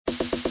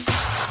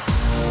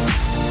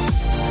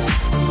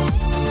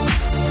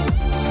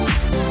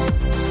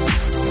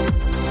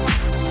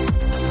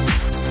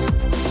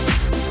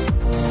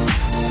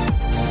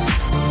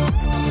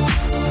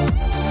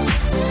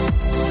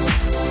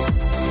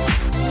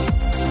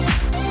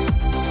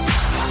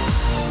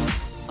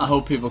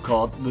hope people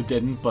caught. They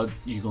didn't, but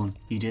you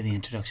do the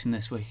introduction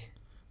this week.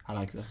 I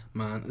like that.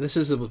 Man, this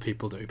is what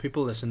people do.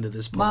 People listen to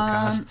this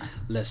podcast.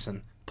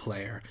 Listen,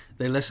 player.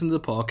 They listen to the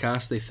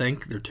podcast. They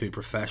think they're two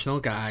professional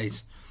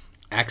guys,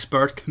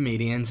 expert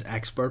comedians,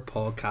 expert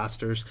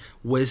podcasters,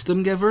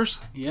 wisdom givers.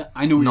 Yeah,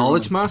 I know.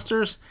 Knowledge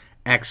masters,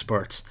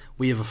 experts.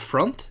 We have a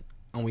front,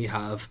 and we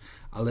have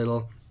a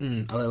little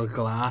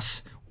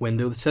glass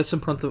window that sits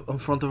in front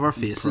of our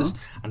faces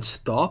and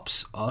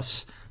stops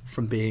us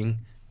from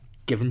being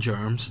given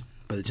germs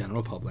by the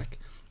general public.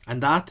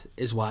 And that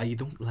is why you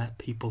don't let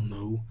people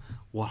know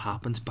what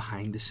happens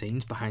behind the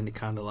scenes, behind the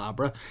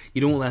candelabra.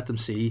 You don't let them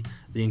see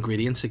the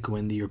ingredients that go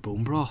into your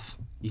bone broth.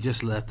 You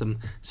just let them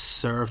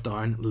serve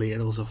down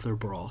ladles of their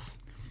broth.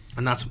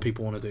 And that's what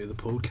people want to do, the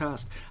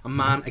podcast. And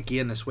man,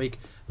 again this week,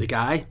 the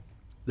guy,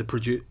 the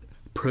producer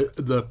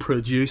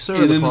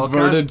in of the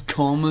inverted podcast,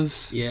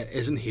 commas,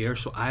 isn't here.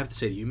 So I have to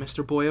say to you,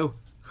 Mr. Boyo,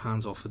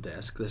 hands off the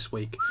desk this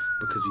week,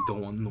 because we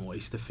don't want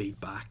noise to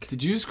feed back.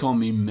 Did you just call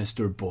me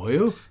Mr.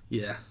 Boyo?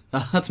 Yeah.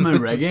 That's my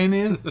reggae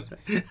name.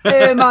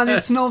 Hey man,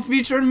 it's no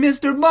featuring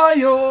Mr.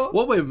 Boyo.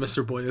 What way would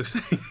Mr. Boyo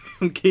sing?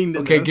 I'm keen to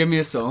know. Okay, give me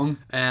a song.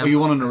 You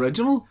want an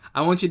original?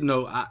 I want you to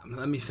know,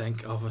 let me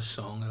think of a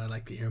song that I'd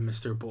like to hear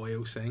Mr.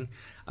 Boyo sing.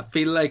 I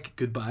feel like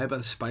Goodbye by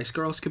the Spice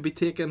Girls could be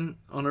taken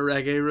on a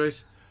reggae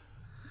route.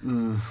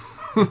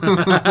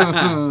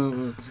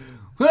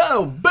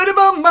 Well, bitty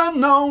bum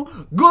no,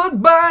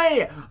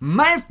 goodbye,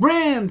 my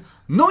friend.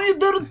 No, you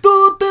didn't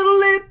do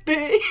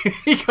it.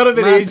 He got a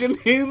bit Asian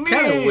in me.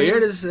 Kind of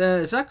weird. Is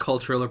that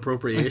cultural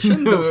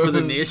appropriation for the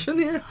nation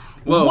here?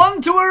 Whoa.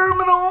 One to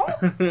Hermano.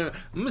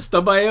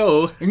 Mr.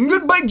 Boyo. And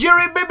goodbye,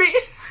 Jerry, baby.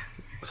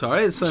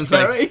 Sorry, it sounds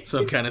Jerry. like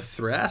some kind of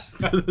threat.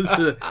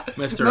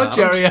 Mr. Not Adams.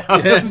 Jerry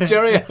Adams,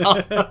 Jerry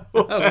Adams.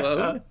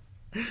 Well,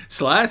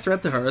 sly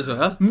threat to her as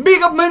well.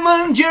 Big up my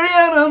man, Jerry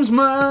Adams,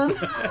 man.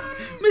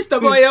 Mr.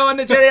 Boyo and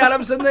the Jerry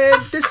Adams and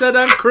the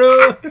Dissident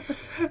crew.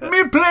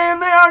 Me playing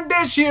there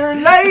this year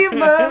live,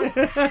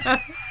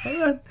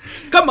 man.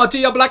 Come on to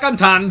your black and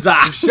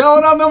tanza.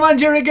 Shout out my man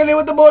Jerry Kelly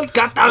with the bolt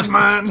cutters,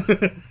 man.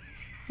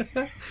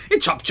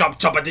 Chop, chop,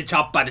 choppity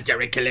chop by the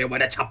Jerry Kelly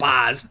with the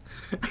choppers.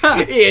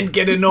 He ain't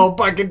getting no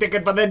parking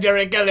ticket for the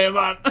Jerry Kelly,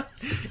 man.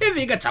 If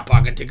you get a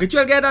parking ticket,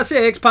 you'll get a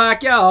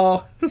 6-pack,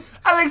 yo.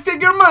 Alex,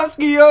 take your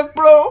muskie off,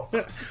 bro.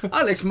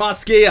 Alex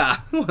Muskie.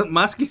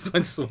 Muskie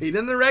sounds sweet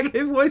in the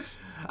reggae voice.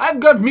 I've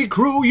got me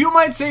crew, you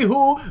might say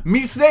who.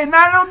 Me say,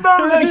 I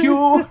don't like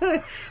you.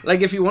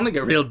 Like, if you want to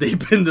get real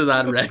deep into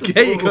that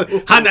reggae, you go,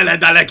 Hanala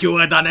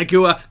Dalakua,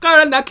 Danakua,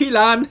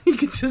 Karanakilan. You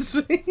could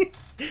just be.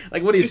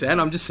 Like, what are you saying?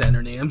 I'm just saying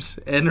her names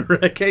in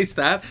reggae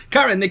style.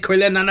 Karen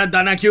Niquilin and a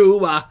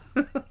Danakua.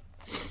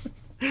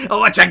 Oh,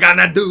 what you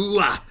gonna do?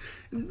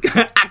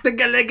 Act a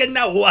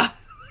Galiganoa.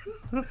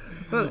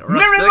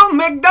 Marilyn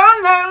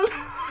McDonald.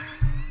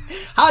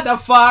 Had a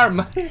farm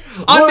on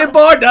the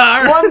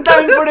border. One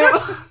time for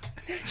the.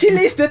 She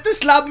leased it to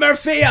Slab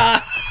Murphy.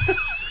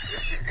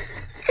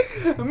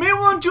 Me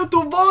want you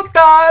to vote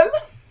all.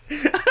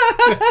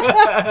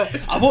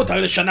 I vote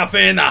all Shanna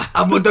Fena.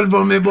 I vote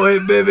for me boy,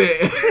 baby.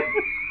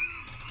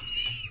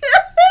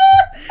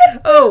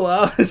 Oh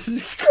wow, this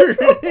is great.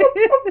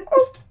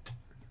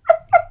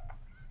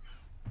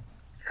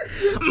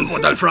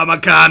 Vote from a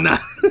can.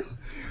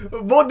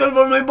 Vote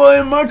for my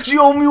boy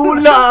Marcio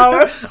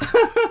Mueller.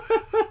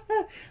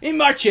 He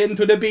march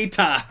into the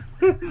beta.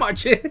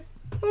 March in.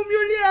 Oh,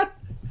 Mueller.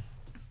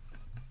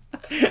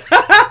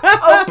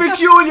 How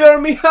peculiar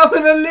me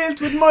having a lilt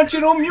with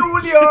Marcin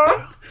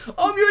O'Mulia.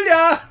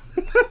 O'Mulia.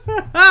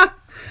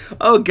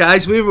 Oh,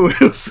 guys, we were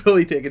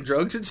fully taking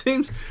drugs, it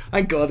seems.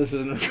 Thank God this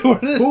isn't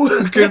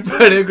recorded. Good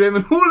Friday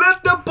agreement. Who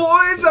let the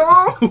boys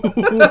on?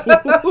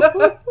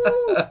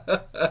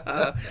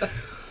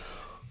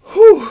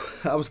 Whew,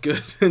 that was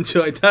good.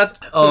 Enjoyed that.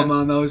 Oh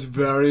man, that was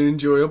very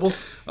enjoyable.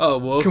 Oh,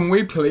 whoa. Can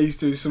we please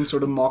do some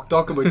sort of mock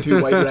doc about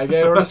two white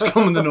reggae artists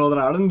coming to Northern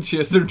Ireland and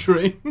chase their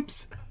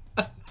dreams?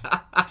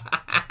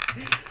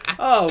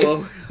 Oh,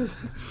 well.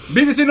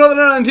 BBC Northern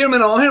Ireland, hear me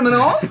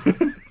now.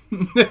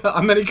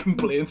 How many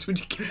complaints would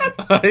you get?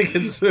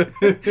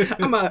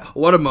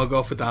 What a mug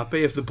off would that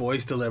be if the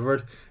boys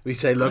delivered? We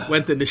say, look,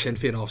 went into Sinn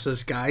Féin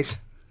offices, guys.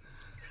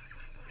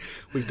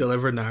 We've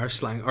delivered an Irish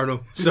slang. Or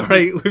no,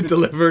 sorry, we've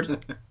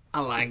delivered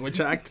a language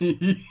act.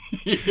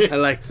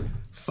 And like,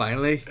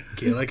 finally,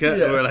 Gaelic it.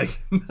 Yeah. And we're like,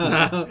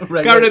 nah,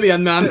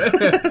 Caribbean man.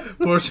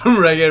 Pour some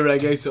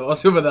reggae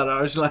sauce over that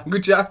Irish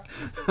language act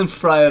and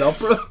fry it up,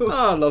 bro. Oh,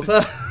 I love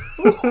that.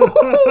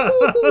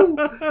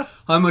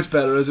 How much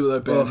better is it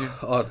without Ben?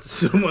 Oh, it's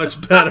so much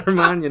better,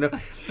 man. You know,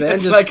 Ben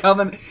it's like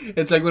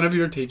whenever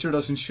your teacher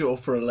doesn't show up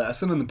for a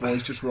lesson and the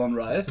boys just run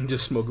riot and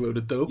just smoke a load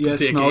of dope. Yeah,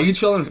 snog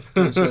each other and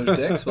take each other's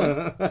dicks.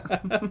 What?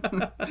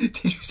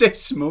 Did you say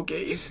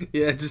smokies?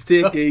 Yeah, just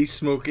take these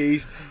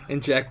smokies,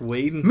 inject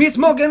weed. Me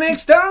smoking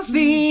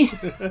ecstasy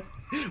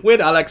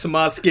with Alex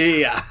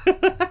Muskie.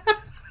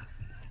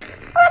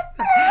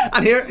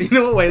 And here, you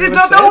know what way it's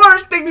not the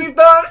worst thing he's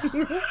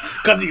done.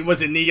 Because he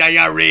was in the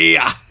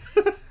IRA.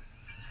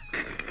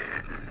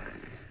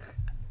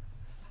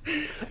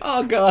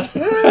 Oh God.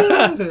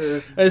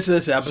 This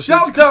episode.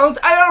 Shout out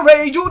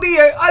IRA,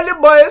 UDA, all the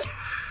boys.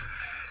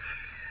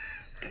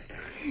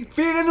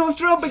 Feeling those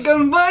tropical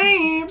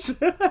vibes.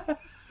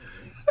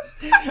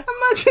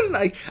 Imagine,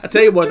 like, I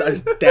tell you what,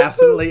 that's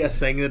definitely a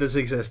thing that has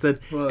existed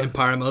in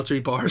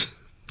paramilitary bars.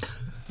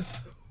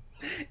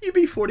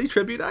 UB40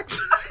 tribute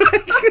acts.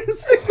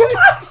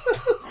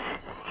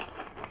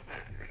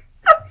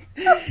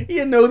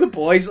 You know the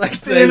boys,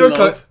 like,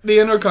 The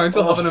inner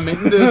council having a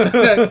meeting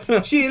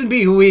to she'll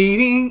be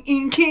waiting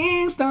in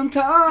Kingston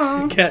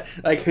Town. Yeah,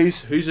 like,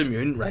 who's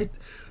immune, right?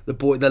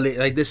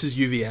 Like, this is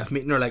UVF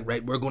meeting. They're like,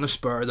 right, we're going to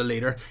spur the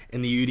leader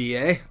in the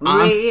UDA.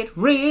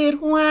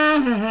 Red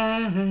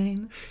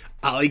wine.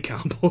 Ali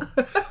Campbell.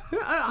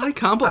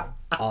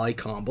 Ali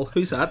Campbell.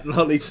 Who's that?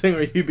 Not lead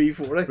singer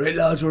UB40. Right,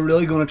 lads, we're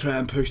really going to try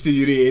and push the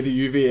UDA,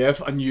 the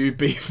UVF, and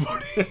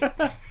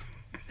UB40.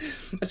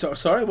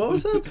 Sorry, what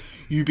was that?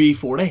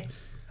 UB40.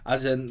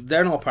 As in,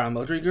 they're not a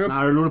paramilitary group.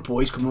 Nah, a load of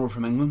boys coming over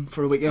from England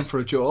for a weekend for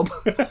a job.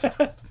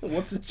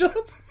 What's the job?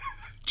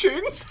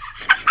 Tunes.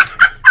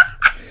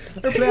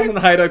 They're playing in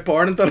the hideout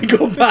barn in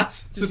Donegal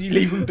Pass. Just you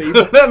leaving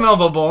people. Letting off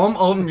a bomb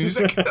on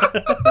music.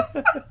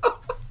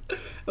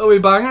 They'll be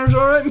bangers,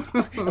 alright.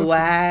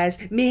 Wise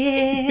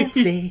men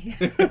say.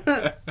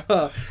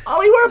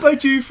 Ollie, where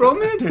about you from,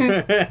 mate?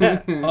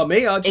 Oh,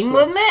 me? I just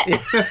England, mate.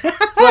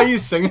 Why are you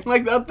singing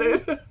like that,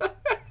 dude?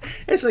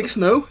 It's like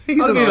Snow. He's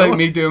That'd be like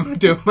me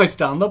doing my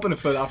stand-up in a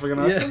full African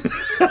accent.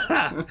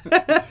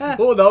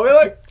 What would that be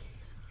like?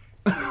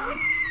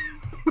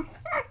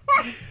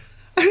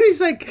 And he's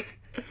like,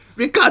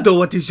 Ricardo,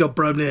 what is your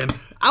problem?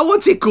 I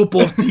want a cup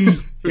of tea,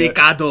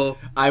 Ricardo.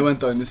 I went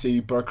down to see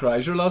Bert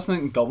Kreischer last night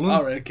in Dublin.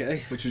 Alright,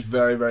 okay. Which was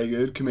very, very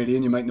good.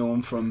 Comedian, you might know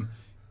him from...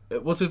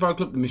 What's his viral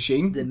clip? The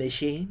Machine. The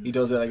Machine. He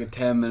does like a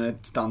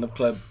 10-minute stand-up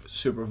clip,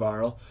 super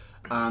viral.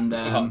 And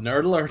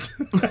nerd alert.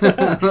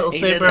 Little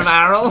super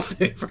viral.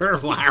 Super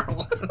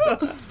viral.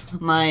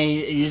 My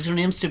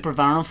username super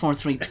viral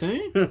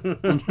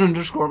 432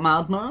 underscore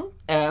madman.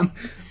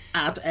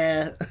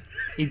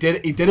 He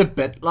did a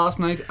bit last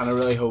night, and I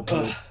really hope.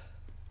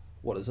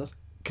 What is it?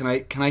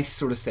 Can I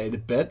sort of say the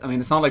bit? I mean,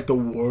 it's not like the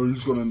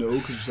world's gonna know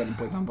because we're sitting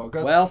putting on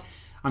podcast. Well,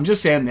 I'm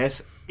just saying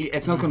this.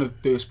 It's not going to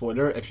do a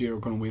spoiler if you're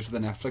going to wait for the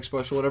Netflix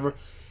special or whatever.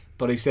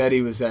 But he said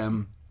he was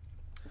having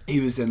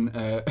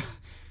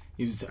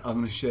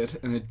a shit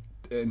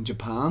in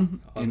Japan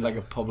in like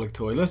a public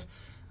toilet,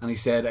 and he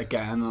said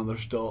again another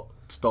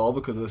stall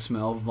because of the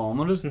smell,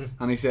 vomited.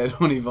 And he said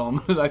when he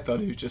vomited, I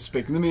thought he was just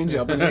speaking to me in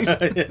Japanese.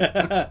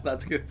 Yeah,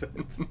 that's good.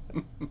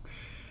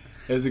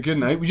 It was a good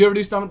night. Would you ever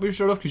do stand up with your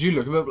shirt off? Because you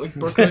look a bit like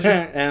Bert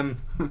Kreischer.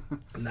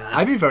 Nah.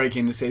 I'd be very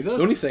keen to see that.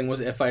 The only thing was,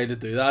 if I had to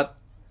do that,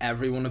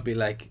 everyone would be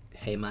like,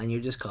 "Hey man, you're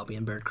just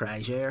copying Bert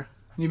Kreischer."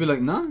 And you'd be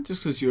like, nah,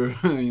 just because you're,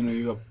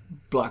 you got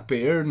black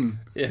beard and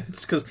yeah,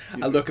 it's because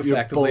I look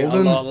effectively a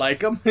balding. lot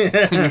like him.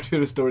 And you're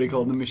doing a story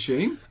called The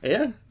Machine.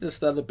 Yeah, just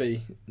that'd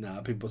be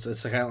people.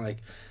 It's kind of like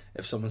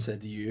if someone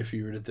said to you, if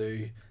you were to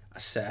do a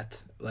set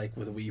like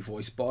with a wee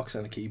voice box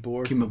and a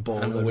keyboard, Keep my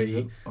balls and a out of wee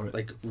it, or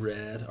like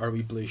red or a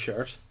wee blue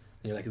shirt,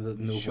 and you're like the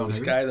no Sean voice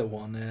Haggerty? guy that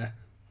won.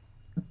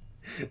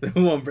 The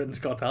one Britain's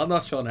Got Talent,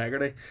 not Sean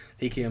Haggerty.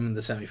 He came in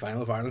the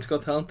semi-final of Ireland's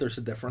Got Talent. There's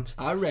a difference.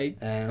 Alright.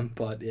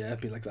 But yeah, it'd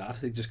be like that.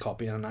 They just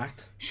copy an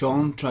act.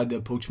 Sean tried to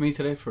approach me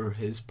today for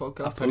his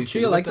podcast. How do you Approach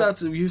feel you like about that?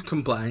 So you've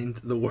combined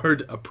the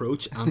word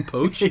approach and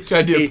poach. He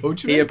tried to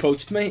approach me. He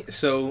approached me.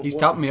 So He's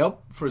tapped me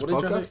up for his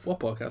what podcast. What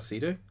podcast does he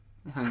do?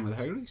 Hanging with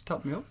Haggerty. He's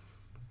tapped me up.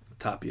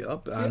 Tap you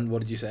up. And what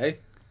did you say?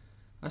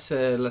 I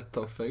said, let's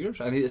talk figures.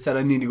 And he said,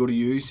 I need to go to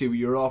you, see what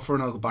you're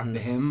offering. I'll go back to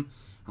him,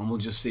 and we'll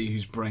just see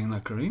who's bringing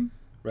that cream.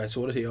 Right,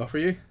 so what did he offer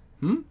you?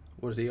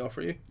 What did he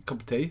offer you? Cup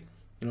of tea.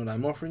 You know what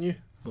I'm offering you?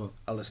 What?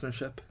 A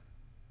listenership.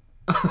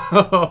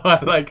 Oh, I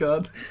like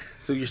that.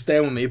 So you're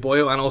staying with me,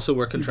 boy, and also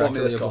we're You bought me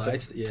this contractually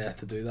coffee. obliged,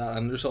 to do that.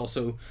 And there's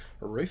also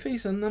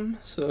roofies in them,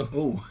 so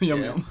Oh, yum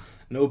yeah. yum.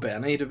 No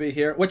Benny to be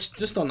here. Which,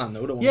 just on that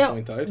note, I want Yeah. to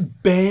point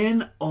out.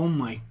 Ben, oh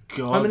my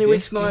god. How many this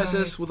weeks now is guy-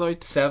 this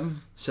without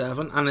 7.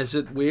 7? And is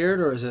it weird,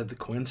 or is it the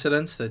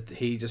coincidence that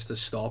he just has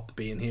stopped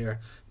being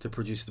here to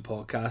produce the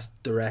podcast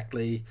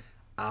directly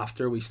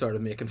after we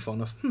started making fun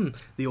of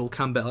the old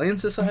Campbellian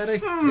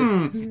Society?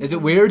 Is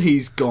it weird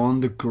he's gone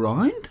to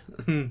ground?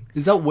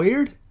 Is that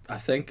weird? I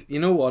think, you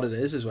know what it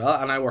is as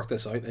well, and I worked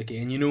this out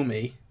again, you know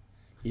me.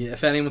 Yeah,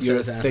 if anyone You're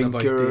says a anything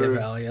about thinker. Dave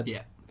Elliott,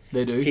 Yeah,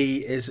 they do.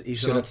 he's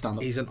Should it stand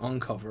up? an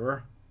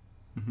uncoverer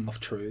of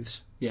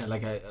truths. Yeah,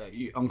 like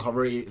you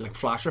uncover like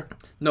Flasher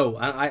No,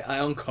 I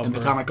uncover... in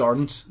Botanic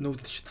Gardens. No,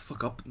 shut the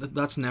fuck up.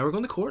 That's never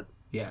gone to court.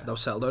 Yeah, That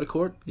was settled out of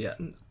court. yeah.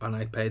 And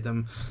I paid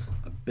them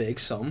a big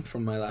sum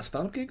from my last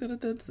stand-up gig that I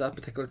did that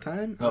particular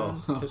time.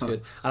 Oh. And it was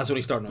good. And it's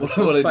only starting out. What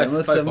so are it's they doing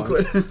with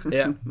 £5. £7?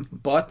 Yeah,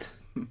 but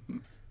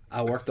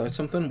I worked out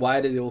something.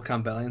 Why did the old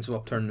Campbellians have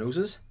upturned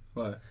noses?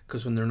 Why?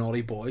 Because when they're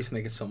naughty boys and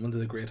they get summoned to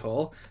the Great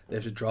Hall, they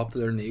have to drop to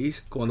their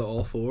knees, go onto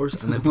all fours,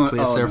 and they have to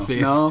place Oh, their no.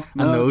 face No, and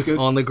no, nose it's good.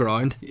 on the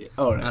ground. Yeah.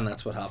 All right. And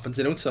that's what happens.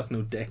 They don't suck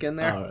no dick in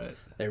there. All right.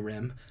 They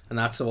rim. And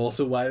that's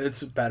also why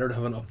it's better to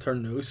have an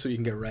upturned nose so you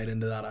can get right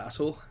into that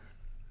asshole.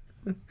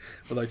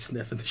 without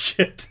sniffing the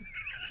shit.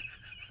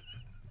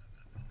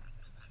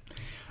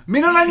 Me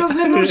no like no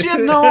sniffing shit,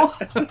 no.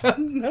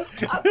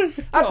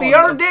 At the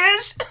old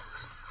days.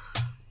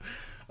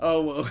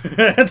 Oh,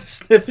 well,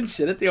 sniffing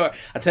shit at the art.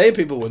 I tell you,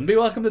 people wouldn't be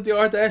welcome to the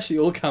art dash. The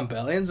old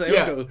Campbellians,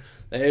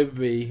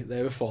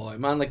 they would fall out,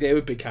 man. Like, they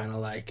would be kind of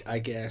like, I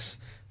guess,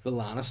 the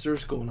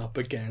Lannisters going up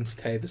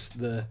against, hey,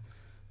 the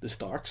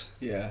Starks.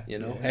 Yeah. You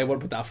know? Yeah. Hey, what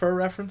about that for a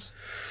reference?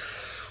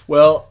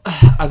 Well,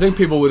 I think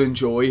people would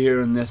enjoy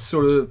hearing this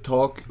sort of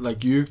talk.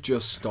 Like, you've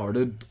just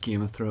started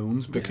Game of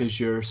Thrones because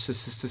you're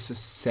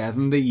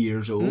 70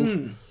 years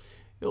old.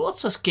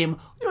 What's this game?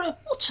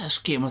 What's this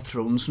Game of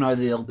Thrones now?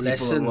 The old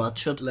people are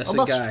watching.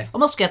 Guy. I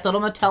must get that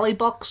on my telly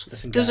box.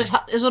 Is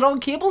it on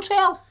cable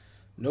tel?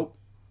 Nope.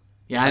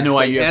 Yeah, I know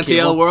why you have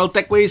cable. World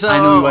Dick Weasel. I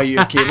know why you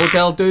have cable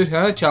tel, dude.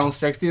 Huh? Channel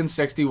 60 and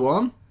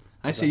 61.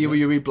 I see you with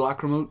your wee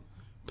black remote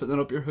putting it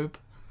up your hoop.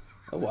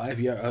 Oh, why? Have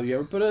you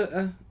ever put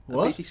a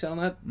BT cell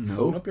net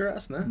phone up your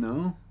ass?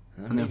 No.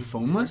 And then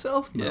phone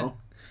myself? No.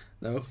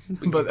 Yeah. No.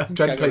 But I've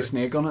tried to play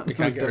Snake on it. You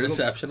can't get a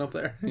reception up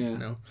there. Yeah.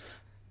 No.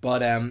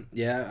 But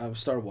yeah, I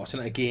started watching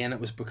it again. It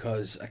was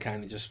because I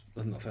kind of just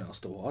had nothing else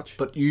to watch.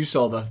 But you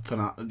saw the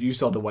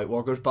White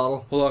Walkers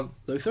battle. Hold on,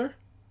 Luther?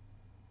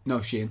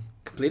 No, Shane.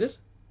 Completed,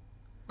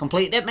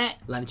 mate.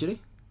 Line of Duty?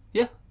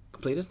 Yeah.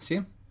 Completed.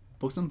 Same.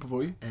 Both of them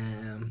before you.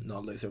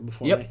 Not Luther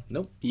before me.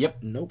 Nope.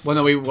 Nope. Well,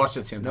 no, we watched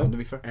it at the same time. To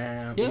be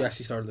fair. You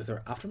actually started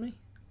Luther after me.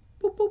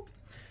 Boop boop.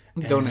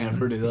 Don't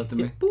ever do that to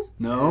me. Boop.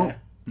 No.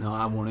 No,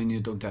 I'm warning you.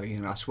 Don't do it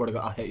again. I swear to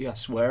God, I'll hit you. I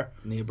swear.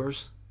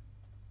 Neighbours.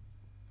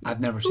 I've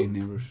never seen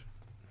Neighbours.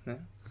 Yeah.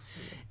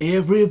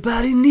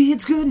 Everybody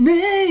needs good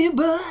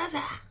neighbours,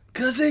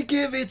 'cause they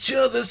give each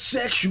other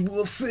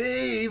sexual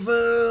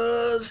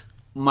favors.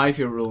 My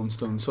favourite Rolling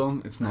Stones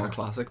song, it's not a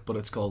classic, but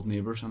it's called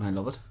Neighbours, and I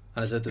love it.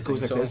 And is it the theme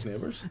song of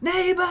Neighbours?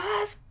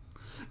 Neighbours!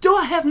 Do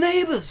I have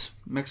neighbours?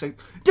 Mix like,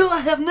 do I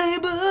have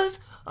neighbours?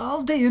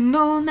 All day and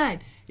all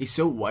night. He's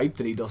so wiped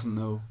that he doesn't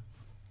know.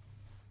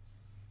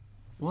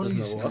 What are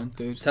you saying,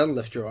 dude? Tell him to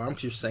lift your arm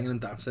because you're singing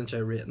and dancing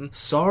gyrating.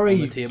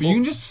 Sorry, but you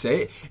can just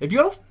say it. If you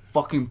got a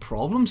fucking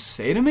problem,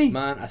 say to me.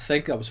 Man, I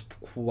think that was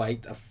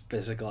quite a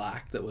physical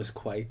act that was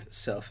quite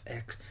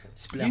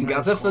self-explanatory. You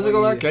got a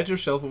physical act? Get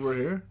yourself over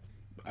here.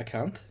 I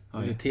can't.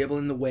 There's a table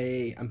in the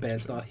way and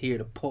Ben's not here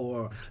to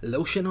pour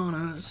lotion on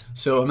us.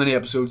 So how many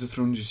episodes of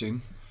Thrones you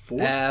seen?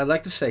 4? I'd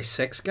like to say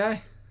 6,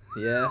 guy.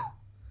 Yeah.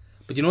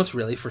 But you know what's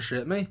really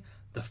frustrated me?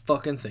 The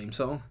fucking theme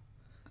song.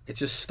 It's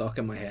just stuck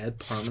in my head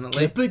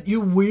permanently. Skip it,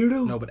 you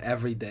weirdo. No, but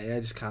every day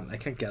I can't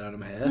get it out of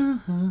my head.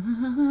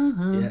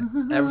 Yeah,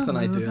 everything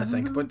I do, I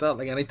think about that.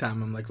 Like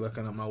anytime I'm like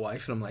looking at my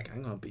wife and I'm like,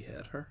 I'm gonna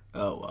behead her.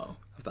 Oh wow.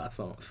 That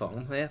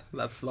thong head.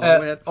 That thong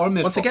head.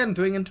 Once again,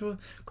 doing into a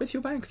quit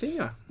your bank thing.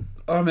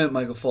 Our mate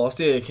Michael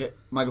Foster, aka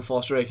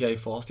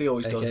Fosty,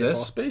 always does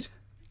this. Fospeed?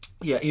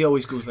 Yeah, he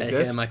always goes like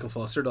this.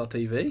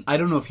 MichaelFoster.tv. I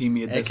don't know if he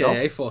made this up.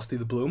 AKA Fosty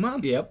the Blue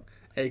Man. Yep.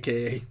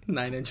 AKA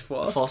 9-inch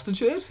Fost.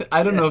 Fostitude?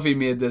 I don't know if he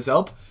made this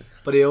up,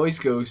 but he always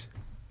goes,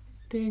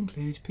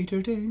 Dinklage,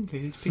 Peter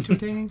Dinklage, Peter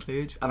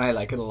Dinklage. And I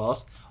like it a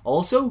lot.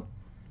 Also,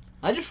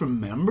 I just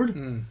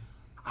remembered,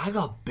 I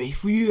got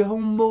beef with you,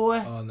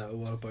 homeboy. Oh no,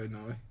 what about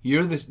now?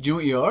 You're this, do you know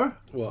what you are?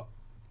 What?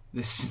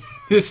 The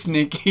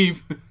sneaky,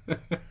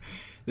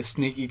 the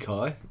sneaky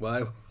cow.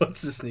 Why?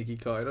 What's the sneaky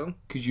cow done?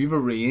 Because you've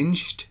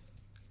arranged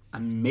a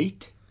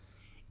meet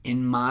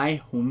in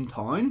my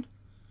hometown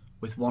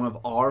with one of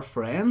our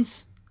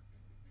friends,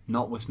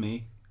 not with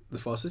me. The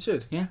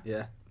Fostitude? Yeah.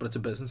 Yeah, but it's a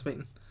business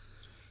meeting.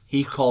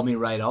 He called me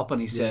right up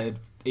and he said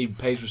he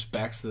pays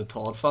respects to the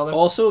Todd father.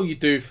 Also, you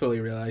do fully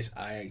realise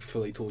I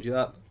fully told you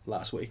that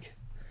last week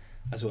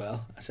as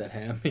well. I said,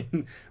 hey, I'm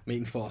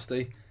meeting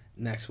Fosty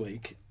next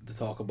week to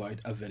talk about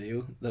a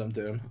video that I'm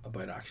doing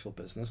about actual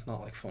business.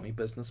 Not like funny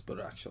business, but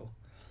actual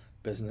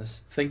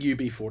business. Think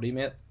UB40,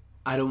 mate.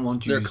 I don't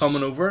want you. They're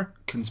coming over.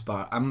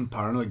 I'm a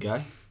paranoid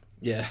guy.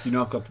 Yeah. You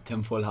know I've got the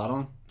tinfoil hat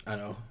on. I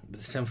know. But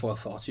the tinfoil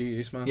thoughts you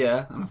use, man.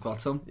 Yeah, and I've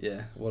got some.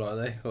 Yeah. What are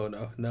they? Oh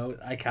no. No,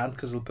 I can't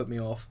because it'll put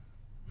me off.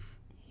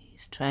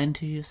 He's trying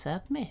to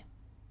usurp me.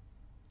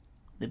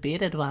 The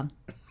bearded one.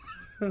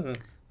 The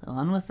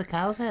one with the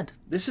cow's head.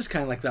 This is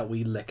kind of like that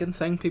wee licking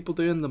thing people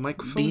do in the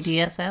microphones.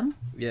 BDSM?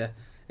 Yeah.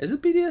 Is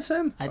it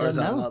BDSM? I don't know. Or is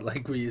that not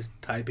like where you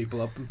tie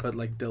people up and put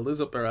like dildos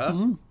up their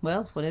ass?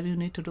 Well, whatever you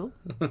need to do.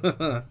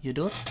 You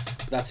do it.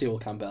 That's the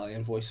old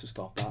Campbellian voice, so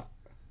stop that.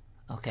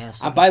 Okay.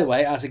 And by the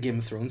way, as a Game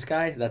of Thrones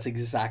guy, that's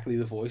exactly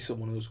the voice that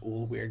one of those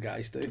old weird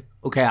guys do.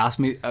 Okay, ask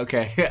me.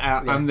 Okay,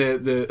 I'm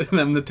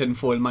the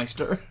tinfoil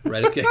meister.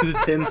 Right. Okay, the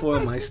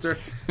tinfoil meister.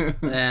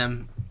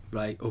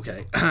 Right.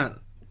 Okay.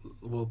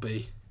 Will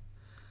be.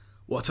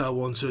 What I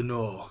want to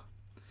know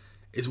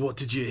is what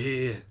did you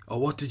hear or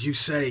what did you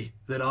say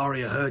that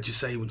Arya heard you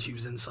say when she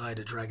was inside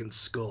a dragon's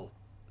skull?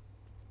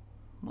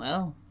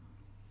 Well,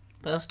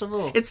 first of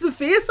all, it's the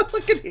face. I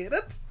can hear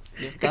it.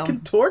 It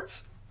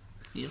contorts.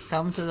 You've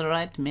come to the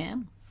right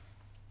man.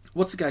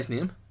 What's the guy's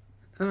name?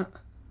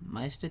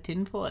 Meister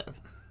Tinfoil.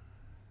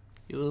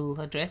 You'll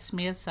address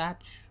me as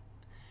such.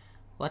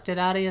 What did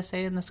Arya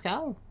say in the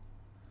skull?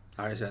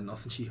 Harry said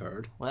nothing she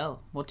heard.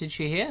 Well, what did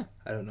she hear?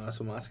 I don't know, that's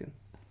what I'm asking.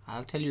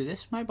 I'll tell you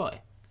this, my boy.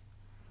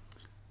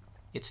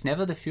 It's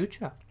never the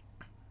future.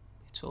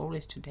 It's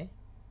always today.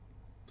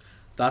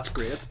 That's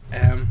great.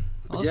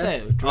 But Also, yeah.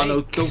 Drake. Oh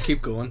no, don't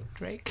keep going.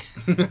 Drake.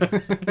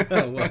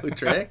 Whoa,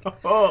 Drake.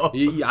 Oh.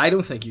 I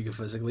don't think you could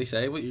physically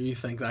say what you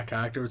think that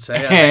character would say.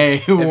 Hey,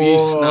 If you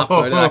snapped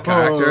out of that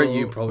character, whoa.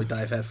 you'd probably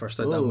dive head first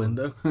out that Whoa.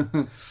 window.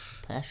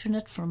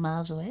 Passionate from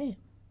miles away.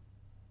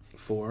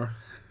 4.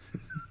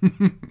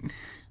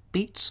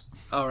 Beets.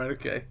 Alright,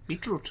 okay.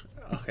 Beetroot.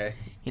 Okay,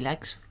 He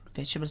likes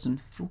vegetables and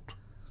fruit.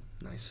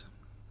 nice.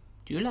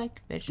 Do you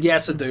like vegetables?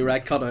 Yes, I do,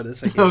 right? Cut out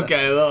this.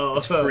 Okay, well,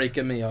 It's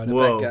freaking me out,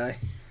 Whoa. that guy.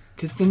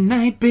 Cause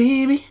tonight,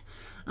 baby,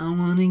 I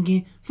wanna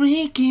get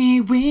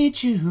freaky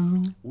with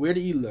you. Where do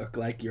you look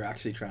like you're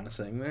actually trying to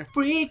sing there?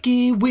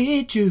 Freaky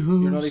with you.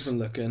 You're not even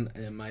looking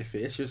in my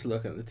face, you're just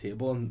looking at the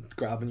table and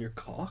grabbing your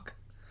cock.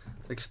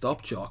 Like,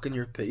 stop jocking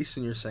your piece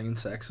and you're singing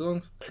sex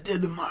songs. I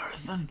did the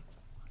marathon.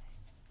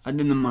 I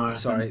did the marathon.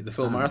 Sorry, the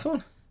full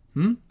marathon?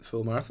 Hmm? The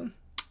full marathon?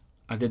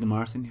 I did the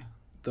marathon, yeah.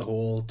 The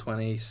whole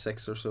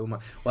 26 or so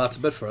miles. Well, that's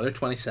a bit further,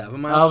 27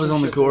 miles. I was or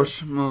on the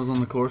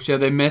shit. course. Yeah,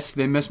 they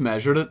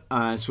mismeasured it.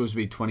 It's supposed to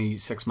be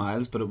 26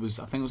 miles, but I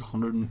think it was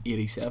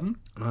 187.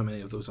 And how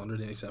many of those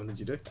 187 did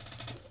you do?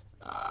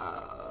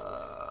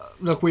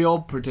 Look, we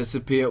all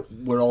participate.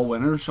 We're all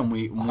winners, and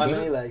we How did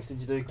many it. legs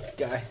did you do,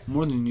 guy?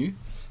 More than you.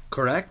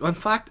 Correct. In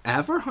fact,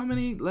 ever, how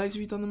many legs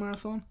have you done the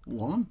marathon?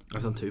 1.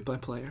 I've done 2 by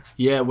player.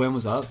 Yeah, when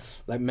was that?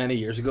 Like many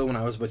years ago when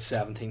I was about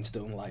 17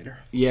 stone lighter.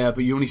 Yeah,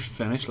 but you only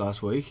finished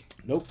last week.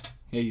 Nope,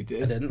 Yeah, you I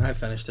did. didn't. I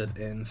finished it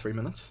in 3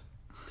 minutes.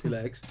 2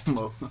 legs.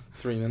 Well,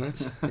 3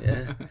 minutes.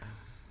 Yeah.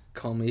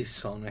 Call me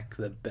Sonic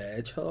the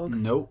Hedgehog.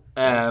 no.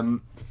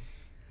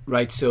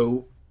 Right,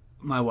 so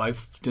my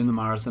wife doing the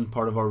marathon,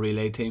 part of our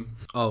relay team.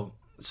 Oh,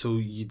 so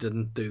you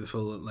didn't do the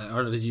full,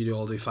 or did you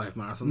all do 5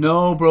 marathons?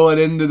 No, bro, I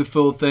didn't do the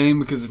full thing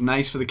because it's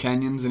nice for the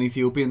Kenyans and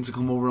Ethiopians to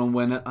come over and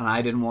win it, and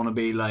I didn't want to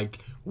be like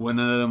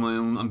winning it on my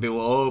own and be like,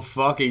 oh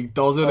fuck, he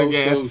does it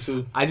again.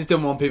 So I just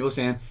didn't want people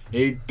saying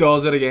he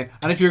does it again.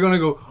 And if you're gonna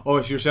go, oh,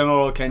 if you're saying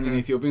all Kenyan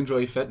Ethiopians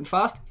really fit and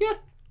fast, yeah,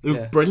 they're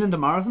Yeah. brilliant at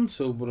marathons.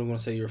 So what I'm going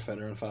to say, you're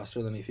fitter and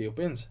faster than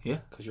Ethiopians? Yeah.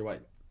 Because you're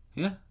white.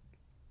 Yeah.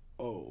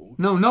 Oh.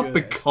 No, not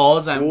goodness.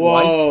 because I'm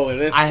white. Whoa,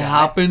 this I guy.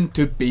 happen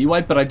to be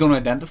white, but I don't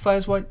identify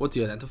as white. What do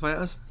you identify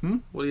as?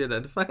 What do you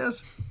identify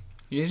as?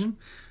 Asian.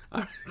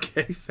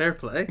 Okay, fair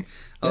play.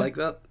 I Yeah. like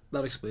that.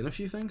 That'll explain a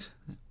few things.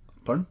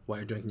 Pardon? Why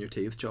you're drinking your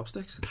tea with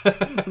chopsticks.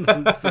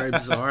 It's very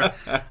bizarre.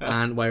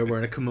 And why you're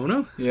wearing a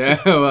kimono. Yeah,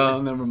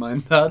 well, never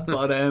mind that.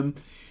 But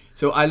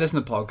so I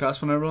listen to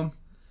podcasts when I run.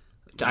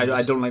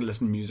 I don't like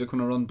listening to music when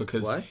I run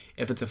because Why?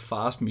 if it's a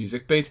fast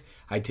music beat,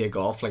 I take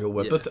off like a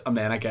whippet, and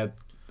then I get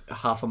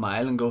half a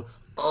mile and go,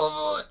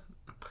 oh,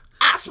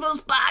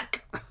 asthma's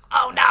back.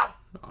 Oh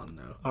no. Oh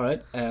no. All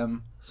right.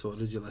 So what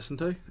did you listen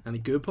to? Any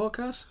good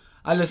podcasts?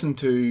 I listen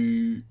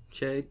to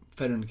Shade.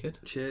 Fighter and the Kid.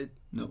 Shade.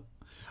 No,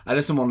 I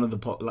listen to one of the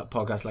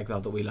podcasts like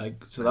that we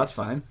like, so that's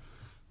fine.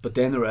 But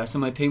then the rest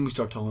of my team, we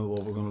start talking about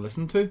what we're going to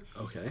listen to.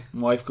 Okay.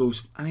 My wife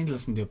goes, I need to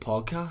listen to a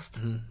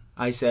podcast.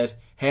 I said,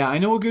 hey, I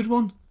know a good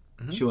one.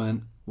 She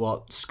went,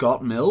 what,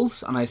 Scott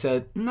Mills? And I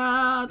said,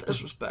 nah,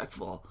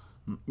 disrespectful.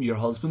 Your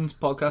husband's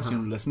podcast, you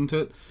don't listen to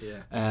it.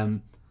 Yeah.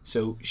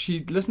 So she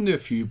listened to a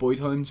few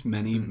Boytowns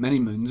many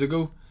moons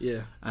ago.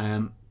 Yeah.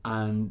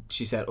 And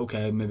she said,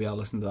 okay, maybe I'll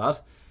listen to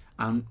that.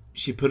 And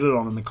she put it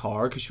on in the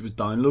car because she was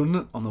downloading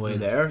it on the way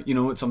there. You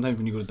know, sometimes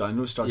when you go to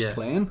download, it starts Yeah.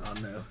 playing. Oh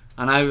no.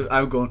 And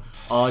I'm going,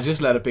 oh,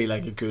 just let it be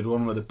like a good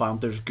one where the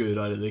banter's good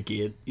out of the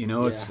gate. You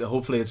know, it's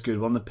hopefully it's a good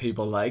one that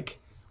people like.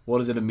 What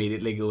does it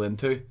immediately go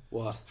into?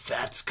 What?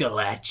 Fat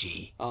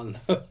Scalacci. Oh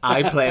no.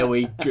 I play a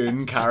wee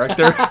goon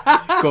character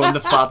going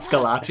to Fat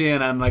Scalacci,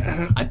 and I'm like,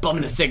 I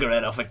bummed a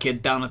cigarette off a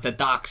kid down at the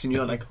docks, and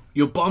you're like,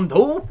 you bummed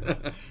who?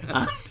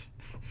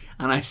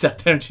 And I sat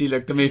there and she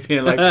looked at me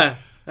being like,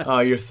 oh,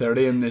 you're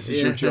 30 and this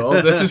is your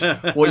job. This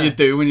is what you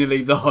do when you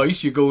leave the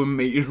house. You go and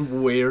meet your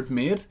weird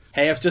mate.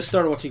 Hey, I've just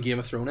started watching Game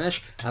of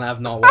Thrones and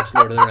I've not watched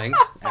Lord of the Rings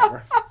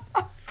ever.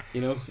 You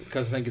know,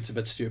 because I think it's a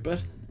bit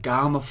stupid.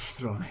 Game of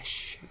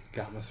Thrones.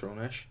 Game of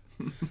Thrones.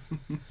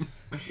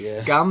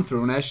 Yeah. Game of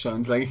Thrones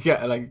sounds like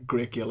a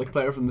great Gaelic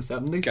player from the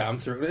 70s. Game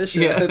of Thrones.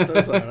 Yeah. It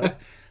does, alright.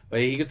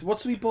 Wait,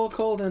 what's sweet ball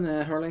called in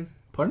hurling?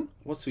 Pardon?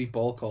 What's sweet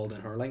ball called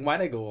in hurling?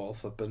 Why'd I go all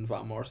flipping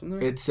Van Morrison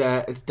there? It's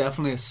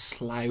definitely a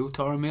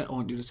Sliotar, mate. I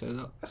want you to say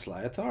that. A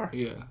Slyatar?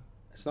 Yeah.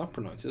 It's not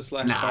pronounced as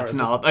Slyatar. Nah, it's is it?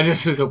 not. I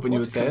just was hoping you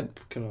What's would say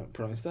it.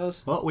 pronounced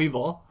as? What, wee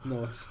ball?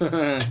 No,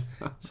 it's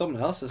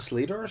something else. A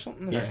Sleater or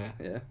something? Yeah.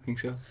 Yeah. I think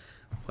so.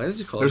 Why did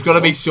you call There's it got to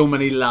ball? be so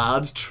many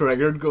lads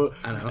triggered. Go.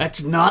 I know.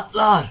 It's not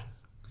that.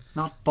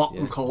 Not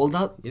fucking Yeah. called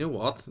that. You know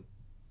what?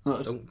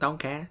 Don't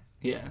care.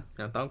 Yeah.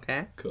 No, don't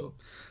care. Cool.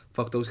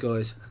 Fuck those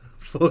guys.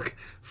 Fuck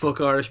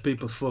Irish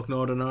people. Fuck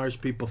Northern Irish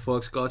people.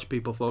 Fuck Scotch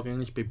people. Fuck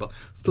English people.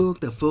 Fuck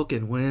the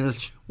fucking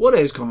Welsh. What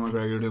is Conor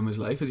McGregor doing with his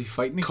life? Is he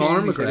fighting again?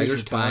 Conor He said he's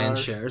McGregor's buying retired.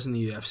 shares in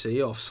the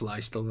UFC off Sly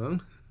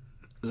Stallone.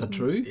 Is that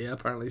true? Yeah,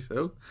 apparently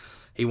so.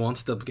 he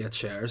wants to get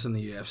shares in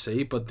the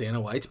UFC, but Dana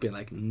White's being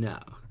like, no.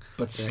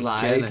 But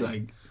Sly's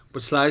like...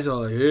 But Sly's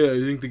all like, yeah, I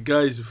think the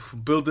guys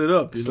built it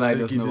up. Sly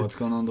doesn't know what's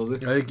going on, does he?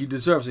 I think he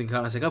deserves it. And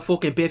Connor's like, I'll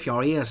fucking biff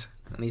your ears.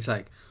 And he's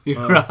like...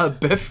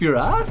 biff your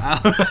ass?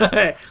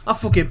 I'll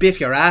fucking biff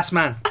your ass,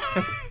 man.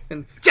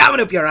 Jam it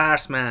up your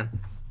ass, man.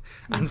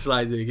 And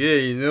Sly's like, yeah,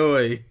 you know,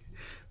 he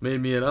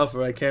made me an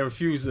offer I can't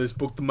refuse. I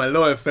spoke to my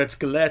lawyer, Fred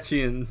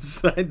Scalacci, and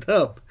signed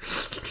up.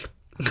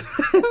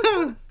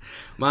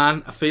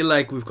 Man, I feel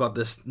like we've got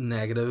this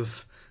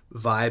negative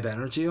vibe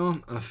energy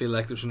on, and I feel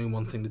like there's only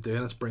one thing to do,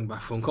 and it's bring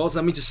back phone calls.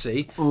 Let me just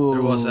see. Ooh,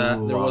 there was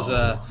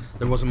a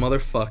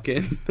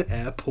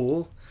motherfucking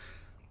poll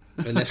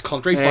in this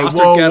country.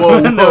 Bastard,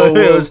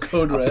 whoa,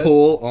 code red.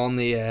 Poll on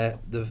the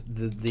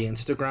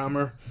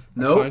Instagrammer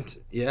account.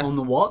 Yeah, on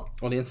the what?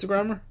 On the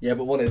Instagrammer. Yeah,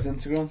 but what is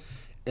Instagram?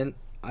 And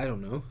I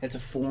don't know. It's a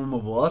form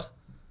of what?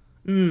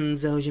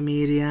 Social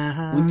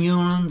media. When you're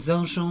on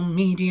social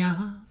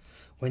media.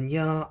 When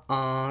you're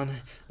on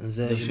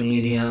social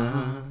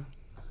media.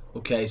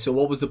 Okay, so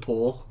what was the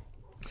poll?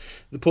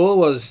 The poll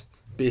was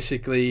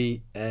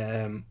basically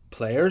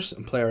players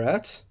and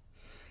playerettes.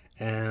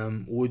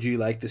 Would you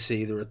like to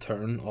see the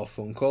return of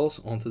phone calls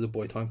onto the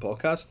Boytown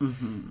podcast?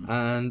 Mm-hmm.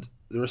 And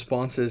the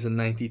response is a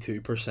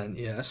 92%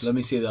 yes. Let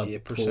me see that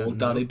 8% poll, no.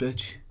 daddy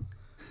bitch.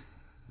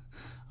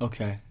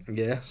 Okay.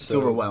 Yeah, It's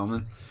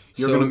overwhelming.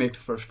 You're going to make the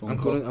first phone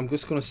call. I'm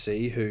just going to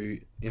see who,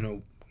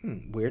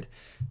 weird,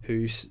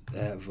 who's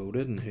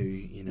voted and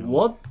who,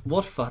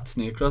 What fat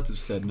snake rats have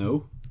said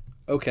no?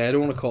 Okay, I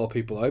don't want to call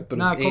people out, but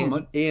Nah, call them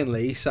out. Ian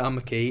Lee, Sam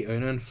McKee,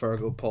 Unan,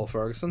 Fergal, Paul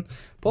Ferguson.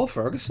 Paul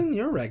Ferguson,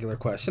 you're a regular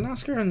question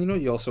asker, and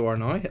you also are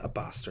now a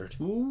bastard.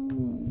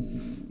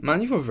 Ooh.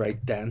 Man, you've a very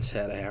dense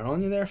head of hair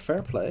on you there.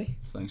 Fair play.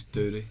 Thanks,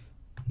 duty.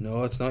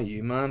 No, it's not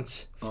you, man.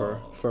 It's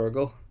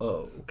Fergal.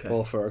 Oh, okay.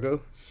 Paul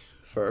Fergo.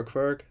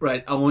 Ferg.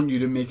 Right, I want you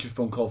to make your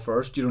phone call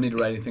first. You don't need to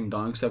write anything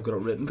down because I've got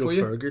it written for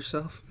you. Go Ferg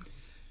yourself.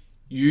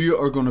 You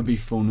are going to be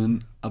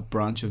phoning a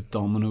branch of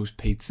Domino's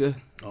Pizza.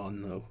 Oh,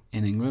 no.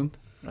 In England,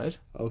 right?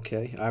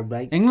 Okay,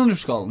 alright. England or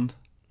Scotland?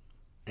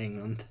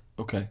 England.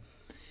 Okay.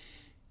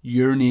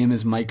 Your name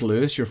is Mike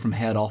Lewis. You're from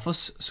head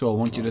office, so I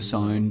want you to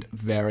sound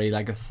very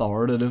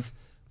authoritative,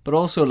 but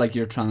also like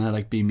you're trying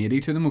to be matey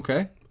to them.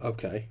 Okay.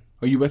 Okay.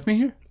 Are you with me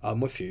here?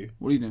 I'm with you.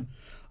 What are you doing?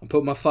 I'm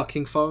putting my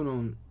fucking phone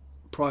on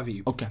private,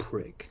 you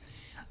prick.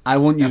 I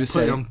want you to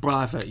say... Put it on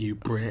private, you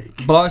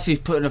prick. Boss is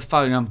putting a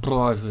phone on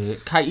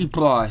private. Katie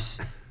Price.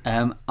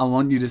 I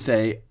want you to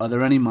say, are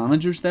there any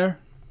managers there?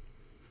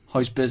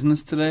 How's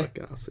business today?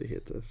 Fuck, I'll see,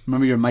 hit this.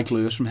 Remember, you're Mike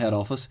Lewis from head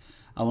office.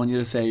 I want you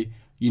to say,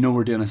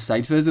 we're doing a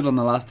site visit on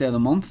the last day of the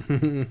month.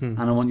 And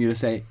I want you to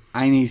say,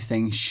 I need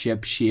things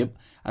ship shape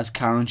as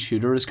Karen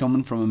Shooter is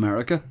coming from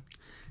America.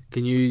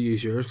 Can you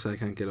use yours because I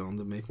can't get on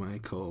to make my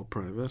call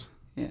private?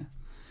 Yeah.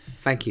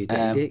 Thank you,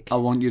 Dick. I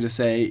want you to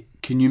say,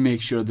 can you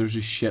make sure there's a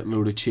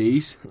shitload of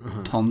cheese?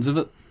 Tons of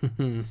it.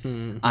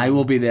 I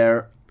will be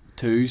there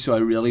too, so I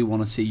really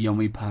want to see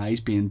yummy pies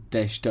being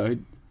dished out.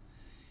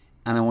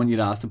 And I want you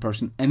to ask the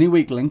person, any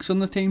weak links on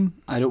the team?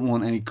 I don't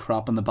want any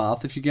crap in the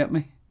bath, if you get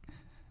me.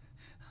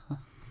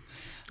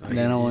 And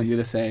then I want you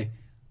to say,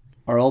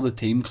 are all the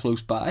team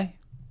close by?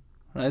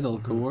 Right, all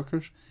the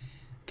co-workers?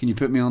 Can you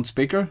put me on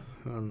speaker?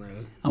 Oh, no.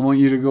 I want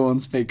you to go on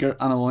speaker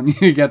and I want you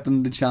to get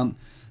them to chant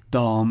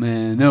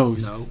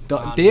Domino's. No.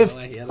 Dave,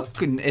 no,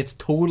 it's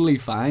totally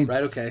fine.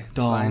 Right, okay.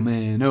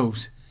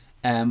 Domino's.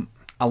 I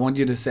want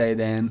you to say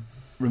then,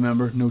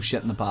 remember, no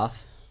shit in the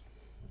bath.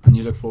 And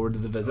you look forward to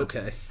the visit.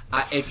 Okay.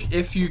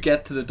 If you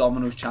get to the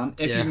Domino's chant,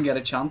 if you can get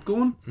a chant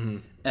going,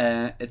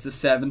 it's the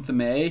 7th of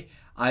May.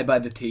 I buy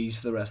the teas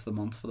for the rest of the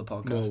month for the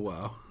podcast. Oh,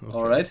 wow. Okay.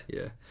 Alright?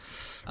 Yeah.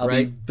 I'll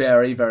be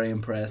very, very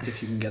impressed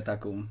if you can get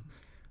that going.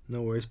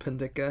 No worries, pin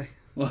dick guy.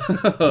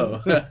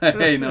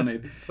 Hey, no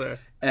need. Sorry.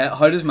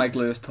 How does Mike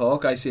Lewis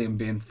talk? I see him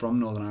being from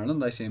Northern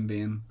Ireland. I see him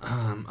being...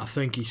 I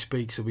think he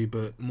speaks a wee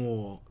bit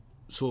more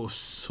sort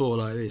of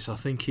like this. I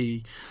think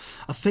he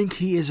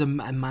is a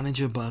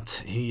manager,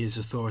 but he is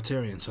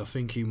authoritarian. So I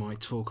think he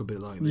might talk a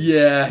bit like this.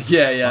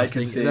 Yeah. I can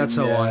think see that's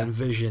him, how I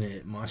envision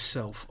it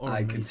myself.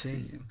 I can see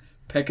him.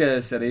 Pick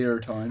a city or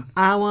town.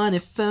 I want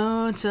a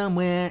phone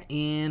somewhere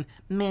in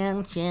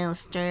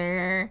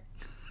Manchester.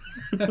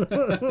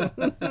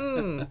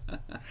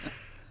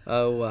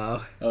 Oh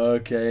wow.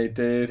 Okay,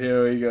 dude,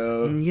 here we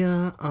go.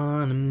 You're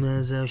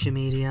on social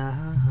media.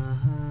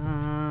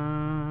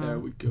 There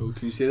we go.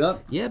 Can you see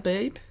that? Yeah,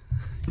 babe.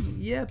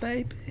 Yeah,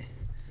 baby.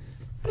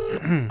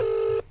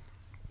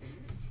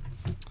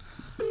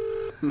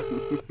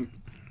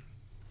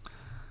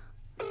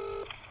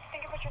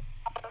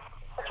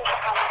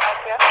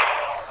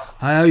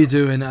 Hi, how you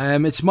doing?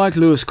 It's Mike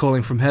Lewis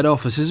calling from head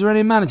office. Is there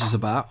any managers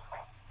about?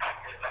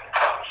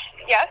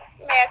 Yes.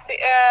 May I see,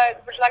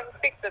 would you like to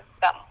speak to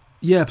them?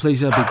 Yeah,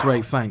 please. That'd be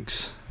great.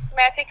 Thanks.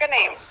 May I take your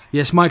name?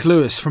 Yes, Mike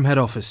Lewis from head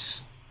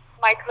office.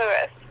 Mike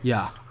Lewis.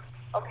 Yeah.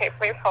 Okay,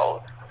 please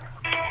hold.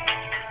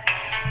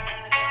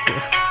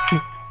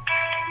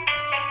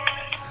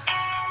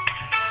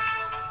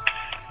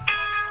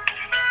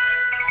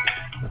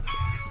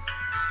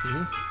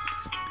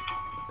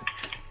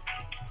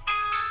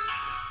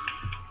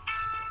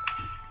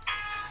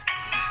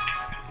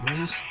 Where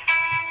is this?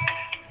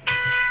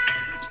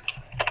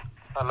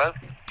 Hello?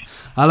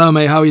 Hello,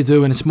 mate. How are you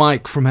doing? It's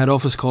Mike from head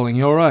office calling.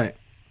 You all right?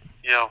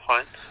 Yeah, I'm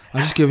fine.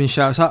 I'm just giving you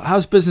shouts.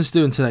 How's business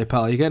doing today,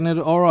 pal? You getting it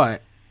all right?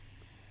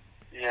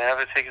 Yeah,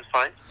 everything is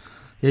fine.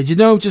 Yeah, do you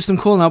know, just I'm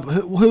calling up.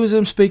 Who is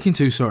I'm speaking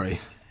to,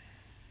 sorry?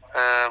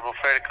 I'm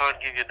afraid I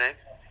can't give you a name.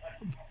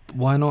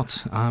 Why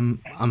not?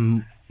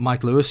 I'm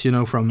Mike Lewis, you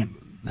know, from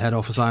head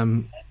office.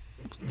 I'm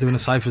doing a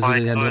site visit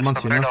at the end of the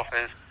month, you know.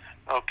 Office.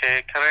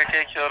 Okay, can I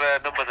take your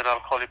number, then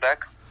I'll call you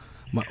back?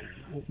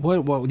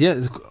 Well,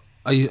 yeah.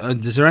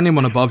 Is there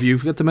anyone above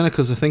you at the minute?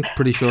 Because I think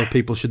pretty sure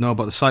people should know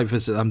about the site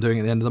visit I'm doing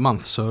at the end of the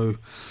month. So,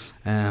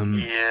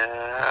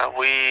 Yeah,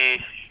 we're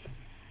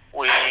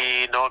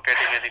not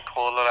getting any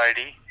caller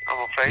ID,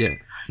 I'm afraid. Yeah,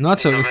 no,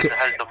 that's okay.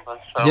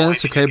 Yeah,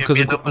 that's okay because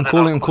I'm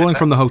calling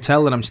from the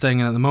hotel that I'm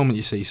staying in at the moment.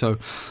 You see, so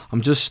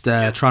I'm just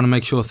trying to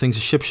make sure things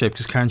are shipshape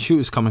because Karen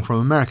Shute is coming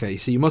from America. You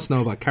see, you must know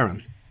about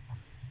Karen.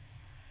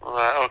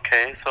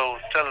 Okay, so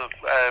tell if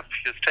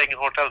you're staying in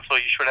a hotel, so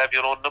you should have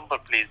your own number,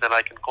 please, then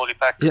I can call you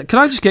back. Yeah, can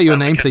I just get your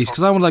name, please?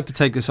 Because I would like to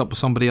take this up with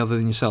somebody other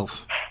than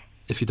yourself,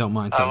 if you don't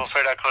mind. I'm Thanks.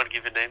 afraid I can't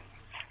give you a name.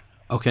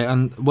 Okay,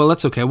 and well,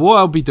 that's okay. What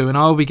I'll be doing,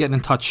 I'll be getting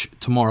in touch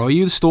tomorrow. Are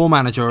you the store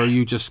manager, or are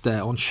you just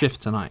on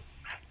shift tonight?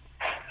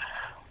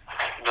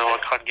 No, I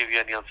can't give you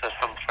any answers,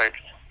 I'm afraid.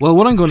 Well,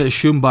 what I'm going to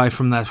assume by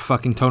from that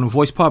fucking tone of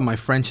voice, pardon my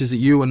French, is that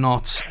you are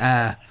not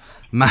man.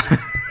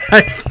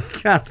 I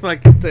can't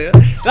fucking do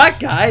it. That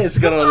guy is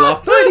going to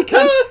unlock that. He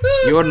can't.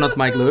 You're not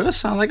Mike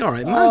Lewis. I'm like, all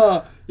right,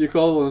 man. You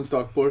call one in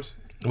Stockport.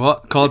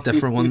 What? Call a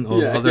different one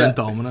other than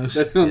Domino's.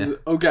 Yeah.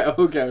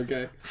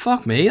 Okay.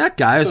 Fuck me. That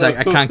guy was like,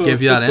 I can't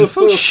give you that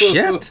info.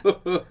 Shit.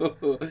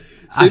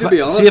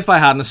 See, if I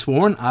hadn't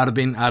sworn, I'd have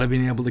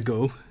been able to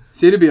go.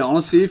 See, to be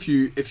honest, see if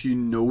you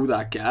know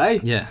that guy.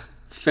 Yeah.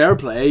 Fair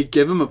play.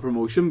 Give him a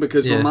promotion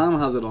because Yeah. my man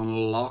has it on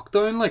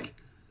lockdown. Like,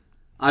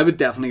 I would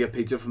definitely get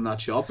pizza from that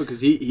shop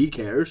because he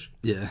cares.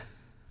 Yeah.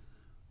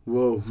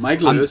 Whoa,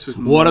 Mike Lewis was.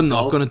 What I'm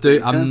not going to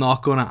do, I'm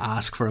not going to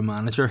ask for a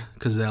manager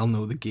because they'll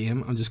know the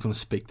game. I'm just going to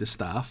speak to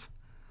staff.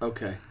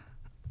 Okay.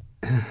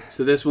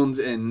 So this one's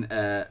in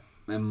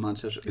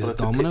Manchester. Is it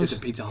Domino's? It's a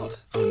Pizza Hut.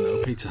 Oh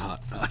no, Pizza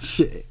Hut. Oh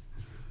shit.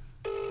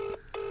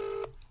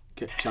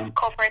 Okay, champ.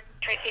 Corporate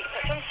Trade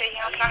Systems, speaking.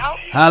 How can I help?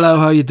 Hello,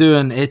 how you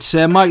doing? It's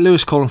Mike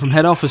Lewis calling from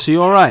head office. Are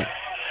you all right?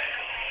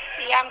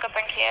 Yeah, I'm good,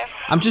 thank you.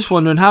 I'm just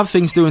wondering how are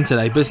things doing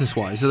today,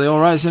 business-wise. Are they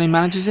all right? Is there any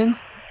managers in?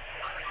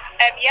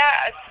 Yeah,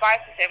 as Spice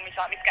is in, would you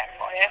like me to get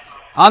for you?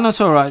 Oh, no,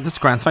 it's all right. That's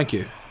grand. Thank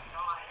you.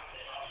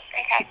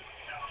 Okay.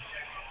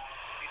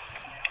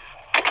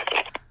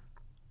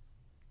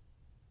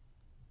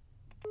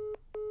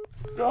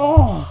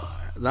 Oh,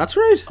 That's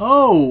right.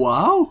 oh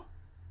wow!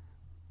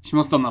 She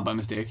must have done that by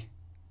mistake.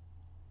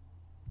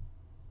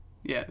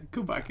 Yeah,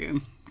 go back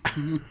in.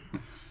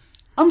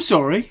 I'm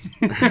sorry.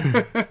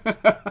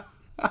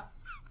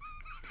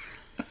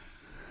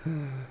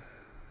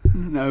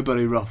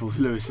 Nobody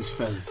ruffles Lewis's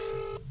feathers.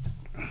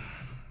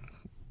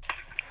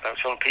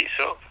 Thanks on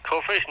Pizza.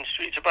 Corporation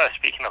Street, Tobias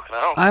speaking. How can I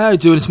help? How are you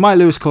doing? It's Mike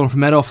Lewis calling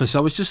from head office.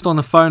 I was just on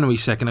the phone a wee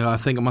second ago. I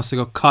think it must have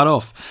got cut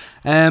off.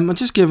 I'm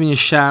just giving you a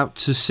shout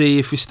to see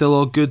if you're still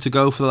all good to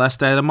go for the last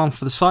day of the month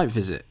for the site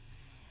visit.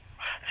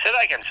 Say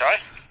that again, sorry.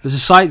 There's a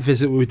site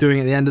visit we're doing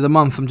at the end of the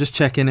month. I'm just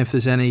checking if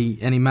there's any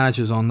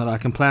managers on that I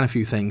can plan a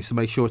few things to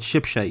make sure it's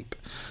shipshape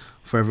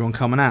for everyone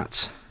coming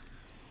out.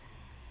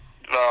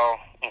 Well,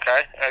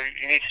 okay.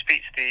 You need to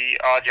speak to the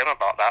RGM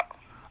about that.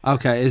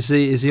 Okay, is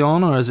he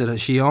on or is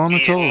she on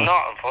at all? He's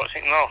not,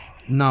 unfortunately, no.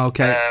 No,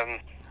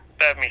 okay.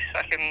 Bear with me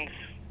seconds.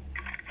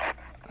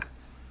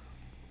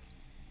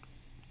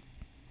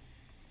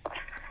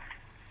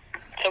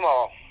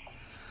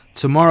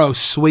 Tomorrow,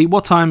 sweet.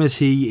 What time is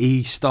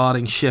he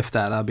starting shift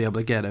at? I'll be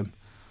able to get him.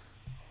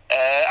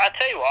 I'll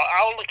tell you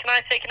what, can I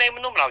take a name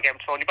and number and I'll get him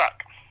to phone you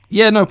back?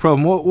 Yeah, no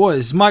problem. What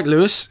is Mike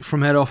Lewis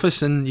from head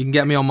office, and you can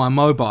get me on my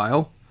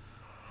mobile.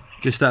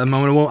 Just at the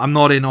moment, I'm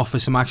not in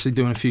office. I'm actually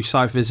doing a few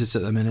site visits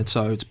at the minute,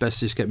 so it's best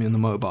to just get me on the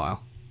mobile.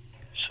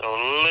 So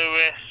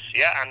Lewis,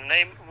 yeah, and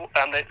name, not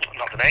the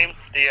name.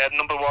 The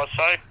number was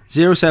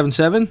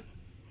 077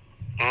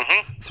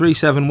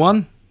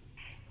 371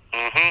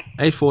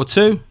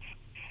 842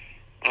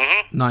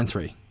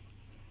 93.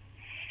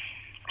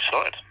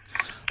 Sorted.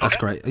 That's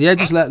great. Yeah,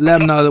 just let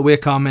them know that we're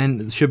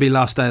coming. It should be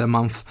last day of the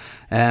month.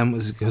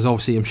 Because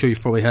obviously, I'm sure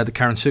you've probably heard that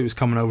Karen Sue is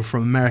coming over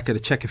from America to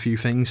check a few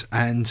things.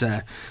 And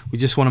we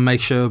just want to make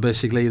sure,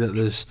 basically, that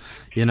there's,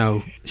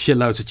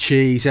 shitloads of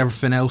cheese,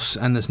 everything else,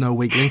 and there's no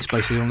weak links,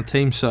 basically, on the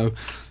team. So,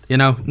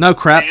 no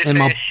crap in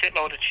my...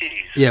 shitload of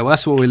cheese. Yeah, well,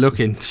 that's what we're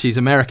looking. She's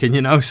American,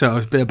 so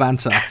it's a bit of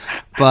banter.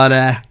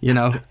 But,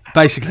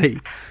 basically...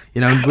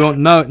 we want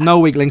no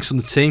weak links on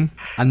the team,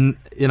 and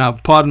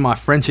pardon my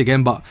French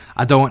again, but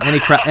I don't want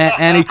any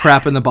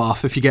crap in the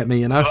bath, if you get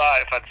me,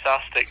 Right,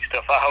 fantastic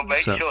stuff. I'll make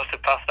sure to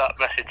pass that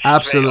message.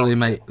 Absolutely,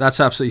 mate. That's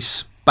absolutely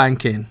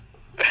spanking.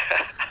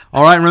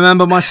 All right,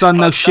 remember, my son,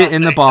 no shit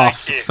in the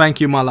bath.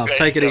 Thank you, my love. Great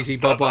Take it stuff. easy.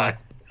 Bye bye.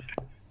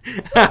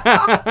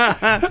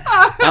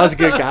 That was a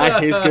good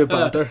guy. He's good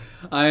banter.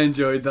 I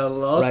enjoyed that a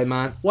lot. Right,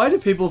 man. Why do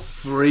people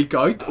freak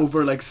out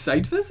over like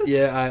site visits?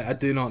 Yeah, I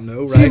do not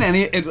know. See, Right.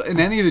 in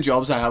any of the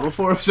jobs I had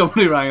before, if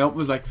somebody rang up and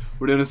was like,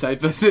 "We're doing a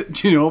site visit,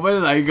 do you know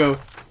about it?" I go,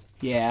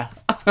 "Yeah."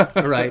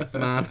 Right,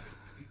 man.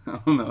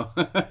 Oh no.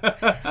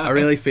 I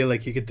really feel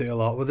like you could do a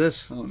lot with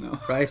this. Oh no.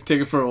 Right. Take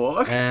it for a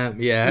walk.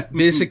 Yeah.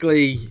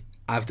 Basically,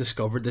 I've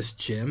discovered this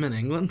gym in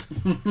England.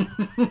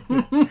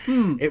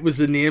 It was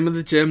the name of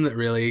the gym that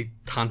really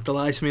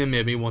tantalised me and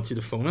made me want you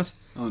to phone it.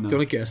 Oh no. Do you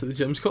want to guess what the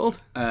gym's called?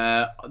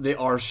 The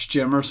Arse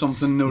Gym or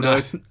something, no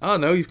doubt. Oh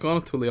no, you've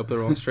gone totally up the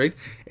wrong street.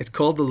 It's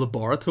called the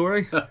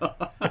Laboratory.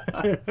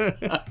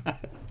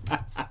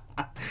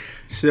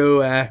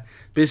 So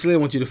basically, I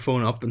want you to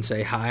phone up and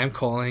say, "Hi, I'm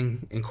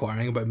calling,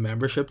 inquiring about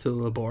membership to the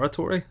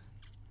Laboratory.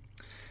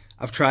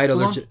 I've tried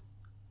Hold other." on.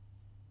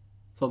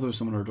 Thought there was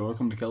someone at our door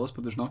coming to kill us,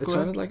 but there's not. It Go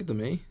sounded ahead. like it to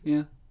me.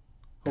 Yeah.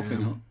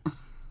 Hopefully not.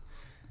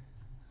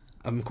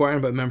 I'm inquiring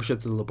about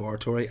membership to the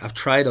Laboratory. I've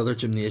tried other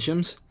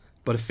gymnasiums,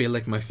 but I feel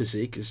like my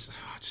physique is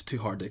it's too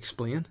hard to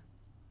explain.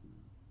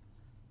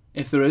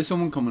 If there is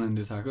someone coming in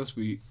to attack us,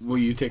 will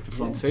you take the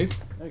front seat?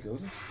 There you go.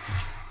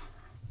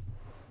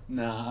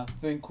 Nah, I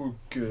think we're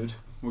good.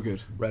 We're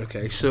good. Right,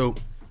 okay. So,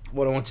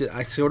 what I want you,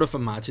 I sort of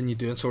imagine you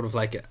doing sort of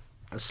like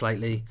a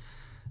slightly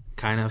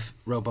kind of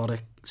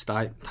robotic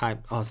type,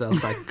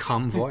 like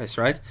calm voice,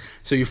 right?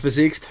 So your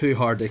physique's too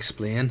hard to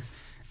explain.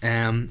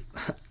 Am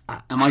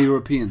I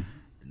European?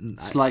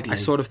 Slightly. I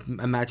sort of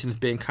imagine it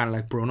being kind of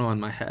like Bruno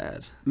in my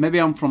head. Maybe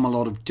I'm from a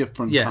lot of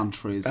different Yeah,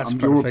 countries. that's I'm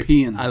perfect.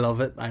 European. I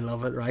love it,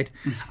 right?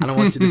 And I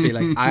want you to be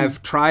like,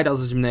 I've tried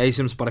other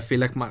gymnasiums, but I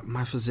feel like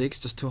my physique's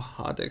just too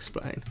hard to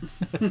explain.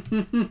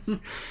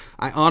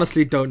 I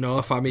honestly don't know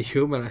if I'm a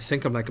human. I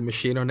think I'm like a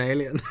machine or an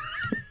alien.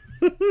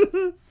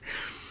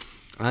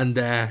 And,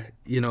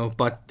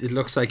 but it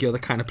looks like you're the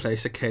kind of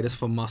place that caters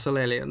for muscle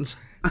aliens.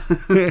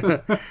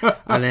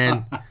 And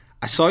then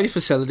I saw your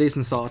facilities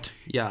and thought,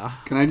 yeah.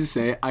 Can I just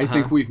say, I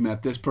think we've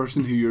met this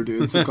person who you're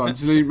doing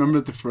subconsciously. Remember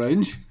at the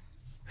Fringe?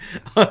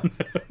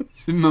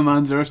 My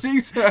man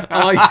Xerxes.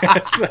 Oh,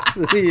 yes.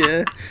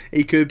 Yeah.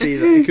 He could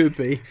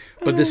be.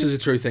 But this is a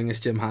true thing this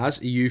gym has.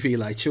 A UV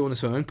light show in a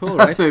swimming pool,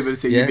 right? I thought you were going to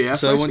say UVF.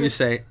 So when you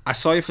say, I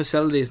saw your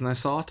facilities and I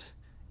thought,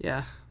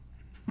 yeah.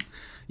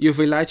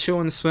 UV light show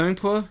in the swimming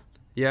pool?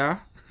 Yeah.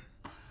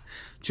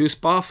 Juice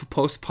bar for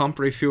post-pump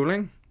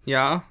refueling?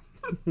 Yeah.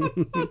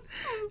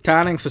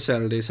 Tanning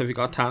facilities. Have you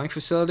got tanning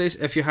facilities?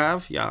 If you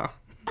have, yeah.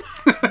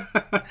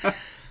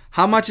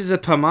 How much is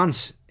it per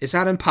month? Is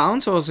that in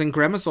pounds or is it in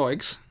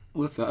Gremazoids?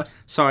 What's that?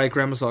 Sorry,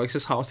 Gremazoids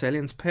is how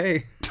aliens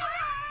pay.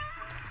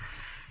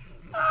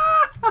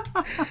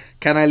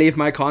 Can I leave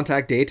my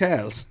contact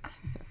details?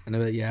 And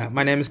I'm like, yeah,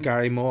 my name is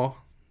Gary Moore.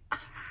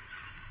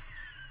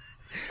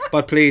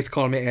 But please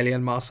call me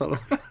Alien Muscle.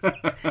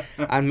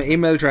 And my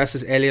email address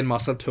is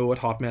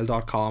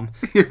alienmuscle2@hotmail.com.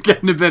 You're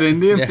getting a bit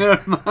Indian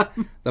there,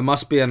 man. There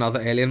must be another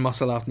alien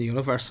muscle out in the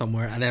universe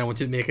somewhere, and then I want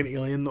you to make an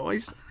alien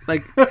noise.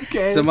 Like,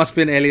 Okay. so there must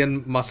be an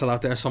alien muscle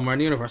out there somewhere in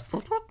the universe.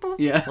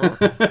 Yeah.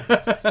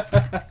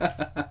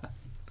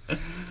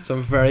 So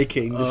I'm very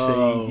keen to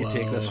Oh, see you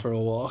take wow. this for a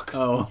walk.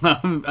 Oh,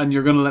 and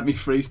you're going to let me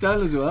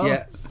freestyle as well?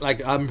 Yeah,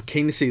 like I'm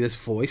keen to see this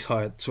voice, how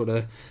it sort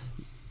of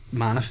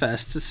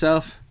manifests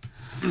itself.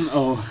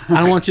 Oh,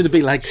 I want you to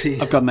be like, see,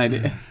 I've got an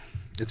idea.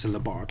 it's a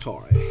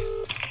laboratory.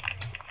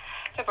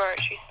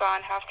 Laboratory Spa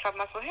and Health Club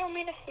Muscle Hill,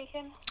 Mina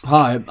speaking.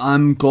 Hi,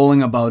 I'm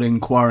calling about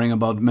inquiring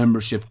about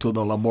membership to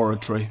the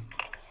laboratory.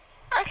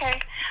 Okay,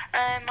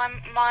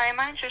 my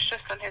manager's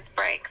just on his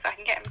break, so I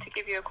can get him to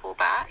give you a call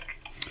back.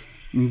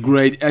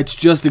 Great. It's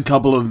just a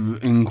couple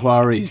of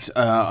inquiries.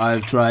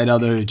 I've tried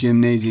other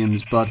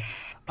gymnasiums, but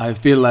I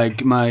feel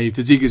like my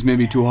physique is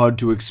maybe too hard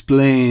to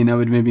explain. I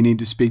would maybe need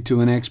to speak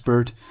to an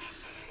expert.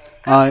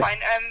 That's fine.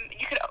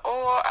 You could, or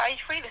are you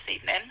free this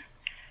evening?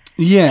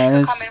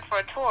 Yes. Come in for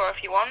a tour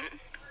if you want.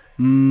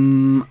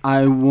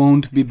 I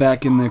won't be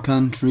back in the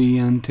country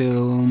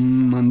until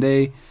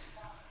Monday.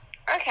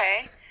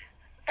 Okay.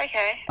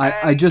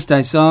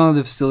 I saw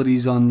the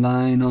facilities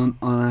online and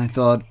I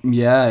thought,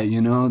 yeah,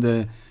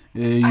 the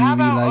UV How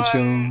about light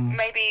show.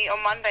 maybe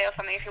on Monday or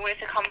something if you wanted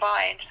to come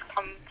by and just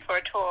come for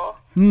a tour?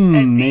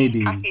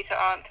 Maybe. Happy to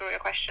answer all your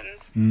questions.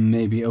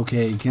 Maybe.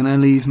 Okay. Can I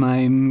leave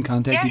my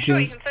contact Yeah, sure.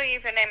 You details? can still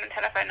use your name and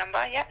telephone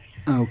number. Yeah.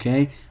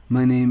 Okay.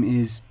 My name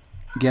is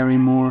Gary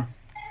Moore.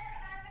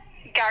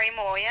 Gary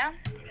Moore. Yeah.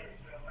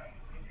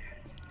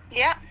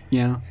 Yeah.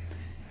 Yeah.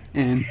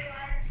 And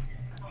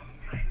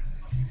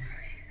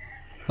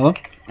hello.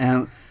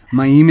 And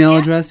my email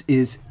address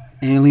is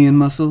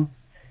alienmuscle2.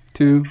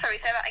 Sorry,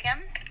 say that again.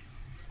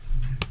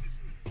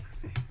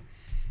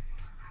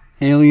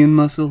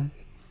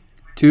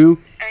 Alienmuscle2.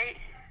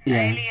 Yeah.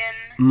 Alien.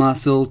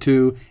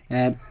 Muscle2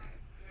 at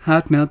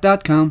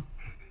hotmail.com.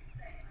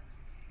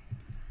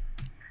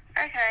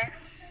 Okay.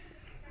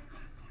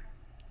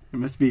 There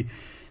must be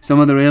some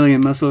other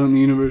alien muscle in the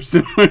universe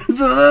somewhere.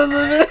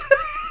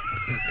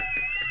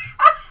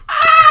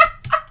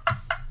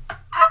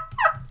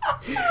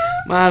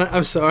 Man,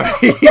 I'm sorry.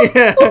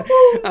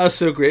 That was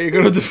so great. You're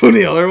going to have to phone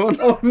the other one.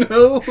 Oh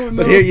no!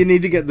 But here, you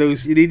need to get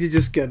those. You need to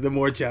just get the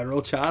more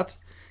general chat.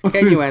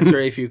 Can you answer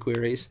a few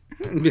queries?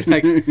 And be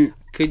like,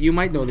 you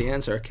might know the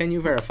answer. Can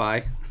you verify?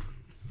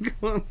 Come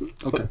on.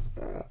 Okay.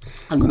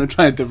 I'm gonna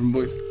try a different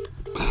voice.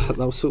 That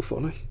was so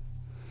funny.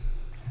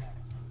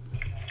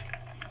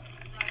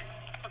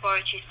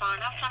 Laboratories far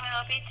enough. Sammy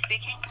Lobby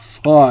speaking.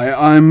 Hi,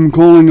 I'm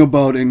calling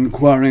about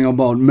inquiring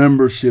about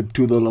membership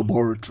to the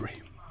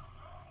laboratory.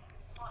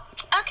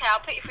 Okay, I'll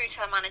put you through to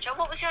the manager.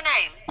 What was your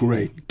name?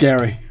 Great,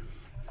 Gary.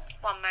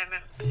 1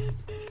 moment.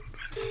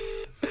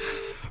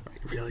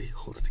 Right, really?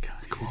 Hold it together.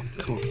 Come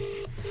on.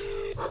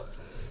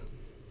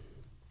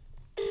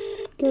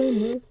 Get in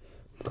here.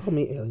 Call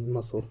me Alien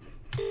Muscle.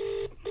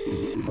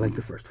 I like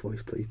the first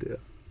voice. Please do it.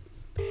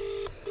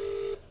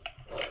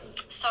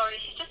 Sorry,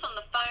 she's just on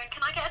the phone.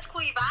 Can I get her to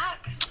call you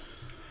back?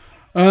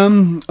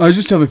 I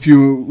just have a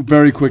few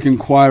very quick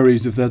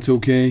inquiries, if that's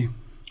okay.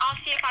 I'll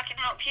see if I can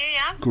help you,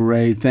 yeah?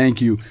 Great,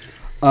 thank you.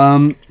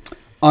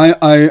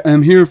 I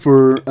am here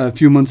for a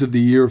few months of the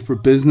year for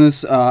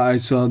business. I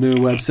saw the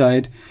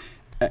website.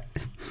 I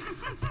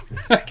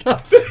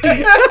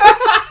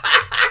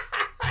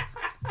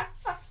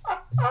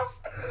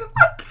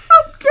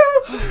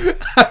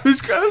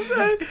was gonna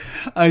say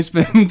I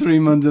spend 3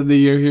 months of the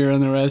year here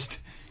and the rest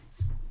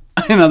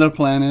in other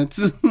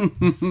planets. Do you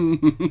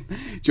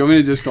want me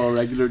to just call a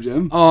regular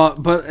gym? Oh,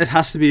 but it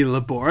has to be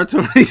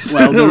laboratories.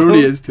 Well, there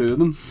already is 2 of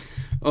them.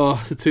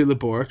 Oh, the 2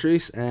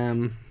 laboratories.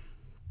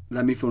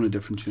 Let me phone a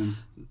different gym.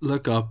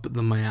 Look up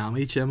the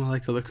Miami gym. I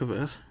like the look of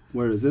it.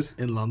 Where is it?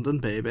 In London,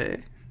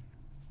 baby.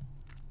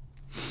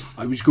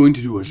 I was going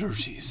to do a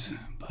Xerxes.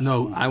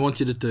 No, I want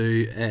you to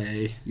do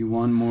a... You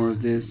want more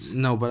of this?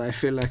 No, but I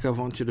feel like I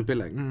want you to be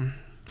like...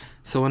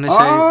 So when I say...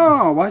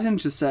 Oh, why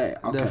didn't you say?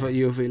 Okay. The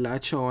UV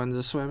light show in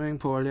the swimming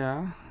pool,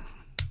 yeah.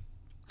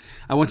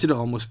 I want you to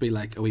almost be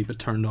like a wee bit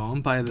turned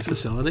on by the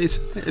facilities,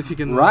 if you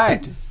can...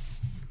 Right.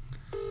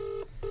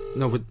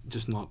 No, but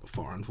just not a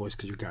foreign voice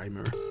because you're Gary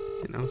Moore,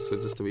 you know, so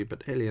just a wee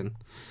bit alien.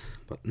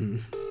 But...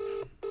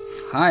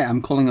 Hi,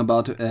 I'm calling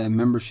about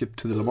membership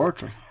to the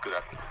laboratory. Good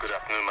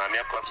afternoon, ma'am.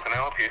 Yep, what can I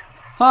help you?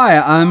 Hi,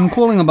 I'm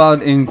calling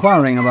about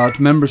inquiring about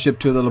membership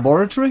to the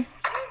laboratory.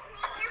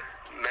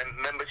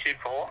 Membership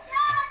for?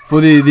 For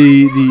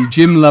the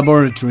gym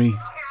laboratory.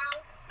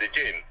 The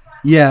gym?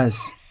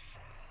 Yes.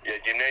 Yeah,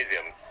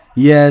 gymnasium?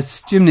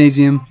 Yes,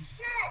 gymnasium.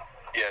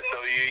 Yeah, so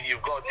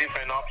you've got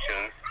different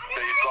options. So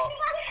you've got...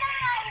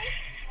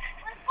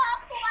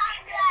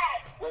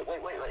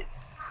 Wait.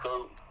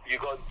 So you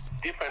got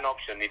different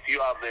options. If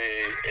you have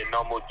a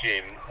normal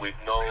gym with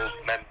no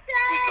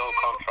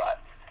contract,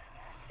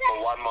 for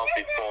 1 month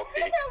is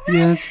 40.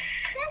 Yes.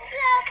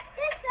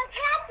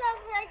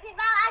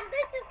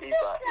 Eva,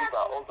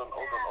 hold on.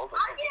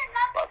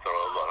 That's all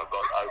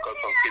right, I've got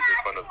some kids in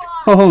front of me.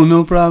 Oh,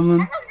 no problem.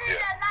 Yeah.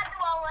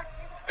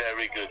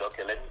 Very good.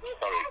 Okay,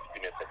 sorry,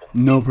 give me a second.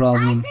 No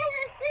problem.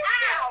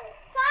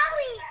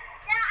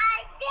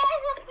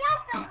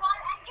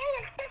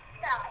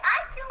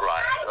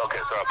 Right,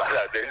 okay, sorry about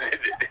that. They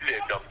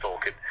end up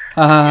talking.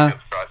 Haha.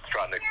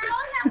 Trying to explain.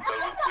 So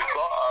we've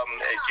got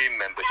a gym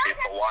membership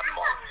for 1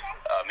 month.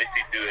 If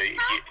you do a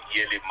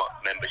yearly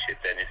membership,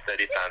 then it's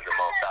 £30 a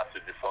month. That's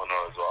with the sauna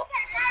as well.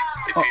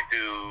 If you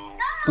do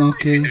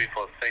it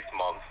for 6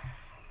 months,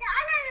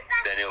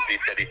 then it'll be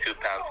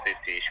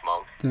 £32.50 each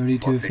month.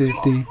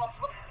 $32.50.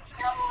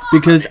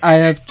 Because I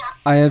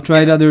have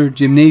tried other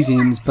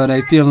gymnasiums, but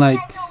I feel like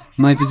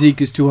my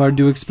physique is too hard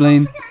to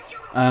explain.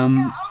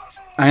 I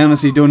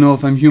honestly don't know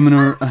if I'm human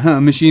or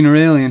machine or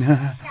alien.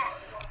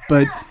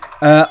 But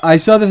I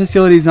saw the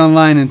facilities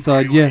online and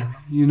thought, yeah.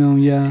 Yeah,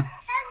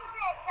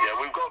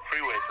 we've got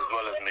free weights as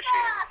well as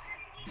machines.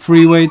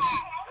 Free weights.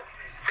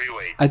 Free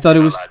weights. I thought it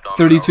was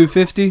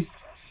 $32.50.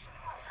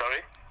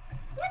 Sorry?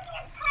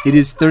 It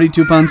is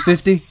 £32.50.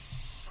 £32.50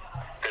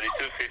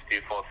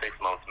 for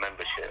 6 months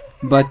membership.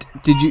 But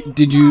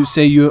did you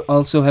say you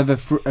also have a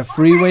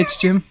free weights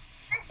gym?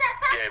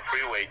 Yeah,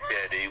 free weights.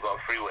 Yeah, you got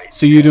free weights.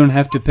 So you don't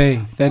have to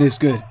pay. That is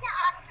good.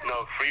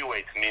 No, free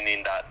weights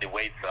meaning that the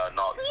weights are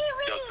not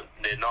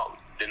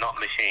they're not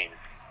machines.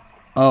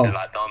 Oh. They're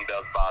like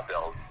dumbbells,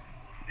 barbells.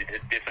 It's a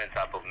different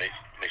type of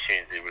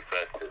machines it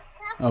refers to.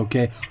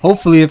 Okay.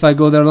 Hopefully, if I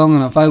go there long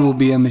enough, I will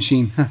be a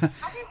machine.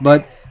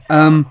 But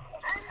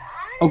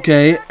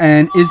okay.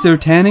 And is there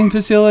tanning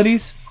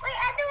facilities?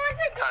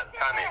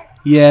 Tanning.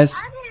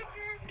 Yes.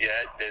 Yeah,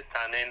 there's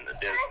tanning.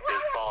 There's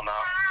sauna.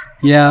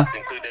 Yeah. It's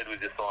included with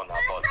the sauna,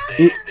 but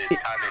the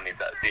tanning is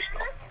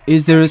additional.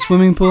 Is there a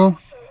swimming pool?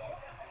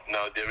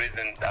 No, there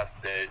isn't. That's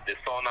the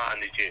sauna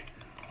and the gym.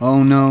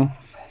 Oh no.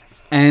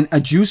 And a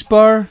juice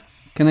bar?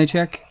 Can I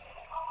check?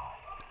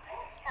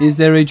 Is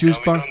there a juice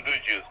bar? We don't do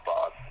juice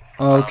bars.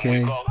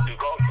 Okay.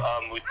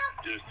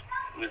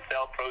 We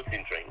sell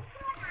protein drinks.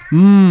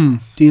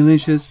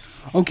 Delicious.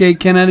 Okay,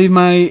 can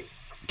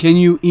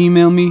you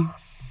email me?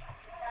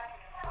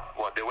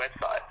 What, the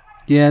website?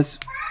 Yes.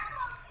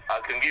 I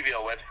can give you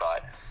a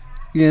website.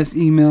 Yes,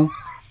 email.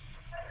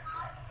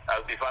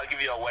 if I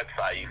give you a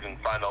website, you can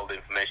find all the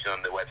information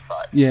on the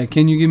website. Yeah,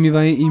 can you give me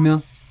via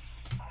email?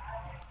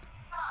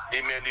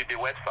 Email you the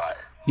website.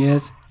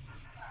 Yes.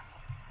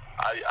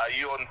 Are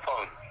you on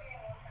phone?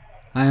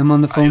 I am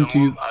on the phone to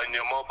you. On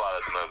your mobile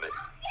at the moment?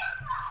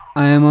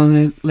 I am on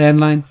the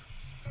landline.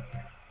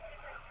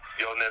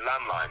 You're on the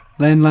landline?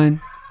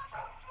 Landline.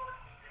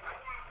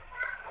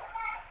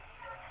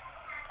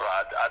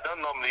 Right, I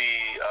don't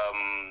normally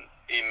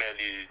email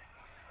you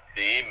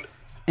the email.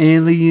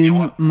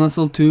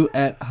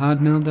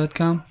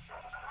 Alienmuscle2@hotmail.com.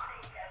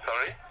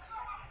 Sorry?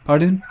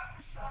 Pardon?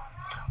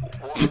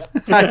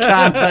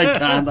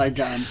 I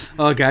can't.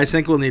 Oh, guys, I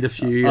think we'll need a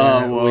few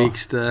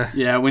weeks to.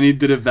 Yeah, we need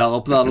to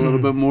develop that a little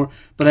bit more.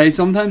 But hey,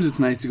 sometimes it's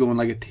nice to go on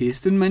like a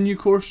tasting menu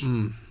course.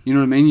 You know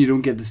what I mean? You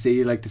don't get to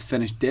see like the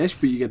finished dish,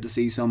 but you get to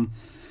see some,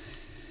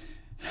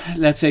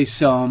 let's say,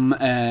 some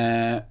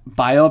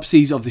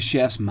biopsies of the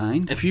chef's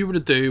mind. If you were to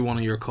do one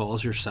of your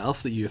calls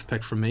yourself that you have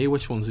picked for me,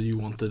 which ones do you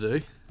want to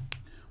do?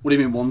 What do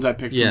you mean, ones I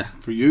picked Yeah.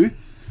 for you?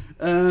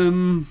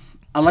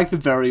 I like the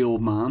very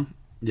old man.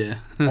 Yeah.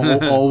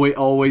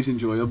 always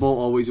enjoyable,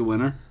 always a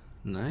winner.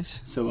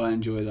 Nice. So I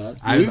enjoy that.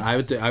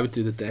 I would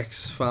do the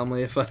Dix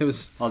family if I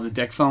was. Oh, the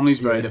Dick family's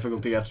very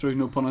difficult to get through.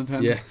 No pun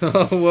intended. Yeah.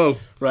 Oh, whoa.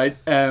 Right.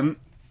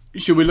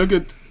 Should we look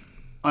at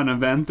an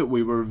event that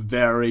we were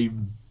very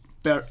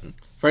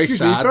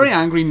sad. very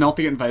angry not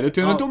to get invited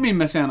to? And I Oh. don't mean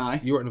Miss NI.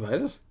 You weren't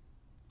invited?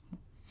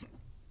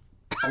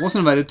 I wasn't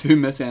invited to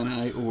Miss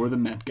NI or the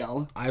Met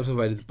Gala. I was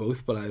invited to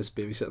both, but I was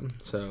babysitting,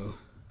 so.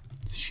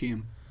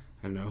 Shame.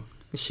 I know.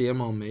 Shame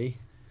on me.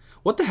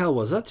 What the hell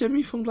was that,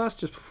 Jimmy, from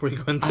last just before you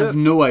went I into have it?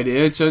 no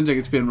idea. It sounds like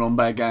it's being run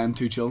by a guy and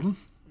two children.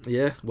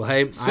 Yeah. Well,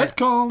 hey,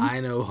 Sitcom. I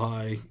know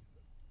how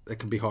it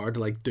can be hard to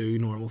like do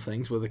normal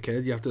things with a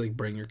kid. You have to like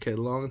bring your kid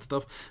along and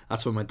stuff.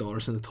 That's why my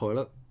daughter's in the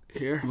toilet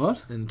here.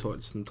 What? In the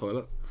toilet, just in the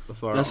toilet.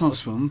 Before That's not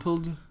swimming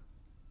pool.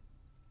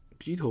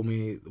 You told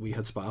me we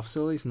had spa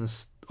facilities in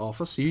this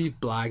office. You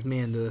blagged me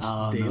into this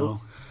deal.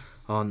 No.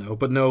 Oh no,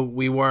 but no,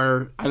 we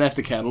were I left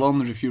the kettle on.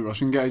 There's a few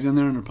Russian guys in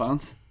there in their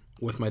pants.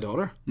 with my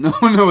daughter. No,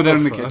 they're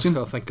in the Fuck. kitchen.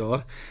 Oh, thank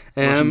God.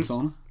 Russian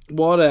sauna.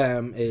 What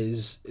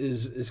is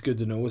good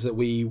to know is that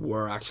we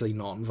were actually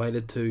not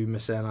invited to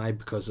Miss NI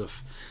because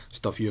of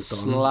stuff you've done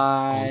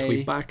Sly. on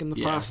Tweetback in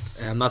the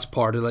past, and that's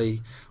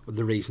partly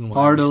the reason why.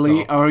 Partly, we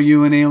stopped. are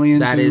you an alien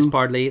That too? is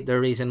partly the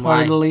reason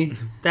why. Partly.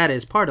 That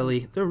is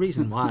partly the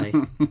reason why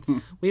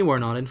we were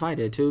not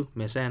invited to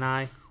Miss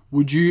NI.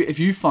 Would you, if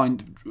you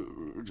find,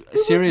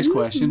 serious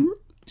question,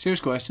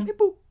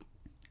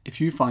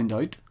 if you find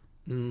out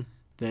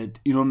that,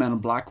 you know, Men in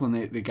Black, when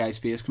the guy's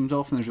face comes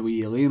off and there's a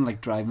wee alien like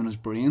driving his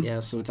brain,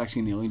 Yes. so it's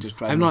actually an alien just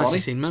driving I've the not body.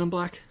 actually seen Men in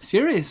Black.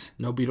 Serious?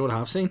 No, but you know what I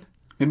have seen?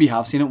 Maybe you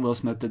have seen it. Will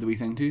Smith did the wee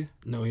thing to you.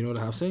 No, you know what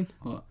I have seen?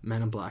 What?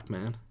 Men in Black,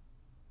 man.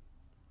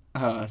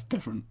 It's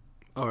different.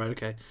 All right,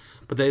 okay,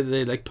 but they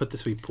like put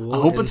this wee pole. I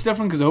hope in- it's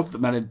different because I hope that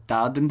my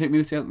dad didn't take me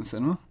to see it in the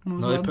cinema when I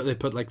was No, a lad. they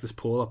put like this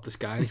pole up the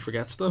sky and he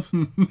forgets stuff.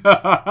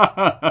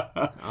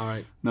 All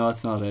right, No,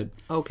 that's not it.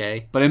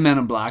 okay. But in Men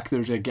in Black,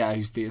 there's a guy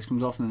whose face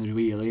comes off and then there's a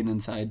wee alien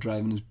inside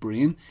driving his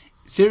brain.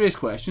 Serious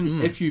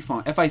question.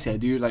 If I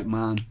said to you, like,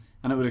 man,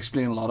 and it would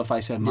explain a lot if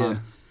I said, man, Yeah.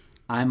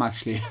 I'm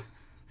actually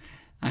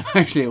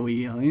a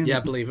wee alien. Yeah,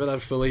 believe it.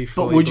 I'd fully.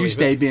 But would you believe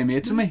stay it. being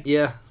mates with me?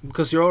 Yeah,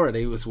 because you're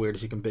already as weird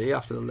as you can be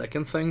after the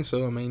licking thing.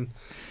 So I mean,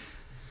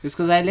 It's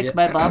because I lick Yeah.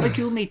 my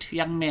barbecue meat,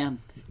 young man.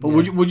 But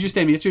would you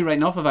stay mates with me right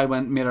now if I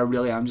went, mate, I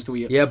really am just a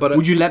wee alien? Yeah, but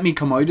would you let me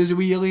come out as a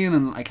wee alien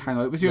and like hang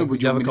out with you? Or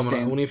would you have want a me to coming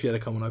stay out, only if you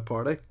had a coming out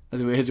party.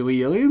 as a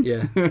wee alien?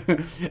 Yeah,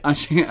 I'd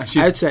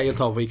set you on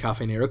top of a wee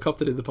Cafe Nero cup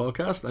to do the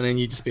podcast, and then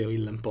you'd just be a wee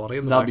limp body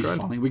in the That'd be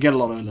background. funny. We get a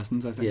lot of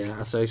listens, I think. Yeah,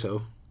 I'd say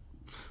so.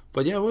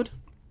 But yeah, I would.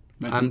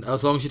 Maybe. And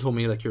as long as you told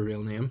me like your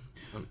real name.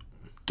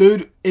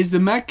 Dude, is the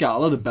Met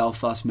Gala the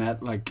Belfast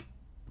Met like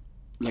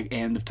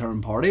end of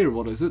term party or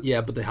what is it?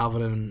 Yeah, but they have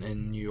it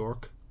in New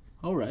York.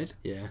 All right.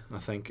 Yeah, I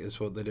think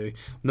is what they do.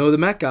 No, the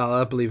Met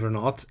Gala, believe it or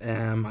not, I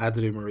had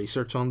to do my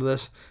research onto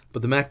this,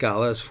 but the Met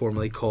Gala is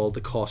formerly called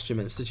the Costume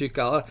Institute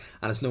Gala,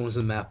 and it's known as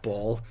the Met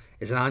Ball.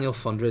 It's an annual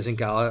fundraising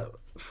gala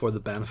for the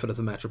benefit of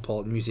the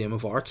Metropolitan Museum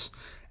of Arts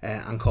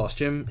and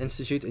Costume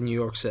Institute in New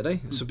York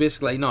City. So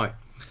basically, now,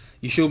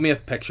 you showed me a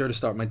picture to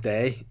start my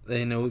day.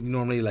 You know, you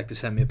normally like to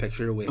send me a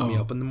picture to wake me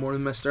up in the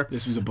morning, mister.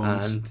 This was a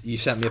bonus. And you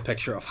sent me a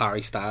picture of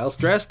Harry Styles,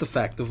 dressed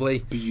effectively,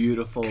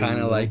 Beautiful. kind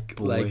of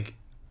like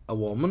a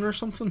woman or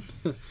something,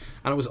 and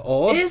it was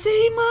odd. Is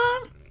he,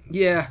 man?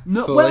 Yeah,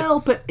 No, fully.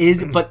 well, but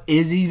is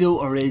he though,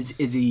 or is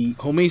he?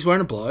 Homie's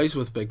wearing a blouse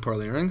with big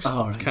pearl earrings.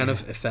 Oh, It's right, kind yeah.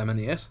 of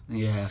effeminate,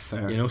 Yeah,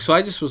 fair. you know. So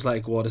I just was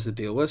like, "What is the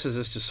deal with this? Is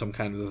this just some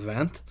kind of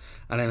event?"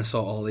 And then I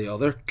saw all the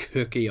other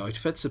kooky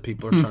outfits that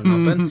people are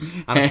turning up in,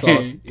 and I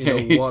thought, you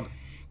know what?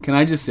 Can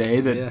I just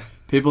say that Yeah.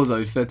 people's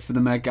outfits for the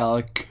Met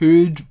Gala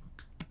could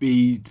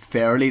be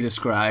fairly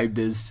described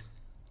as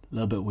a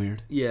little bit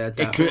weird. Yeah, It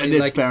definitely. could, it's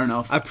Like, fair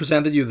enough. I've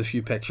presented you with a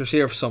few pictures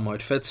here of some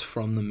outfits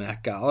from the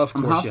Met Gala. Of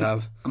course, you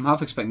have. I'm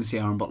half expecting to see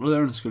Aaron Butler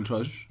there in the school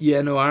trousers.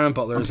 Yeah, no, Aaron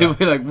Butler is. People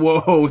be like,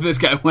 "Whoa, this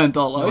guy went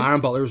all No, out."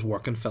 Aaron Butler's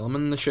working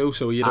filming the show,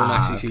 so you don't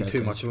actually see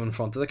too much of him in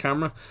front of the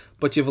camera.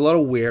 But you have a lot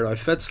of weird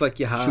outfits, like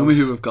you have. Show me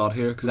who we've got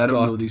here, because I don't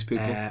got, know these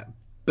people.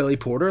 Billy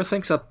Porter, I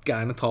think's that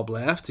guy in the top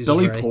left. He's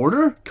Billy a very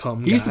Porter?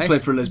 cum He used guy. to play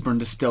for Lisburn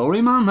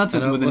Distillery, man. That's I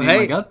it know. with a Well, name hey,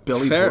 like that.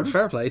 Billy fair, Porter.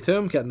 fair play to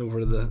him, getting over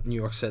to the New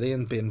York City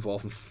and being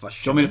involved in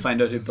fish. Do you want me to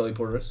find out who Billy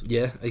Porter is?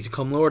 Yeah, he's a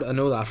cum lord. I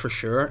know that for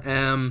sure.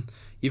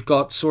 You've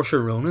got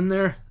Saoirse Ronan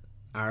there,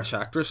 Irish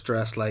actress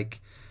dressed like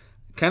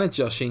kind of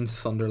Joshine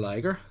Thunder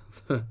Liger,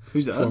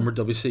 Who's that? former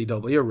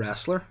WCW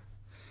wrestler.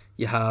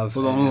 You have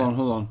Hold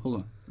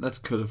on. Let's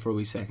cut it for a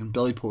wee second.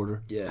 Billy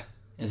Porter yeah.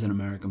 is an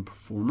American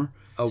performer,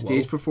 Oh,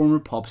 stage whoa. performer,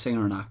 pop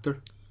singer, and actor.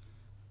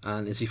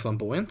 And is he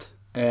flamboyant?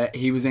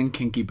 He was in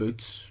Kinky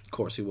Boots. Of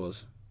course he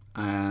was.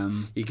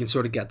 Um, You can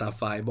sort of get that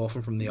vibe off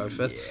him from the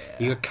outfit.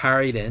 He got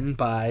carried in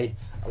by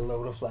a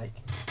load of like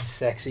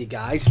sexy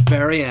guys.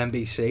 Very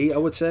NBC, I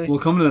would say. we'll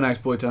come to the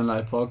next Boytown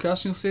Live podcast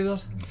and you'll see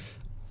that.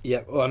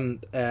 Yeah,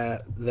 and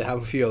they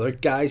have a few other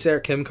guys there.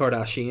 Kim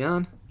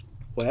Kardashian,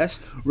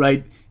 West.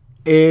 Right.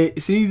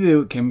 See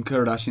the Kim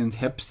Kardashian's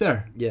hips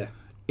there? Yeah.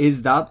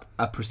 Is that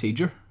a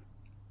procedure?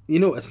 You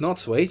know, it's not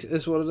sweet,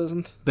 is what it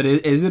isn't. But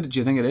is it? Do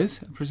you think it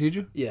is a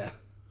procedure? Yeah.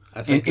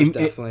 I think it's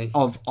definitely...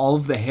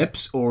 Of the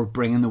hips or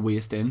bringing the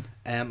waist in?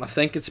 I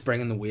think it's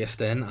bringing the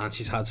waist in, and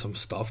she's had some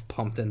stuff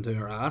pumped into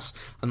her ass.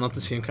 And not the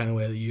same kind of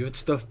way that you had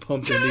stuff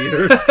pumped into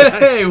yours.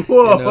 Hey,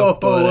 whoa! You know,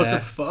 but, what the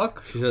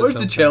fuck? she said Where's the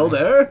something. chill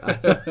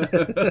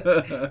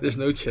there? There's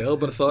no chill,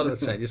 but I thought I'd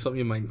send you something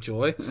you might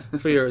enjoy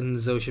for your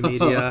social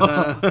media.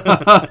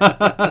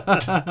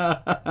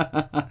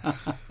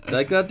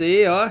 Like that, do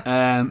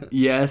you?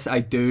 Yes, I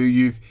do.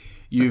 You've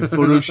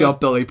photoshopped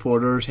Billy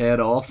Porter's head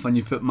off and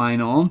you put mine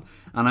on,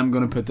 and I'm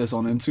going to put this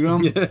on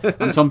Instagram.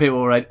 And some people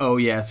will write, "Oh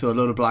yeah, so a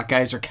load of black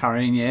guys are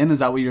carrying you in." Is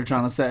that what you're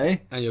trying to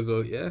say? And you'll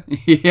go, yeah.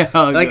 Yeah.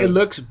 Like good. it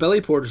looks,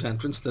 Billy Porter's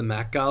entrance to the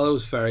Met Gala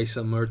was very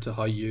similar to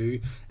how you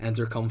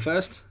enter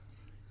Cumfest.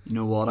 You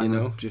know what? I'm You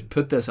going know? to just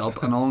put this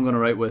up, and all I'm going to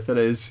write with it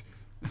is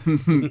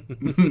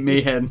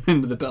me heading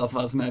into the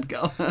Belfast Met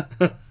Gala.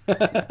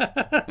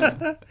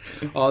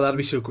 Oh, that'd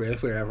be so great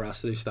if we were ever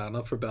asked to do stand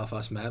up for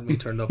Belfast Met and we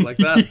turned up like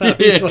that. That'd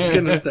be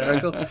fucking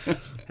hysterical.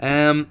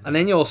 And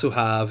then you also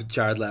have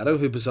Jared Leto,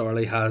 who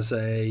bizarrely has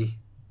a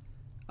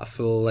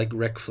full like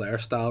Ric Flair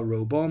style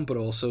robe on, but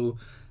also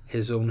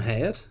his own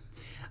head.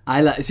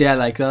 I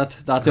like that.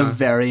 That's a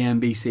very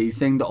NBC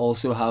thing to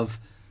also have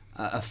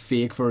a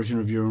fake version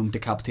of your own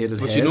decapitated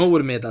But head. you know what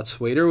would have made that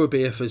sweeter would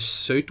be if his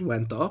suit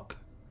went up,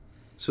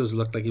 so it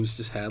looked like he was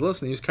just headless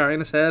and he was carrying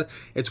his head.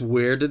 It's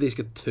weird that he's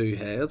got two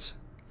heads.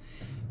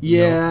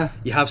 Yeah.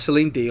 You have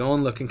Celine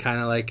Dion looking kind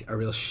of like a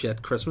real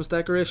shit Christmas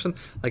decoration,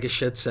 like a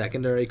shit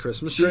secondary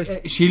Christmas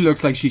tree. She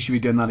looks like she should be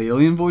doing that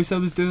alien voice I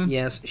was doing.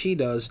 Yes, she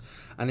does.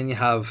 And then you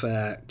have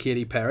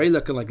Katy Perry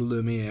looking like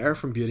Lumiere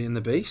from Beauty and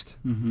the Beast.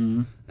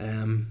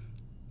 Mm-hmm.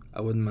 I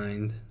wouldn't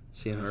mind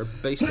seeing her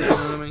beast. You know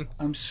what I mean?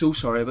 I'm so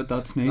sorry about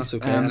that sneeze. That's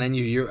okay. And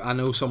then I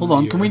know some. Hold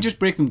on, can we just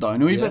break them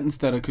down a wee Yeah. bit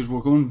instead of, because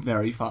we're going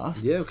very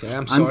fast. Yeah, okay.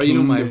 I'm sorry.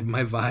 You know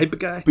my vibe,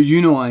 guy. But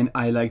you know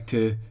I like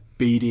to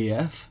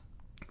BDF.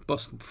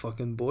 Busting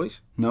fucking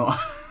boys. No.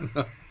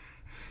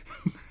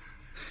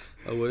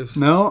 Oh, whoops.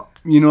 No,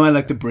 you know I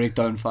like to break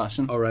down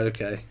fashion. All right.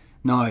 Okay.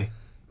 Now,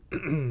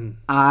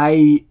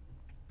 I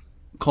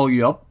call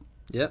you up.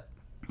 Yep.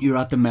 You're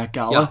at the Met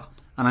Gala, Yeah.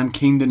 and I'm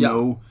keen to Yeah.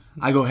 know.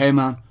 I go, hey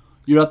man,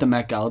 you're at the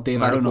Met Gala, Dave.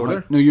 Am I I don't know. How,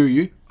 reporter? no, you're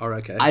you. All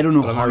right. Okay. I don't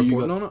know But am how I you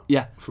reporting got. on it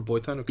Yeah, for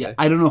Boytown. Okay. yeah.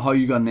 I don't know how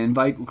you got an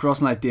invite. We're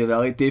crossing out Dave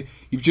Elliott. Dave,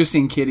 you've just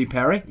seen Katy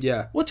Perry.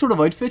 Yeah. What sort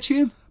of outfit she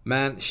in?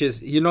 Man,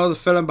 she's the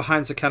film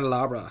Behind the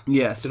Candelabra.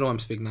 Yes. I don't know I'm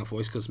speaking that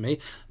voice because me,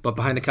 but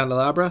Behind the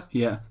Candelabra,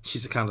 Yeah.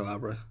 she's a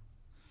candelabra. Have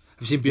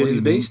you seen What Beauty do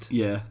and the you mean? Beast?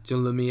 Yeah. Do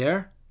you know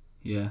Lumiere?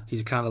 Yeah.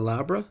 He's a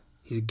candelabra.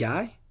 He's a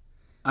guy.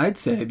 I'd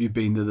say, have you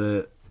been to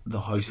the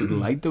House of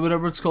Light or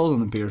whatever it's called on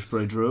the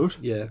Piercebridge Road?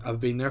 Yeah, I've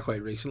been there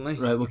quite recently.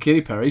 Right. Well,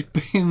 Katy Perry's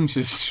been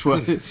she's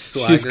Swagged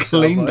she's herself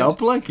cleaned out.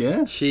 up like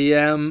yeah. She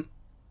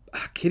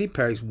Katy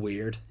Perry's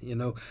weird, you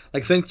know.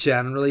 Like I think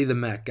generally the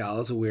Met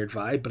Gala's a weird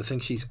vibe, but I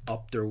think she's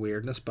upped her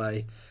weirdness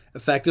by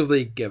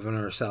effectively giving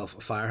herself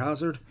a fire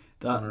hazard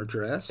on her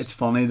dress. It's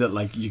funny that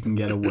like you can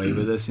get away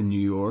with this in New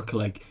York.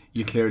 Like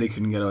you clearly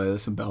couldn't get away with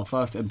this in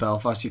Belfast. In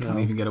Belfast, you can't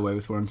even get away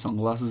with wearing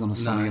sunglasses on a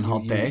sunny and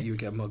hot day. You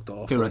get mugged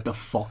off. People are like, the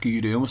fuck are you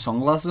doing with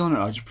sunglasses on? Or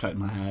I just protect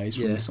my eyes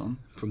from Yeah. the sun.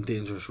 From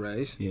dangerous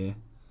rays. Yeah.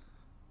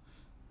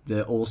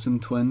 The Olsen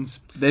twins,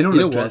 they don't You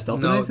know look what? dressed up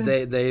in No,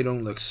 anything. they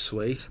don't look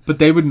sweet. But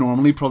they would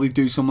normally probably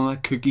do some of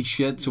that cookie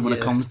shit. So when it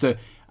Yeah. comes to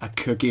a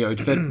cookie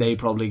outfit, they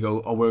probably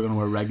go, "Oh, we're going to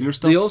wear regular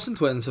stuff." The Olsen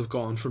twins have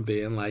gone from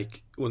being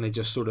like when they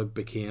just sort of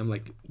became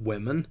like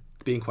women,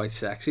 being quite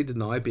sexy, to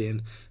now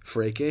being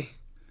freaky.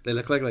 They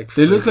look like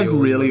They look like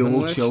frizzy really women,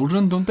 old like.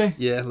 children, don't they?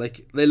 Yeah,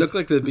 like they look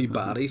like they'd be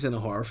baddies in a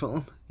horror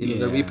film. You know,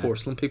 they're wee Yeah.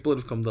 porcelain people that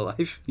have come to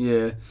life.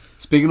 Yeah.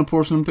 Speaking of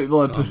porcelain people,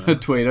 I put a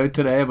tweet out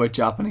today about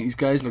Japanese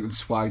guys looking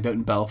swagged out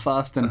in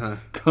Belfast, and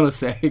gotta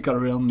say, it got a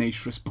real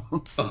niche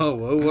response. Oh,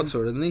 whoa, what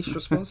sort of niche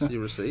response did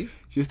you receive?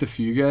 Just a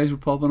few guys were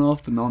popping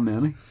off, but not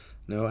many.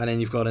 No, and then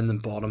you've got in the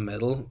bottom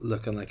middle,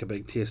 looking like a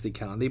big tasty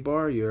candy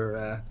bar,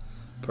 your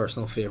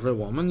personal favourite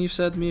woman, you've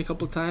said to me a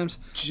couple of times,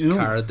 Do you know?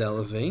 Cara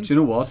Delevingne. Do you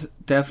know what?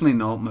 Definitely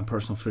not my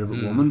personal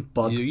favourite woman,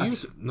 but You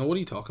no, what are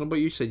you talking about?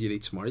 You said you'd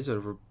eat Smarties out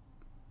of her...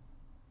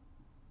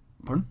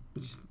 pardon?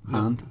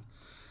 Hand.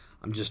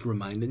 I'm just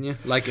reminding you.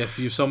 Like, if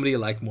you somebody you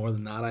like more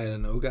than that, I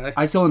don't know, guy.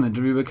 I saw an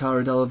interview with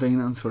Cara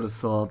Delevingne and sort of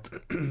thought,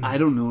 I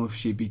don't know if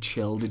she'd be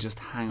chill to just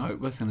hang out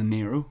with in a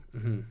Nero.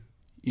 Mm-hmm.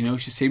 You know,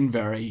 she seemed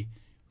very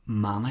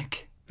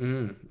manic.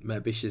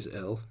 Maybe she's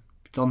ill.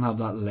 Doesn't have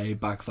that laid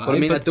back vibe. But I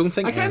mean, I don't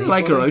think I kind of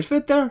like her anybody-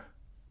 outfit there.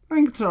 I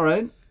think it's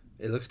alright.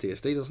 It looks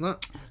tasty, doesn't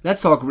it?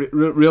 Let's talk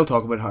real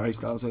talk about Harry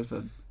Styles'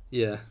 outfit.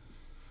 Yeah.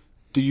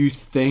 Do you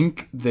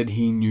think that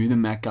he knew the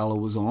Met Gala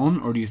was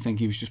on, or do you think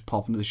he was just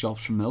popping to the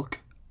shops for milk?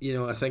 You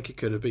know, I think it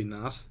could have been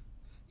that.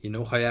 You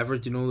know, however,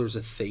 do you know there's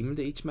a theme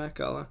to each Met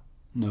Gala?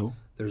 No.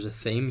 There's a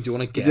theme. Do you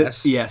want to Is it?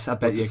 guess? Yes, I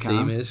bet what you the can.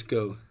 theme is?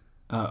 Go.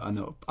 I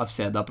know. I've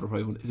said that, but I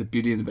probably won't. Is it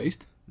Beauty and the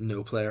Beast?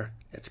 No, player.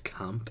 It's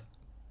camp.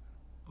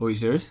 Oh, are you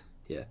serious?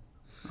 Yeah.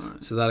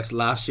 So that's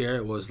last year.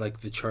 It was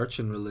like the church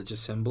and religious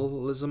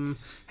symbolism.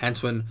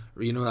 Hence, when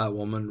you know that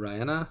woman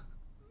Rihanna,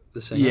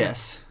 the singer.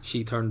 Yes.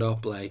 She turned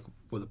up like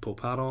with a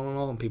Pope hat on and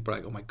all, and people were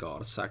like, "Oh my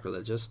god, it's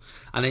sacrilegious."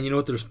 And then you know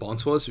what the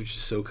response was, which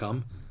is so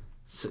calm.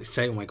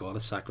 Say, "Oh my god,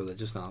 it's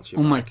sacrilegious." Now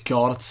Oh my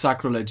god, it's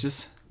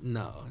sacrilegious.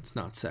 No, it's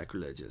not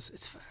sacrilegious.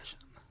 It's fashion.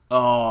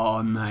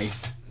 Oh,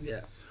 nice.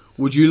 Yeah.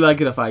 Would you like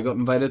it if I got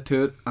invited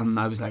to it and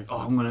I was like, oh,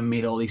 I'm going to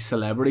meet all these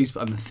celebrities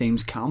and the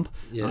theme's camp,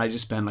 Yeah. and I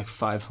just spent like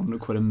 500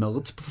 quid in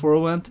millets before I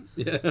went,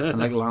 Yeah. and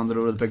like landed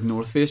over the big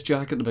North Face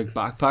jacket and a big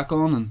backpack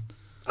on, and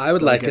I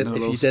would Start like it getting a if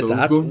little you did stove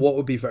that. going. What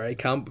would be very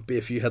camp would be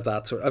if you had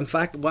that sort. In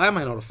fact, why am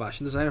I not a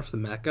fashion designer for the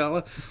Met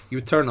Gala? You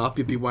would turn up,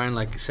 you'd be wearing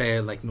like,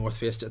 say, like North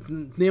Face.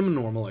 Name a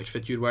normal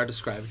outfit you'd wear.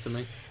 Describe it to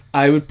me.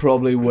 I would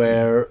probably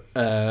wear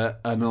a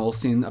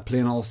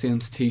plain All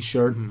Saints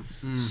t-shirt,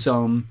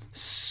 some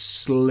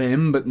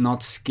slim but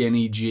not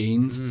skinny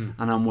jeans, and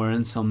I'm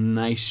wearing some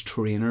nice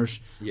trainers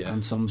Yeah.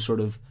 and some sort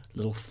of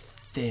little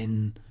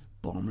thin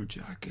bomber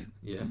jacket.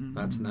 Yeah,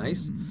 that's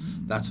nice.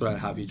 That's what I'd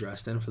have you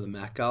dressed in for the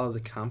Met Gala, the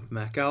camp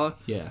Met Gala.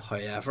 Yeah.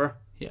 However,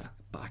 Yeah.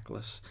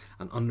 backless,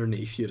 and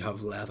underneath you'd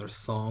have leather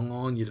thong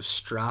on, you'd have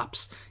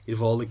straps, you'd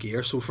have all the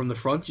gear. So from the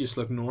front you just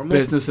look normal.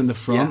 Business in the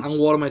front. Yeah, and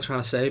what am I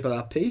trying to say by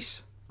that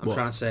piece? I'm What?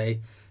 trying to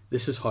say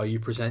this is how you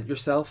present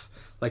yourself.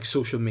 Like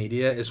social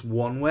media is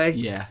one way,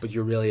 Yeah. but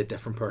you're really a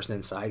different person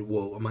inside.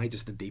 Whoa, am I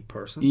just a deep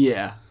person?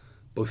 Yeah.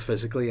 Both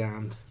physically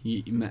and...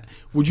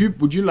 Would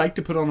you like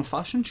to put on a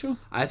fashion show?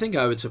 I think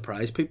I would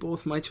surprise people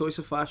with my choice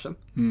of fashion.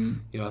 You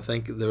know, I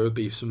think there would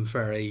be some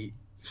very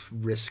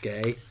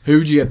risque. Who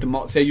would you get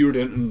to say you were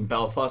doing it in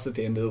Belfast at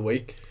the end of the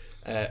week?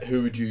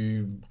 Who would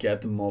you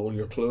get to model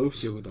your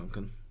clothes? Hugo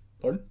Duncan.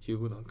 Pardon?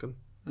 Hugo Duncan.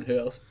 And who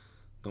else?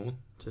 No one,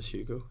 just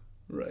Hugo.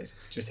 Right,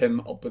 just him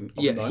up and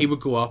Yeah, down. he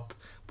would go up.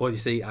 But you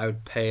see, I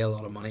would pay a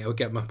lot of money. I would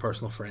get my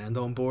personal friend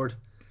on board.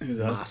 Who's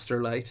that?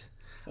 Masterlight.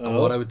 And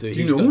Oh. what I would do... Do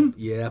you he's know got- him?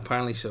 Yeah,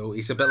 apparently so.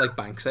 He's a bit like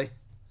Banksy.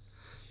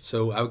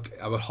 So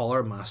I would holler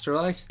at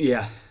Masterlight.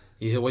 Yeah.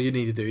 He said, what you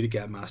need to do to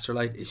get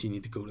Masterlight is you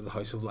need to go to the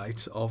House of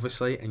Lights,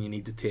 obviously, and you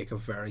need to take a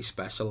very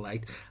special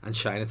light and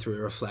shine it through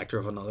a reflector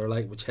of another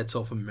light, which hits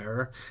off a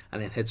mirror and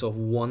then hits off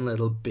one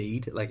little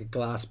bead, like a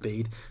glass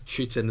bead,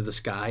 shoots into the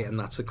sky, and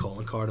that's the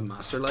calling card of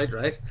Masterlight,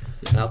 right?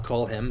 And I'll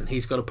call him, and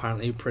he's got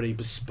apparently pretty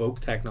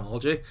bespoke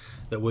technology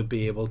that would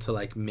be able to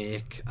like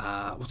make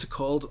what's it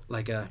called?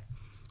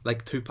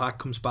 Like Tupac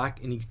comes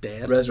back and he's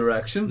dead.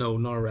 Resurrection? No,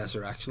 not a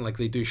resurrection. Like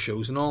they do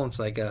shows and all. It's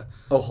like a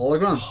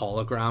hologram?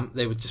 hologram.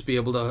 They would just be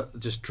able to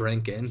just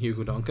drink in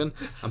Hugo Duncan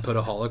and put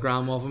a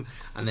hologram of him,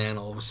 and then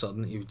all of a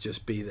sudden he would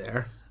just be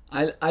there.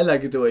 I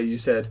like it the way you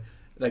said,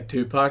 like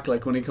Tupac,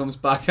 like when he comes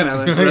back and I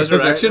went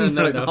Resurrection,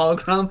 No, like no. a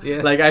hologram.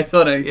 Yeah. Like I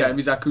thought anytime Yeah.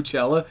 he's at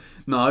Coachella,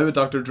 now with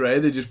Dr. Dre,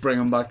 they just bring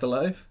him back to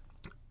life.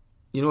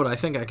 You know what I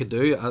think I could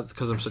do,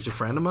 because I'm such a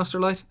friend of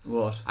Masterlight?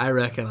 What? I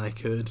reckon I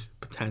could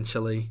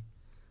potentially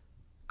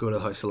go to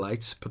the House of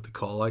Lights, put the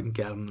call out and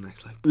get him the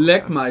next live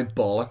Lick podcast. my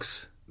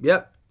bollocks.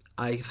 Yep.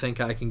 I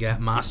think I can get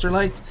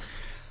Masterlight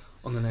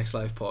on the next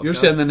live podcast. You're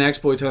saying the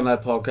next Boy Town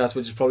Live podcast,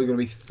 which is probably going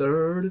to be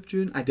 3rd of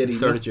June. I did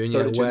email. 3rd of June,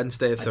 3rd of June.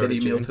 Wednesday, 3rd I did of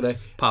email June. today.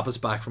 Papa's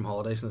back from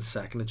holidays on the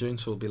 2nd of June,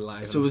 so we'll be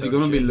live. So on is he 3rd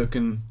going of to be June.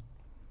 looking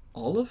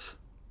olive?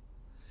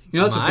 You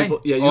know that's Am what I?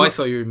 people. Yeah, you oh, know, I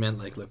thought you meant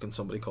like looking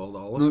somebody called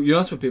Olive. no, you know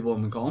that's what people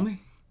have been calling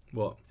me.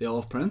 What? The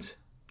Olive Prince.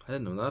 I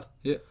didn't know that.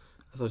 Yeah.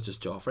 I thought it was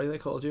just Joffrey they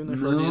called you in their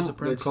first days No, of they're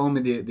Prince. calling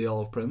me the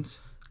Olive Prince.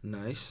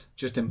 Nice.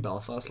 Just in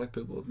Belfast, like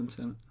people have been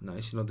saying it.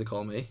 Nice. You know what they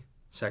call me?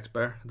 Sex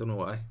Bear. I don't know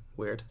why.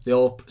 Weird. The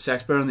Olive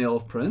Sex Bear and the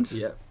Olive Prince.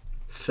 Yeah.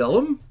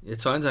 Film.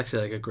 It sounds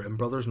actually like a Grimm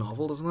Brothers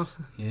novel, doesn't it?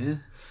 Yeah.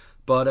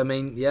 But I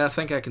mean, yeah, I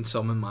think I can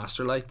summon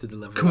Masterlight to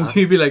deliver Can that.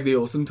 we be like the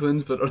Olsen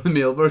twins, but on the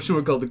male version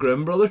we're called the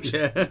Grimm brothers?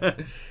 Yeah.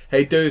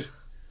 Hey, dude,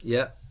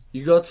 Yeah.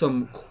 you got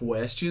some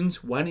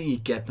questions? Why don't you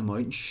get them out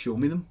and show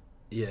me them?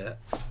 Yeah.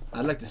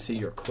 I'd like to see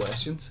your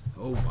questions.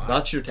 Oh wow.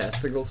 That's your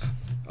testicles.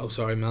 Oh,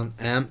 sorry, man.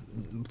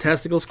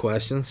 Testicles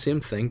question, same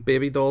thing,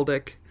 baby doll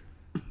dick.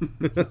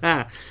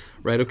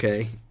 Right,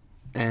 okay.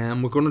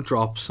 We're going to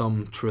drop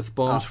some truth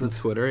bombs from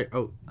Twitter.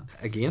 Oh,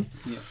 again?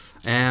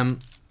 Yeah.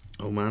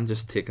 Oh man,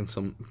 just taking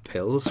some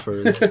pills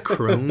for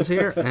Crohn's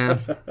here.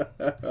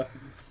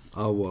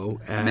 Oh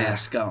whoa.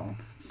 Mask on.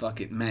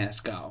 Fuck it,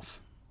 mask off.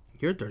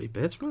 You're a dirty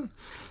bitch,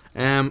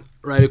 man.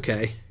 Right,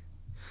 okay.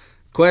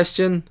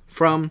 Question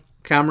from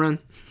Cameron.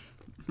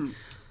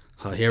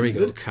 Oh, here we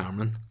go,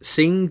 Cameron.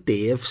 Seeing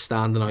Dave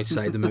standing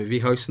outside the movie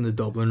house in the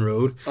Dublin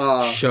Road,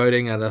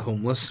 shouting at a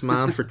homeless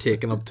man for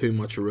taking up too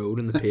much road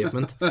in the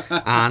pavement,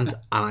 and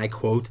I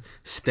quote,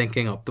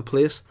 stinking up the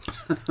place.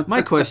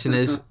 My question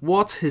is,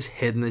 what's his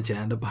hidden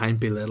agenda behind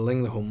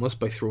belittling the homeless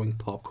by throwing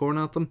popcorn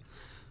at them?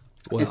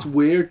 Well, It's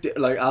weird.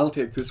 Like, I'll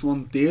take this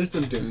one. Dave's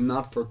been doing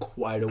that for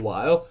quite a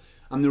while,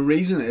 and the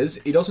reason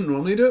is he doesn't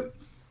normally do it.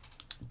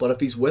 But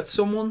if he's with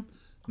someone,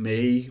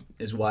 me,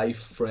 his wife,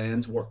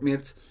 friends,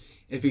 workmates,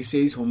 if he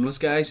sees homeless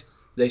guys,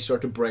 they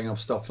start to bring up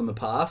stuff from the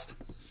past.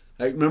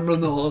 Like, remember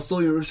in the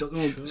hostel, you were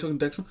sucking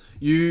dicks?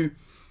 You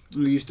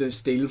used to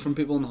steal from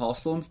people in the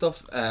hostel and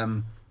stuff.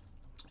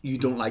 You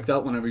don't like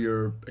that whenever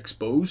you're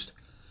exposed.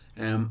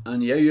 And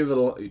yeah, you have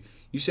a lot.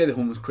 You say the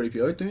homeless creep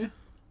you out, don't you?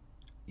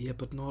 yeah,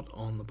 but not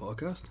on the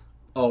podcast.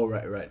 Oh,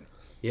 right.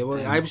 Yeah,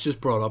 well, I was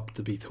just brought up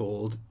to be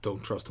told,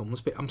 don't trust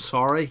homeless people. I'm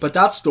sorry. But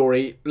that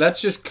story,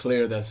 let's just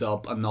clear this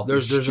up and not be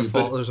There's a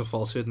stupid. there's a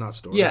falsehood in that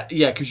story. Yeah,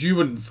 because you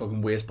wouldn't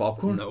fucking waste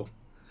popcorn. No.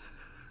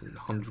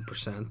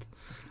 100%.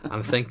 And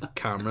I think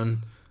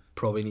Cameron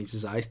probably needs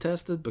his eyes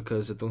tested,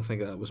 because I don't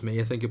think that was me.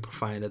 I think you'll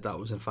find that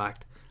was in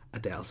fact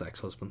Adele's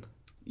ex-husband.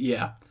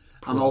 Yeah.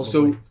 Probably. And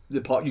also,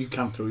 the pot you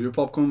can't throw your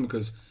popcorn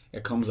because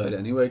it comes out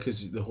anyway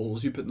because the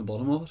holes you put in the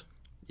bottom of it.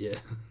 Yeah.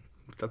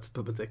 That's a bit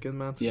of a dick in,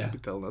 man. So Yeah. you be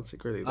telling that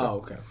secret either. Oh,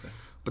 okay.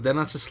 But then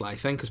that's a sly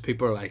thing, because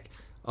people are like,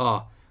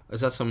 oh,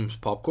 is that some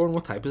popcorn?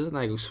 What type is it? And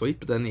I go, sweet.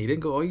 But then they eat it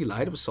and go, oh, you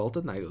lied, it was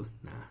salted. And I go,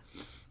 nah.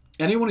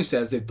 Anyone who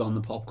says they've done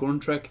the popcorn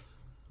trick,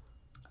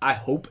 I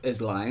hope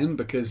is lying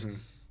because...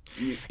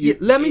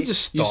 Let me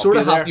just stop you sort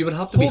of there. have you would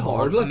have to be Hold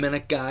hard on like a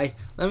minute, guy.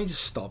 Let me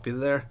just stop you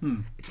there.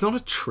 It's not a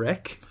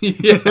trick.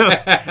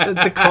 Yeah.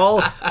 To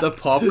call the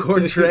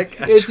popcorn trick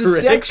It's a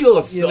trick, sexual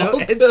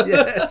assault.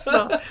 It's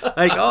not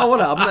like, oh,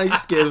 what happened? I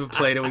just gave a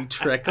plate of wee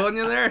trick on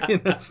you there.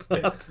 You know, it's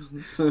not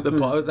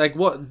the like.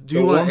 What do you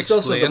The want worm to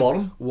stuff's at the explain?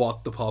 bottom.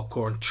 What the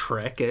popcorn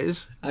trick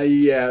is?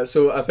 Yeah,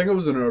 so I think it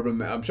was an urban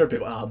myth. I'm sure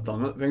people have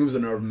done it. I think it was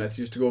an urban myth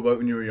used to go about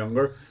when you were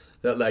younger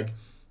that, like,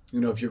 you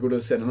know, if you go to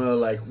the cinema,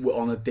 like,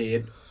 on a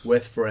date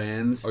with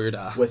friends Or your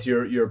dad. with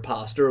your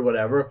pastor or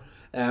whatever,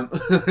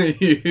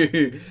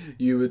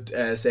 you would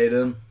say to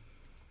them,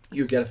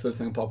 you get a full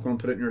thing of popcorn,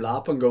 put it in your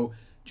lap and go,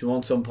 do you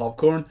want some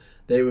popcorn?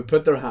 They would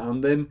put their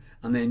hand in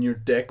and then your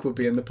dick would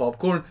be in the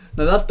popcorn.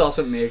 Now that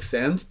doesn't make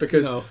sense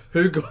because No.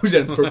 who goes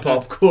in for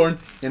popcorn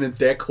in a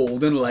dick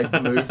holding like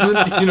movement?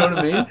 You know what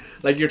I mean?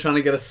 Like you're trying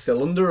to get a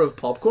cylinder of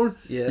popcorn.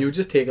 Yeah. You would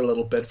just take a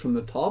little bit from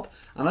the top.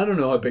 And I don't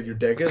know how big your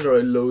dick is or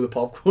how low the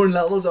popcorn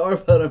levels are,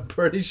 but I'm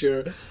pretty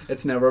sure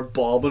it's never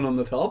bobbing on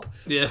the top.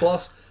 Yeah.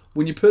 Plus,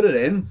 when you put it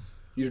in,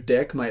 your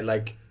dick might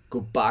like go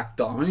back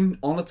down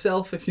on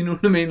itself, if you know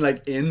what I mean,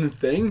 like in the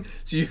thing.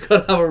 So you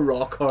gotta have a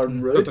rock hard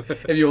route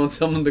if you want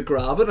someone to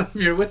grab it. If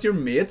you're with your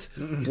mates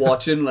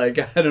watching, like,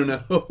 I don't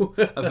know,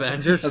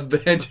 Avengers.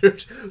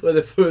 Avengers with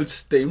a full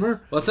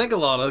steamer. Well, I think a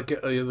lot of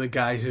the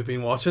guys who've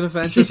been watching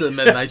Avengers at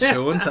midnight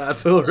showings had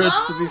full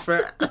routes, to be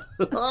fair.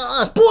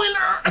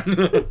 Spoiler!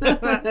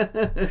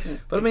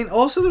 But I mean,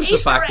 also there's the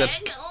Easter fact egg!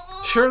 that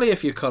surely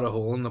if you cut a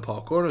hole in the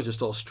popcorn, it would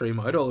just all stream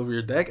out all over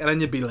your dick, and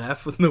then you'd be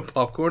left with no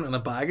popcorn and a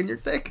bag in your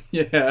dick.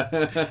 Yeah.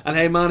 And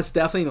hey, man, it's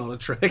definitely not a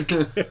trick.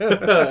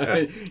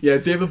 Yeah,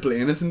 David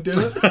Blaine isn't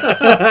doing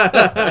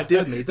it.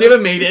 David Mead.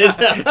 David Mead is.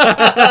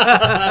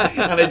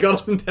 And he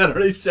got us in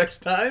Tenerife 6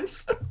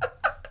 times.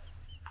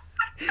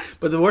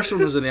 But the worst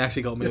one was when he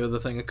actually got me with a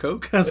thing of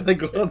Coke. I was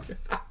like, what?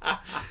 I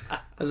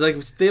was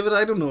like, David,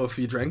 I don't know if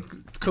you drink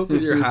Coke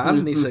with your hand.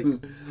 And he's like,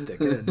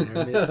 stick it in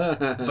there,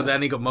 mate. But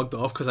then he got mugged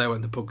off because I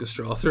went to poke a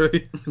straw through.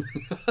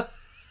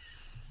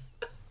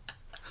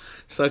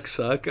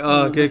 Suck.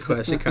 Oh, good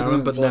question,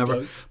 Cameron. But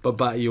never.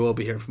 But you will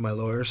be hearing from my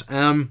lawyers.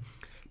 Bonesaw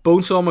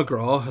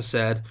McGraw has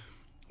said,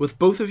 with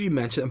both of you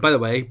mentioned, and by the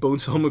way,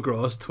 Bonesaw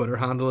McGraw's Twitter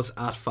handle is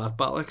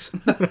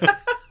 @FatBallox.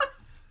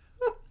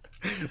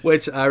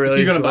 Which I really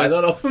You're going to enjoy. buy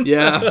that off him?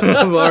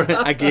 Yeah. Well,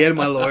 again,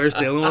 my lawyer's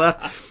dealing with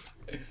that.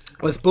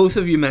 With both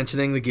of you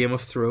mentioning the Game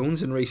of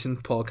Thrones in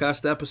recent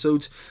podcast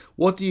episodes,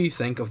 what do you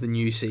think of the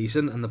new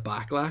season and the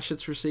backlash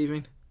it's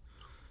receiving?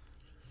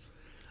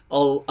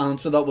 I'll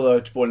answer that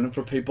without spoiling it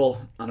for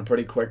people, and a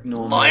pretty quick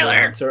non Spoiler!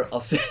 answer. I'll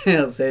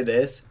say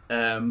this.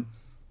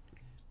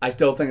 I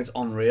still think it's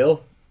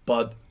unreal,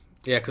 but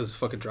Yeah, because it's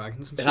fucking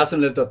dragons and it shit.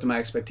 hasn't lived up to my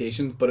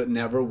expectations, but it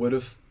never would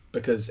have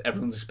because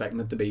everyone's expecting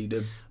it to be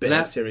the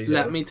best series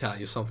ever. Let me tell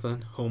you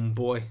something,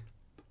 homeboy.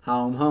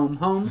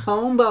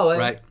 Home, boy.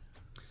 Right.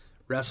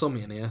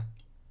 WrestleMania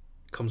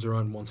comes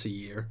around once a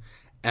year.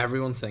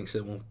 Everyone thinks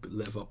it won't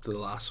live up to the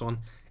last one.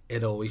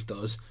 It always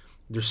does.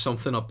 There's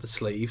something up the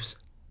sleeves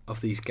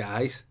of these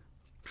guys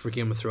for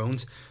Game of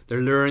Thrones.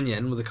 They're luring you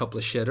in with a couple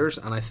of shitters,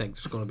 and I think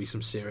there's going to be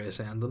some serious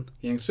ending.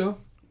 You think so?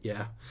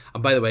 Yeah.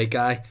 And by the way,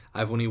 Guy,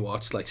 I've only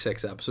watched like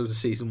 6 episodes of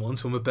season 1,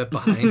 so I'm a bit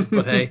behind.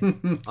 But hey,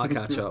 I'll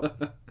catch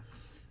up.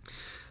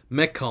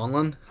 Mick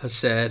Conlon has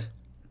said,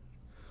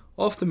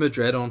 off to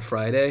Madrid on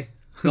Friday.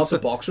 Not the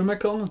boxer Mick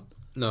Conlon?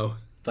 No.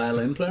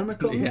 Violin player Mick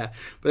Conlon? Yeah.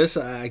 But this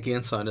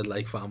again sounded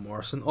like Van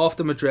Morrison. Off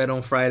to Madrid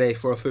on Friday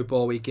for a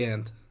football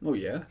weekend. Oh,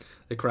 yeah.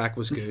 The crack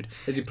was good.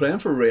 Is he playing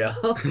for Real?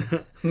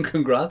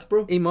 Congrats,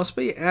 bro. He must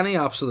be. Any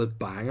absolute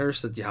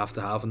bangers that you have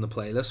to have in the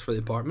playlist for the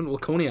apartment? Well,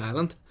 Coney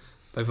Island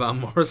by Van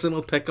Morrison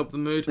will pick up the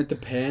mood. It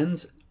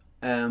depends.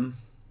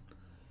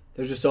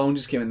 There's a song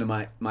just came into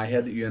my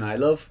head that you and I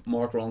love.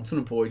 Mark Ronson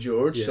and Boy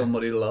George, Yeah.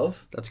 Somebody to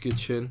Love. That's a good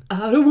tune.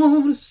 I don't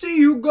want to see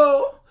you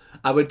go.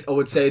 I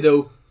would say,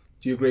 though,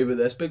 do you agree with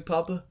this, Big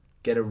Papa?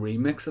 Get a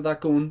remix of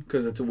that going,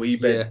 because it's a wee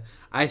bit... Yeah,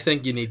 I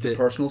think you need to...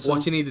 personal song.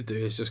 What you need to do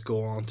is just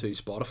go on to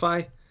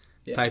Spotify,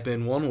 type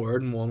in one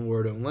word and one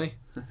word only,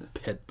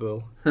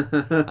 Pitbull,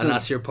 and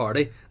that's your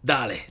party.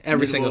 Dale,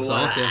 every single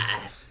song.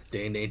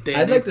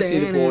 I'd like to see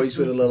the boys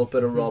with a little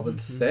bit of Robin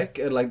Thicke.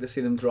 I'd like to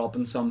see them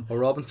dropping some... Well,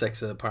 Robin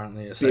Thicke's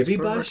apparently a Baby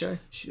sex Bash. pervert guy.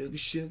 Sugar,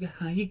 sugar,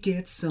 how you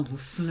get so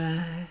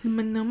fly.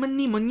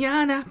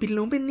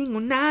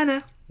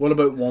 What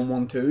about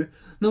 112?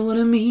 Know what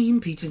I mean?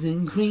 Peaches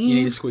and cream. You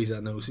need to squeeze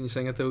that nose when you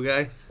sing it though,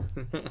 Guy.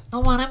 I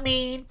wanna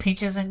mean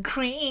peaches and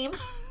cream.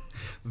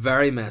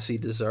 Very messy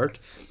dessert.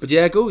 But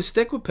yeah,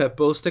 stick with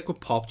Pitbull, stick with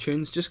pop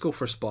tunes, just go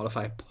for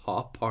Spotify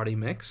Pop Party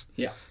Mix.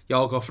 Yeah.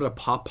 Y'all go for the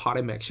Pop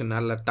Party Mix and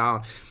not let it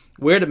down.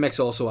 Weird Mix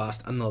also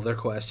asked another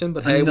question,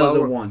 but hey,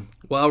 Another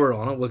while we're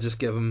on it, we'll just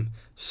give him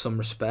some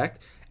respect.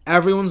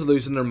 Everyone's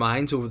losing their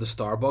minds over the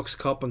Starbucks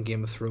cup on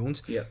Game of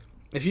Thrones. Yeah.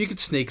 If you could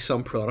sneak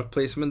some product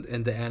placement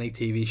into any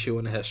TV show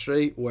in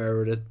history, where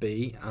would it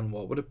be and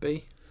what would it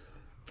be?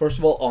 First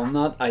of all, on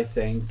that, I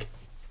think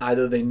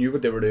either they knew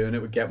what they were doing,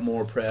 it would get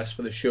more press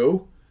for the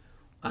show,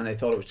 and they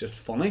thought it was just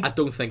funny. I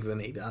don't think they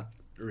need that,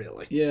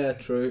 really. Yeah,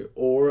 true.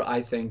 Or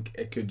I think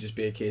it could just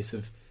be a case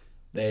of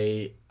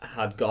they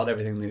had got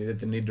everything they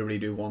needed. They need to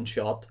redo one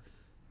shot.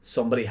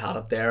 Somebody had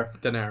it there.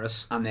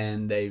 Daenerys. And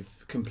then they've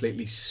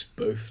completely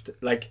spoofed.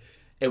 Like,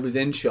 it was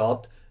in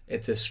shot.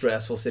 It's a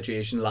stressful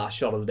situation, last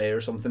shot of the day or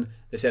something.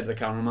 They said to the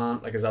cameraman,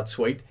 like, is that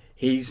sweet?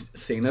 He's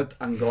seen it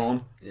and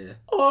gone, Yeah.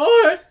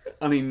 oh,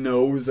 and he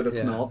knows that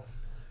it's Yeah.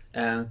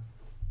 not.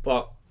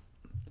 But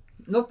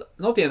not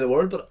the end of the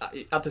world, but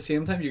at the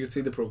same time, you could see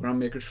the program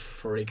makers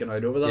freaking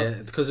out over that.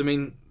 Yeah, because I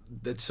mean,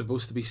 it's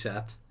supposed to be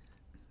set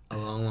a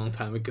long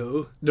time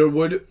ago. There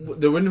wouldn't have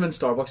been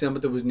Starbucks then,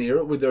 but there was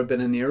Nero. Would there have been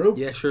a Nero?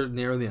 Yeah, sure.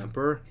 Nero the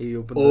Emperor, he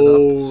opened Oh,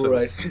 it up. So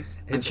right. It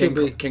And should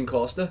be. King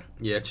Costa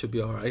Yeah, it should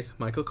be all right.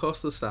 Michael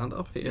Costa's stand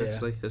up. He Yeah.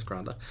 actually his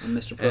granddad. and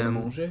Mr.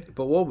 Pernamanger.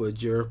 But what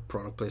would your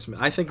product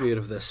placement? I think we would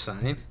have this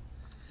sign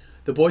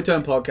The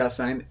Boytown podcast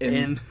sign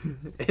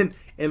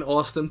in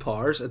Austin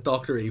Powers at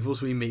Dr.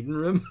 Evil's wee meeting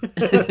room.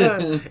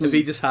 If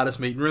he just had his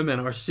meeting room in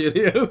our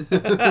studio.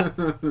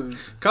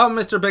 Come,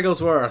 Mr.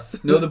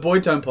 Bigglesworth. No, the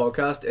Boytown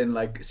podcast in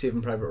like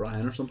Saving Private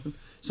Ryan or something.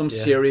 Some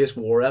serious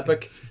war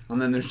epic, and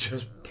then there's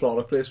just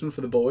product placement for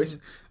the boys.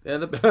 Yeah,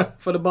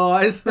 for the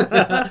boys. For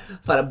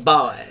the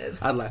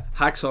boys. I'd like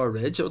Hacksaw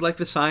Ridge. I would like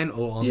the sign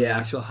on the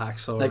actual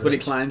Hacksaw Like Ridge. when he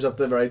climbs up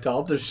the very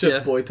top, there's just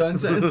Yeah. Boytown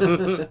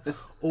sign.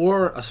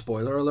 Or a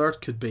spoiler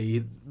alert could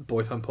be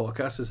Boytown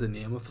Podcast is the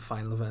name of the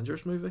final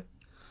Avengers movie.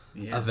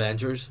 Yeah.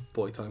 Avengers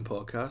Boytown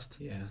Podcast.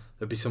 Yeah.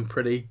 There'd be some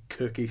pretty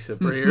cookie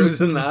superheroes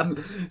in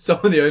that. Some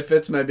of the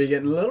outfits might be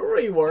getting a little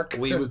rework.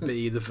 We would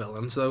be the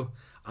villains though.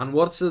 And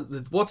what's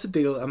the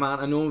deal, man?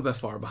 I know I'm a bit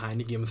far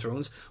behind in Game of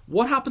Thrones.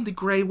 What happened to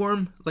Grey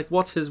Worm? Like,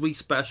 what's his wee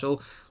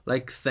special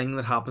thing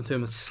that happened to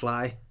him with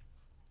Sly?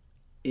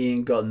 He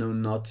ain't got no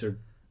nuts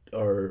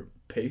or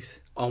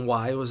peace And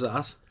why was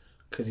that?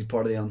 because he's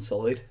part of the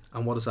Unsullied.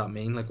 And what does that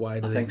mean? Like, why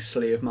did I think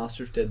slave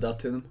masters did that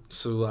to them.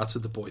 So that's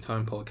what the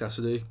Boytown Podcast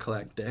would do,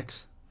 collect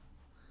dicks.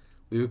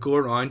 We would go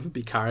around, we'd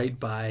be carried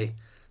by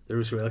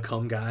those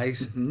welcome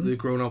guys, the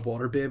grown-up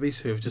water babies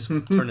who have just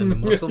turned into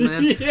muscle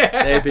men.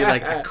 Yeah. They'd be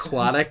like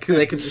aquatic,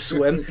 they could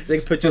swim, they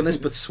could put you on this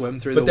but swim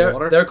through But the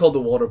water. they're called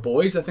the Water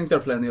Boys. I think they're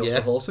playing the Ulster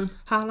Yeah. Hall soon.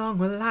 How long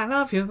will I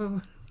love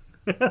you?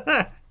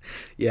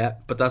 Yeah,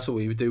 but that's what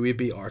we would do. We'd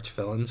be arch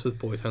villains with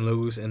Boytown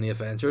logos in the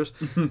Avengers.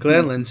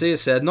 Glenn Lindsay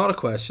has said, not a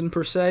question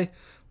per se,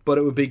 but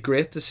it would be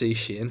great to see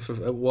Shane.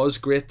 It was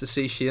great to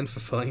see Shane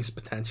fulfilling his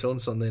potential on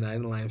Sunday night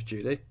in Line of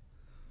Duty.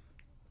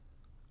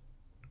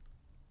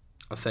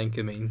 I think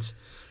it means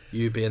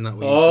you being that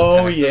wee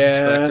Oh detective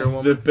yeah, inspector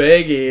woman. the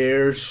big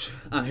ears.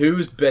 And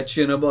who's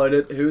bitching about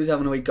it? Who's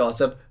having a wee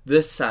gossip?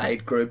 The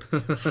side group.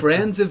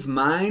 Friends of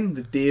mine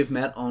that Dave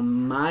met on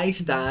my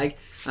stag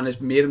and has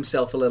made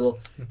himself a little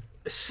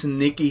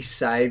sneaky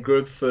side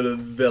group full of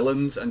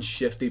villains and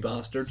shifty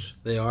bastards.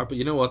 They are, but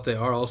you know what they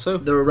are also?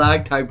 They're a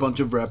ragtag bunch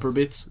of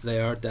reprobates.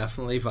 They are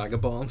definitely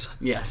vagabonds.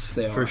 Yes,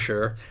 they are. For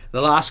sure.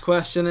 The last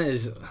question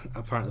is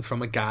apparently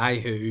from a guy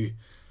who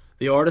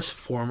the artist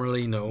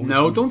formerly known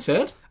No, don't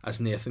say it. as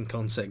Nathan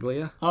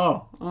Consiglia.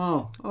 Oh,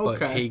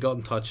 But okay. he got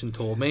in touch and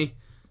told me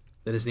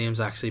that his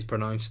name's actually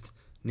pronounced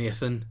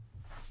Nathan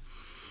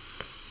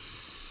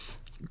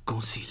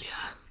Consiglia.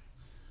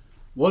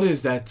 What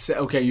is that?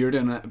 Okay, you're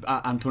doing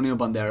Antonio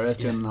Banderas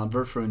doing an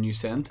advert for a new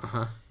scent.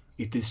 Uh-huh.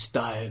 It is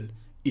style.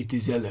 It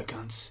is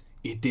elegance.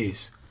 It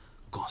is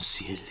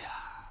Consiglia.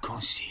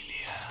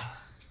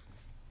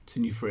 It's a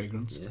new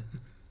fragrance. Yeah.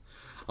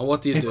 And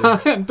what do you do?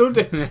 Don't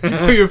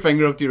put your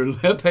finger up to your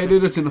lip. Hey,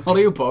 dude, it's an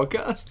audio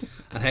podcast.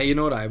 And hey, you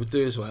know what I would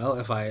do as well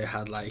if I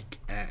had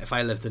if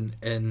I lived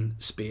in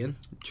Spain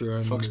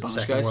during Fuck the Spanish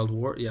Second guys. World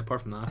War. Yeah,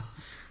 apart from that,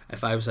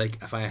 if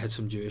I had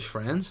some Jewish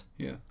friends,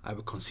 Yeah. I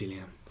would conceal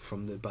them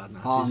from the bad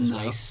Nazis Oh, as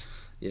nice.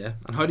 well. Yeah.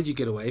 And how did you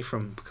get away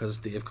from because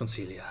Dave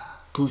Consiglia?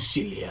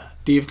 Concilia.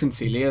 Dave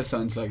Concilia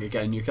sounds like a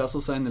guy in Newcastle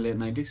signed in the late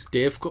 90s.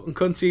 Dave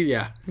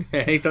Consiglia.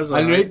 He does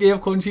I'll all rate right. Dave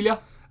Concilia.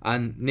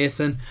 And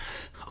Nathan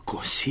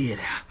Consiglia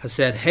has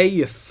said, "Hey,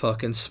 you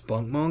fucking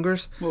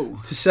spunkmongers! Whoa.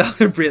 To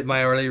celebrate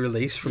my early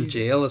release from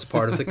jail as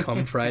part of the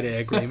Come Friday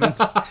agreement,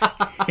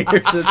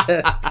 here's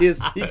a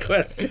tasty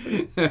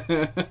question.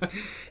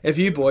 If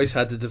you boys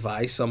had to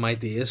devise some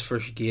ideas for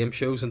game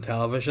shows and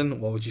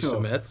television, what would you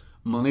submit?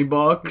 Money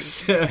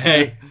box.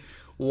 Hey,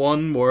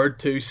 one word,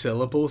 2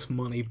 syllables,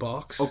 money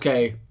box.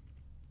 Okay,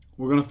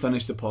 we're going to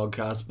finish the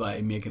podcast by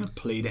making a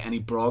plea to any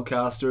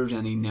broadcasters,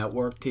 any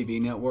network,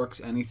 TV networks,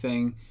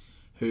 anything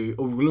who...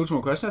 Oh, loads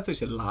more questions? I thought you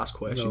said last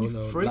question,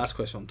 No, freak. last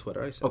question on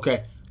Twitter, I said.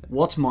 Okay,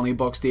 what's money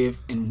box, Dave,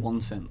 in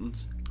one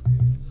sentence?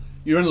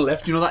 You're in a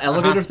lift, you know that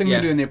elevator thing yeah.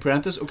 they do in The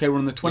Apprentice? Okay, we're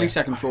on the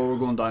 22nd floor, we're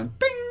going down.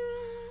 Bing!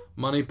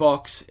 Money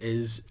box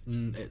is...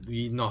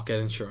 you not get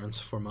insurance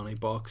for money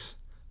box.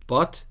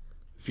 But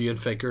viewing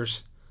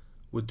figures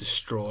would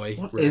destroy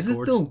What records. is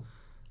it, though?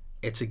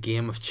 It's a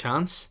game of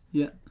chance.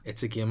 Yeah.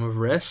 It's a game of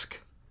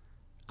risk,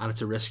 and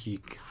it's a risk you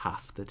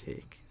have to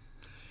take.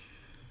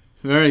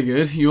 Very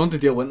good. You want to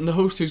deal with the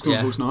host? Who's going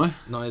to host now?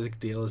 Now the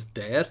deal is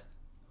dead.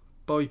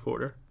 Bobby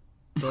Porter.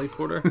 Billy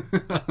Porter.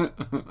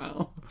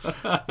 Well.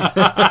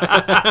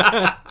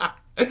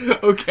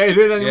 Okay,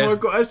 dude, any Yeah. more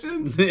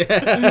questions? on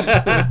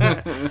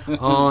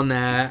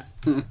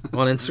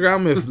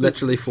Instagram, we have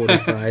literally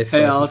 45.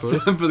 Hey, Alex,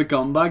 time for the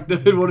comeback,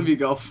 dude. What have you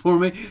got for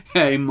me?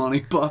 Hey, money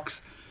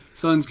box.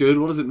 Sounds good.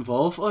 What does it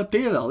involve? Oh,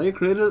 Dave Elliott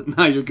created it.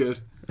 Nah, you're good.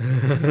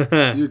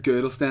 You're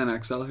good. I'll stay in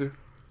Excel here.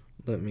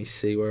 Let me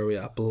see where we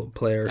at.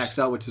 Players.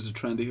 Excel, which is a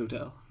trendy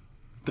hotel.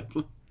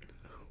 Dublin.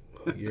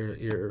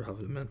 You're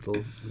having a mental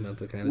kind of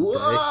day.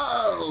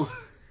 Whoa!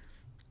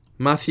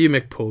 Matthew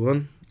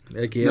McPullen.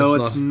 Again, No,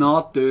 it's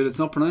not, dude. It's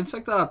not pronounced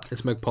like that.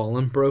 It's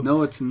McPullen, bro.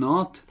 No, it's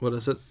not. What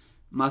is it?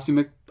 Matthew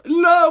Mc...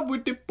 Love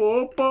with the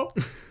papa.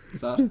 Is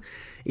that?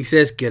 He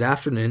says, "Good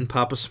afternoon,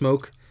 Papa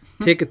Smoke.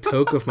 Take a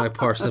toke of my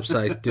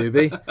parsnip-sized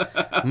doobie.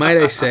 Might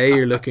I say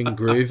you're looking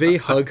groovy.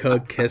 Hug,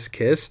 hug, kiss,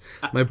 kiss.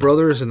 My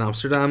brother is in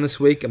Amsterdam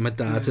this week, and my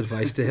dad's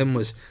advice to him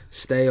was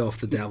stay off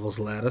the devil's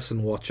lettuce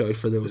and watch out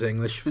for those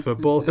English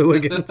football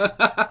hooligans.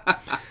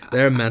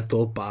 They're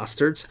mental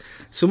bastards.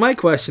 So my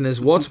question is,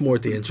 what's more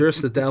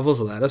dangerous, the devil's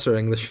lettuce or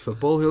English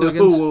football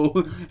hooligans?"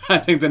 Oh, I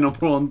think the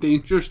number one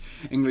dangerous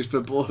English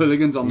football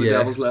hooligans on the Yeah.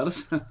 devil's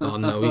lettuce. Oh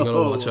no, we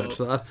gotta watch out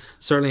for that.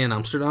 Certainly in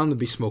Amsterdam, they'd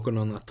be smoking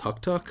on that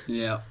tuk-tuk.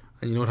 Yeah.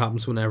 And you know what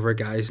happens whenever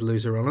guys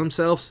lose a run on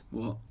themselves?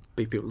 What?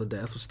 Beat people to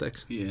death with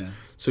sticks. Yeah.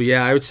 So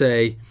yeah, I would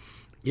say,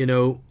 you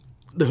know,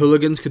 the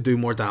hooligans could do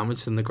more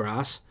damage than the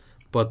grass,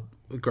 but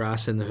the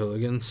grass in the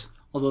hooligans.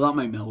 Although that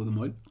might mellow them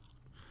out.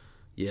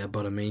 Yeah,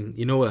 but I mean,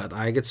 you know what?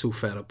 I get so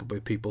fed up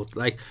about people.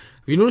 Like,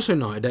 have you noticed how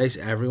nowadays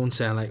everyone's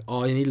saying like,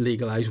 "Oh, you need to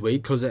legalise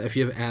weed because if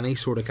you have any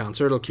sort of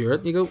cancer, it'll cure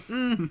it." And you go,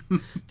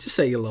 just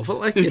say you love it,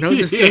 like, you know,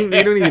 just you don't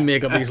need to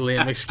make up these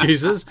lame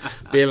excuses,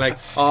 being like,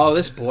 "Oh,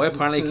 this boy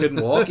apparently couldn't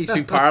walk. He's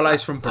been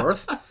paralysed from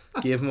birth.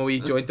 Gave him a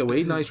wee joint to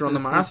weed. Now he's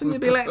running the marathon." You'd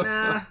be like,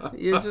 "Nah,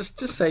 you just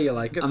say you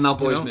like it." And that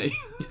boy's you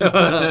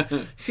know?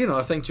 me. See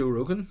another thing Joe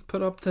Rogan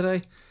put up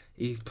today?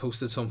 He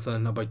posted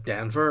something about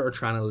Denver are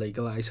trying to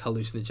legalise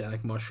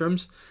hallucinogenic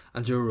mushrooms,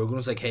 and Joe Rogan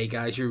was like, "Hey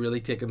guys, you're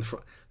really taking the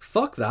front."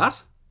 Fuck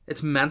that.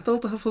 It's mental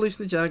to have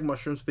hallucinogenic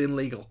mushrooms being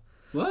legal.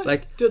 What?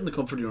 Like, do it in the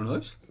comfort of your own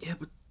house. yeah,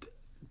 but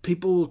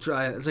people will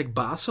try. It's like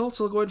bath salts.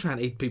 They'll go and try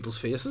and eat people's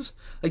faces.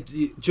 Like,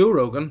 Joe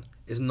Rogan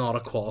is not a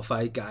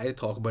qualified guy to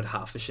talk about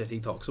half the shit he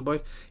talks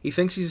about. He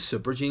thinks he's a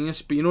super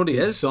genius, but you know what he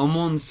Did is?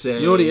 someone say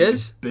You know what he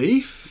is?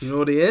 beef? You know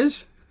what he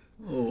is?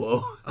 Oh,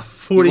 whoa. A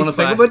 45, You want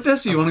to think about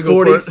this? Or you want to go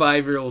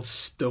 45-year-old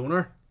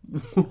stoner.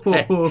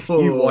 Hey,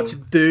 you watch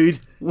it, dude.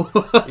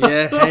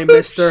 Yeah, hey,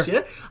 mister.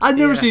 Shit. I've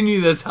never Yeah. seen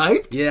you this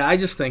hype. Yeah, I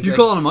just think You like,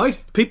 calling him out?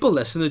 people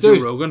listen to Dude,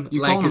 Joe Rogan you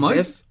like calling as him out?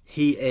 if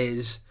he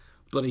is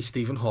bloody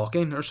Stephen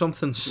Hawking or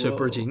something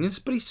super Whoa. genius,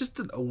 but he's just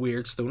a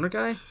weird stoner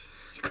guy.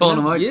 You calling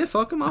him out? Yeah,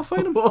 fuck him, I'll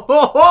fight him.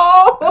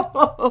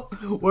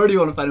 Where do you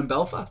want to fight in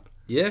Belfast?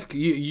 Yeah,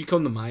 you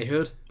come to my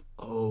hood.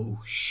 Oh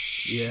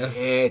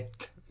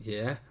shit!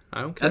 Yeah,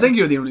 I don't care. I think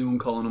you're the only one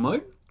calling him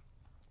out.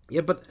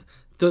 Yeah, but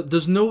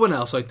there's no one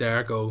else out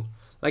there go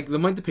like the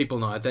amount of people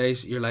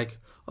nowadays. You're like,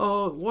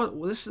 oh, what?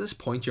 This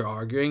point you're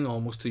arguing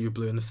almost till you're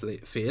blue in the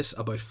face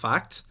about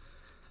facts.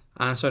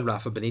 And it's like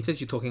Rafa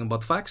Benitez, you talking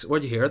about facts.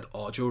 Where'd you hear it?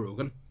 Oh, Joe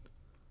Rogan.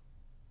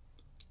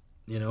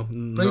 You know,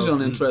 Brings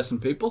on interesting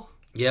people.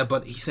 Yeah,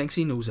 but he thinks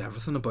he knows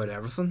everything about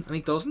everything, and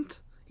he doesn't.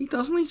 He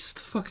doesn't.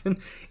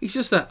 He's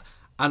just a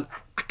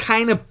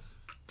kind of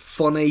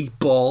funny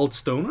bald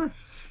stoner.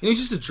 You know,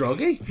 he's just a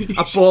druggie,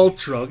 a bald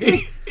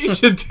druggie. He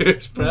should do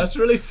his press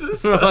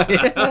releases. Right.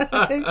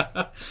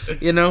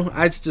 You know,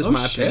 it's just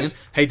my opinion.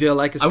 Hey, do you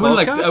like his podcast?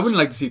 I wouldn't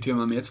like to see two of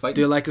my mates fighting.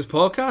 Do you like his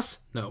podcast?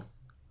 No.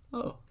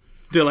 Oh.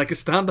 Do you like his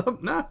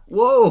stand-up? Nah.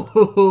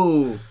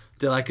 Whoa.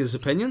 Do you like his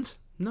opinions?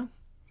 No.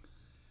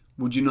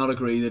 Would you not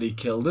agree that he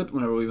killed it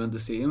whenever we went to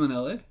see him in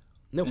LA?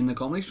 No. In the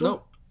Comedy Store?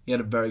 No. He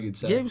had a very good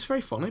set. Yeah, he was very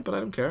funny, but I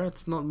don't care.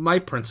 It's not my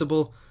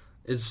principle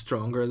is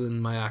stronger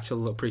than my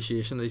actual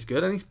appreciation that he's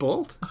good, and he's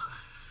bald.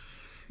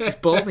 He's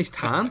bald and he's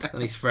tanned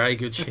and he's very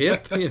good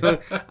shape, you know,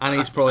 and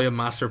he's probably a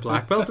master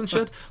black belt and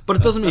shit. But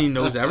it doesn't mean he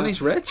knows everything.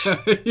 He's rich.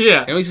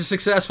 Yeah, you know, he's a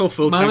successful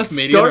full-time man, it's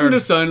comedian. starting to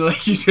sound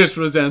like you just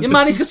resent. Yeah,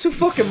 man, he's got so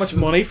fucking much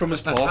money from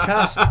his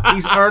podcast.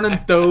 He's earning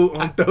dough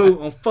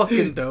on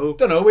fucking dough.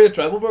 Don't know. We had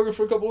Treble Burger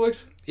for a couple of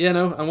weeks. You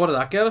know, and what did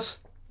that get us?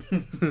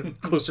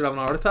 Closer to having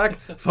a heart attack.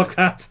 Fuck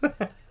that.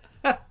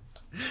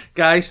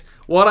 Guys,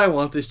 what I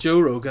want is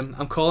Joe Rogan.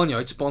 I'm calling you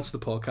out. Sponsor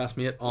the podcast,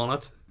 mate. On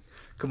it.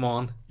 Come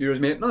on. You're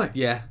his mate now.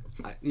 Yeah.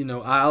 You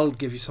know, I'll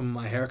give you some of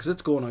my hair because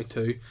it's going out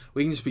too.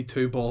 We can just be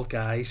two bald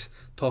guys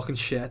talking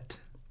shit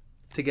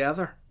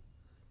together.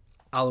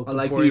 I'll open I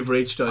like for that you. you've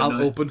reached out. I'll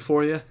now. open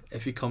for you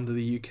if you come to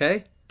the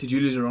UK. Did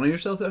you lose a run of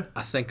yourself there?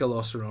 I think I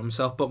lost a run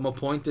myself, but my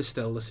point is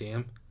still the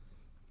same.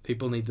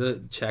 People need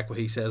to check what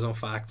he says on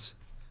facts.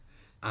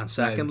 And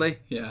secondly,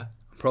 yeah,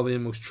 probably the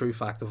most true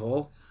fact of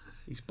all,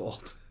 he's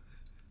bald.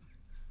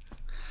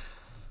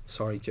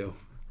 Sorry, Joe.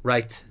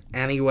 Right.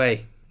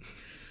 Anyway.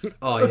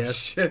 Oh yes.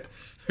 Shit.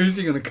 Who's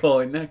he going to call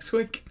in next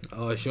week?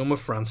 Oh, Jean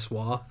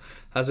Francois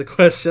has a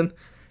question.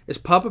 Is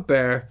Papa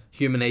Bear,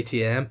 Human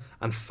ATM,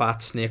 and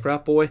Fat Snake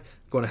Rat Boy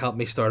going to help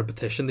me start a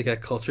petition to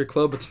get Culture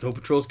Club at Snow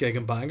Patrol's Gig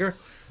and Bangor?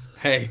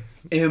 Hey.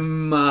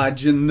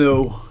 Imagine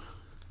though.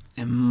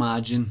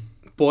 Imagine.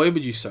 Boy,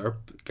 would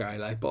usurp Gary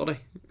Lightbody.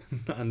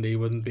 And he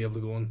wouldn't be able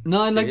to go on.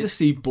 No, I'd like to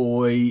see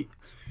Boy.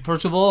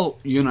 First of all,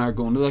 you and I are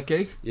going to that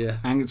gig. Yeah.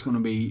 I think it's going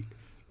to be.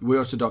 We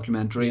watched a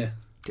documentary. Yeah.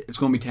 It's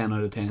going to be 10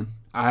 out of 10.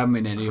 I haven't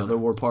been to any other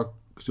War Park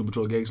Snow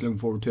Patrol gigs. Looking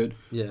forward to it.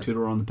 Yeah.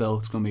 Tudor on the bill.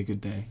 It's going to be a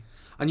good day.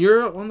 And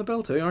you're on the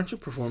bill too, aren't you?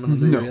 Performing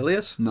under your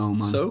alias? No,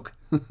 man. Soak?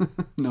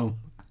 No.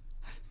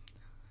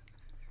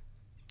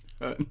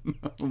 No,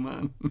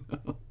 man.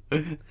 No.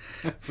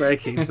 Very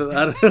keen for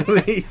that.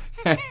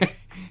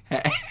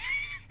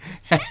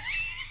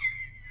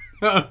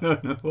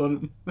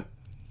 No.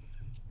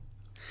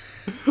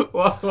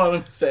 What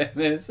I'm saying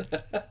is,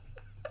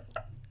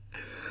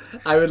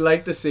 I would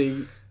like to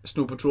see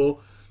Snow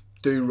Patrol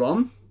do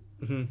Run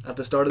at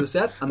the start of the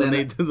set, and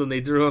they'll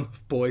need to run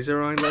boys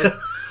around.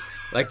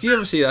 Like, do you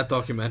ever see that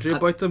documentary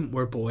about them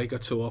where Boy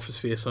got so off his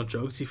face on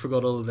drugs he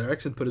forgot all the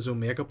lyrics and put his own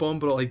makeup on,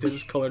 but all he did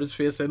was coloured his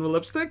face in with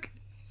lipstick?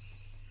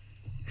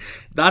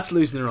 That's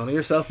losing the run of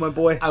yourself, my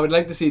boy. I would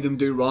like to see them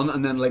do Run,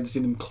 and then I'd like to see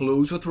them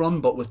close with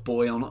Run, but with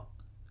Boy on it.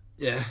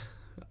 Yeah.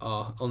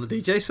 Oh, on the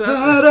DJ set.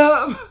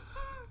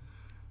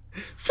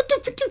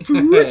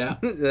 Yeah.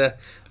 Yeah.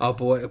 Oh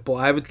boy,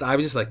 I would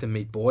just like to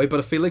meet Boy, but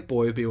I feel like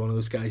Boy would be one of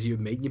those guys you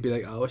would meet and you'd be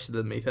like, oh, I should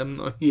meet him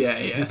now. Yeah.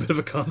 He's a bit of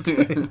a cunt.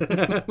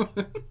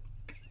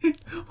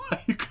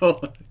 Why you call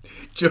it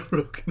Joe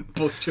Rogan and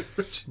Boy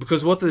George?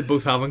 Because what do they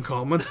both have in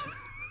common?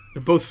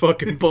 They're both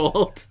fucking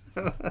bald.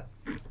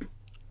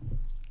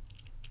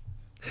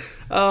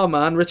 Oh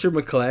man, Richard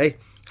McClay,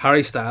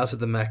 Harry Styles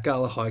at the Met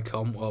Gala. How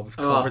come? Well, we've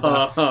covered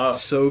that.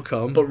 So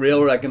come. But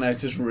real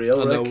recognises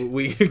real. I know,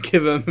 we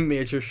give him a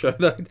major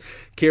shout out.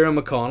 Kieran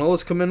McConnell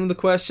has come in with the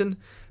question.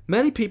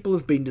 Many people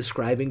have been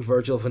describing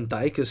Virgil van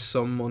Dijk as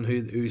someone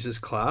who oozes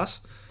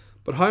class,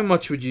 but how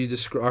would you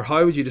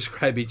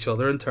describe each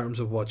other in terms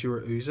of what you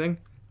were oozing?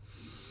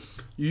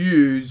 You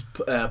use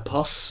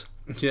pus.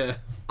 Yeah.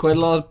 Quite a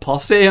lot of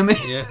pussy, I mean.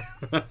 Yeah.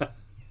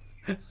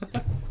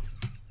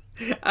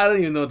 I don't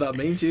even know what that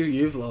means.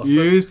 You've lost it.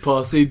 Use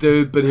pussy,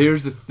 dude. But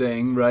here's the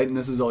thing, right? And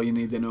this is all you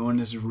need to know. And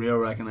this is real.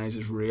 Recognize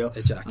it's real.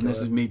 Ejaculate. And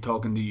this is me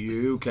talking to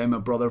you. Okay, my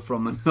brother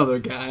from another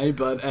guy.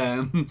 But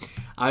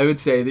I would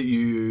say that you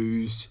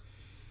use.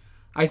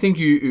 I think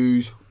you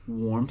ooze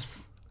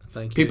warmth.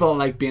 Thank you. People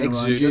like being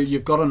around you.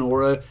 You've got an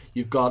aura.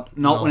 You've got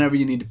whenever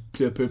you need to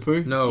do a poo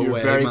poo. No you're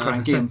way, very man.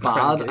 cranky and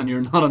bad, Cranky. and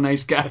you're not a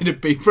nice guy to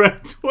be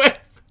friends with.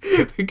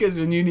 Because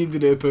when you need to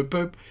do a poo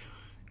poo,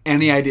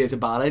 any idea is a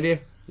bad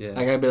idea. Yeah.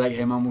 Like I'd be like,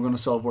 hey man, we're going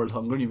to solve world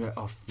hunger, and you'd be like,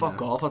 oh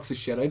fuck off, that's a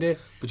shit idea.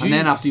 But and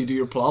then after you do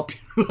your plop,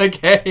 you're like,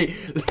 hey,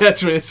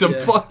 let's raise some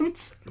Yeah.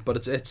 funds.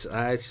 But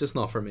it's just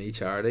not for me,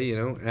 Charity.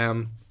 You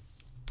know,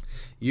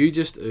 you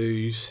just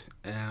ooze.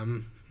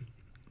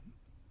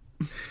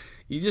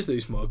 You just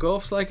do smug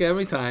offs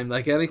anytime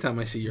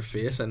I see your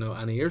face, I know,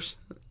 and ears.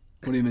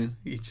 What do you mean?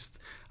 You just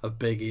have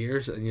big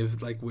ears and you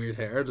have weird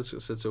hair that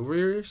sits over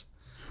your ears.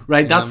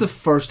 Right, that's the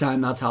first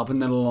time that's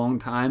happened in a long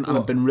time, and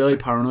I've been really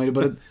paranoid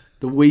about it.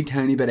 The wee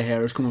tiny bit of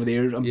hair has come over the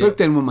ears. I'm booked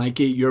in with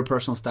Mikey, your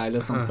personal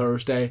stylist, on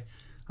Thursday,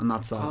 and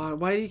that's that.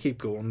 Why do you keep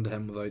going to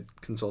him without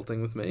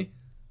consulting with me?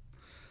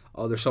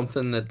 Oh, there's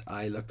something that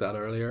I looked at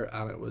earlier,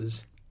 and it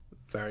was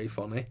very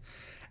funny.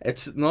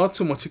 It's not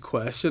so much a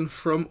question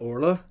from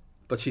Orla,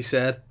 but she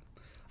said,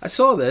 I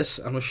saw this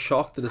and was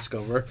shocked to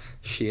discover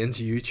Shane's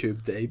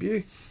YouTube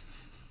debut.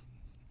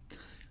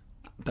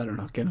 Better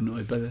not get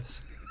annoyed by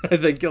this. I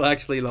think you'll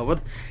actually love it.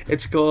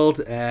 It's called,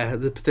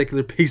 the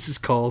particular piece is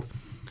called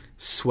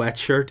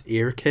Sweatshirt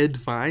Ear Kid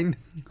Vine.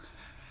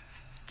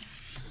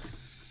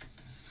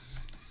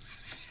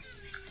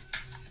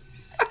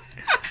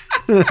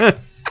 Do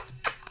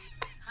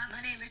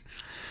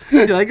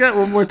you like that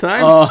one more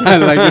time? Oh, I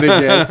like it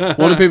again.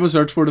 What do people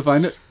search for to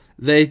find it?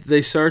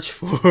 They search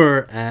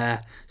for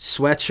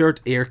Sweatshirt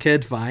Ear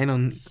Kid Vine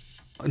on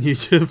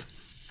YouTube.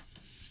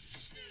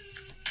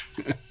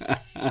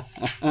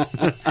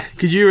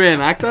 Could you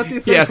reenact that? Do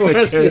you think? Yes, I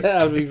could.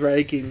 Yeah, I'd be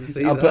very keen to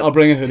see that. I'll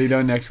bring a hoodie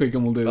down next week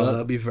and we'll do that.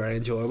 That'd be very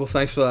enjoyable.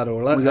 Thanks for that,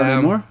 Orla. We got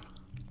any more?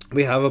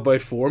 We have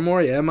about 4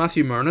 more. Yeah,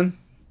 Matthew Mernon.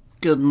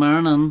 Good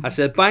morning. I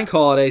said bank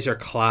holidays are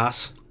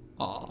class.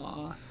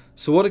 Aww.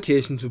 So what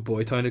occasions would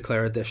Boytown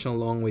declare additional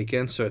long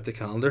weekends throughout the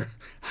calendar?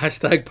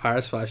 #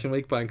 Paris Fashion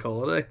Week bank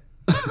holiday.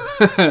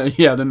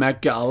 Yeah, the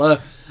Met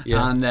Gala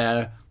Yeah.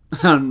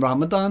 and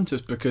Ramadan,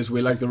 just because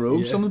we like the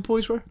robes some of the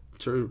boys wear.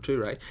 True,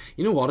 right.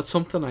 You know what? It's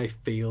something I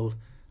feel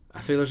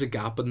there's a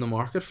gap in the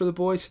market for the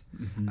boys.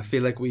 Mm-hmm. I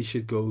feel like we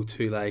should go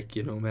to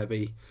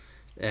maybe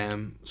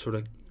sort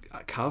of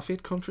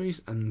caliphate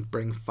countries and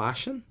bring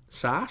fashion,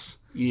 sass,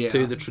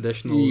 to the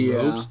traditional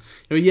robes.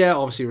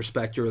 Obviously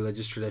respect your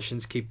religious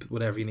traditions, keep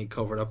whatever you need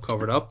covered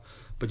up,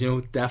 but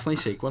definitely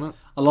sequin it.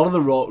 A lot of the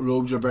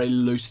robes are very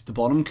loose at the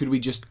bottom. Could we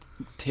just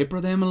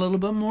taper them a little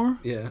bit more?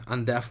 Yeah,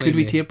 and definitely. Could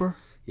we taper?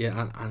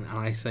 Yeah, and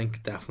I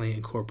think definitely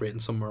incorporating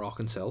some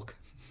Moroccan silk.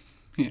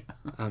 Yeah.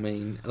 I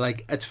mean,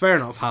 it's fair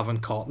enough having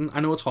cotton. I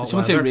know it's hot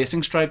Someone weather. say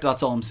racing stripe,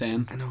 that's all I'm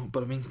saying. I know,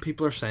 but I mean,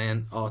 people are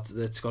saying,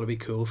 it's got to be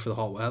cool for the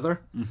hot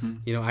weather.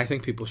 Mm-hmm. I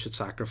think people should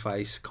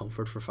sacrifice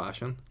comfort for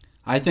fashion.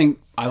 I've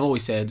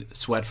always said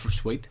sweat for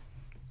sweet.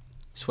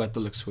 Sweat to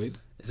look sweet.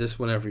 Is this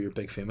whenever your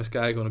big famous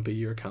guy going to be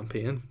your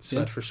campaign?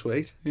 Sweat for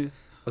sweet? Yeah.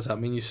 Does that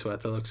mean you sweat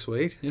to look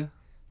sweet? Yeah.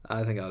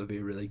 I think that would be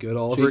really good.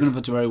 So even if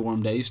it's a very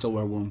warm day, you still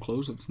wear warm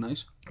clothes. It's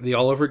nice. The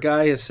Oliver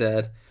guy has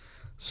said,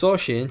 saw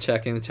Shane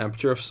checking the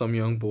temperature of some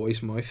young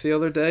boy's mouth the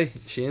other day.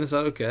 Shane, is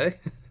that okay?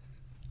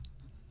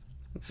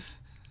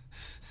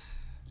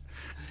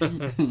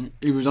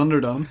 He was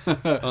underdone.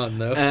 Oh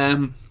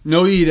no.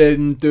 No, you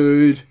didn't,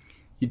 dude.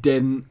 You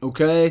didn't.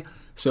 Okay.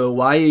 So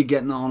why are you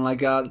getting on like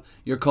that?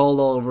 You're called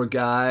Oliver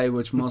Guy,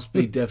 which must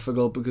be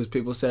difficult because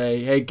people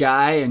say, "Hey,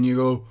 Guy," and you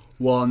go,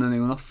 "Well," and then they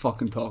go, "I'm not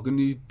fucking talking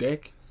to you,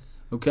 dick."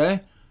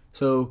 Okay.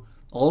 So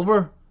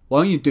Oliver,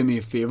 why don't you do me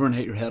a favour and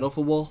hit your head off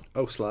a wall?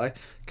 Oh, sly.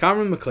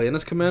 Cameron McLean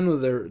has come in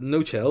with their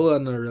no chill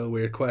and a real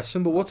weird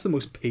question, but what's the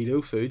most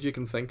pedo food you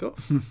can think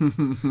of?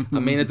 I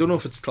mean, I don't know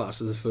if it's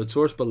classed as a food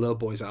source, but little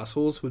boys'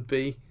 assholes would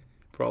be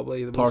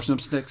probably the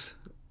Parsnip sticks.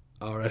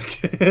 Alright.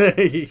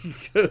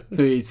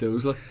 Who eats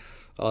those? Like,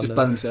 just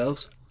by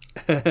themselves.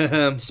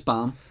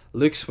 Spam.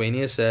 Luke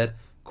Sweeney has said,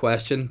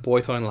 question,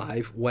 Boytown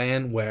Live,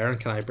 when, where, and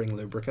can I bring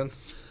lubricant?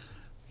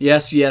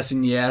 Yes,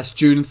 and yes.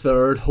 June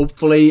 3rd.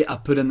 Hopefully, I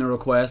put in the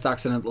request.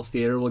 Accidental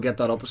Theatre. We'll get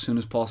that up as soon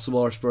as possible.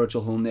 Our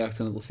spiritual home, the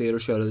Accidental Theatre.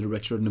 Shout out to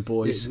Richard and the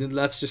boys. Yeah,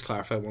 let's just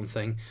clarify one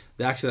thing.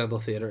 The Accidental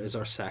Theatre is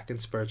our second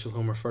spiritual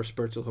home. Our first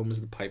spiritual home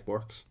is the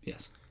Pipeworks.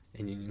 Yes.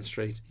 In Union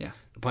Street. Yeah.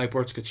 The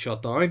Pipeworks got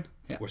shut down.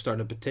 Yeah. We're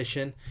starting a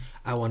petition.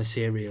 I want to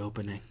see a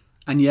reopening.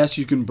 And yes,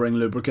 you can bring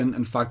lubricant.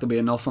 In fact, there'll be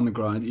enough on the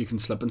ground that you can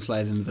slip and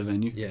slide into the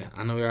venue. Yeah,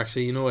 I know. We're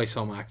actually, why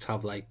some acts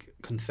have like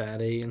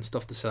confetti and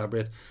stuff to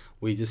celebrate.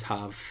 We just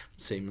have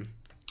semen.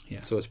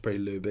 Yeah. So it's pretty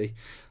lubey.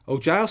 Oh,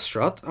 Giles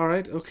Strutt. All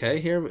right, okay.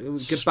 Here,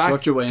 get back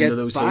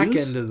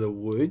into the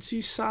woods,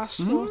 you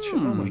Sasquatch. Oh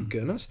my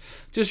goodness.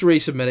 Just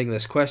resubmitting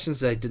this question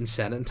since I didn't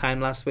send it in time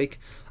last week.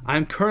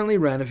 I'm currently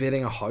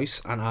renovating a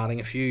house and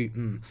adding a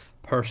few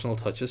personal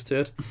touches to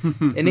it.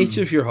 In each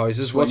of your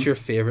houses, what's your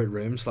favourite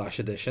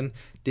room/addition?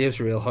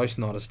 Dave's real house,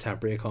 not as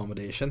temporary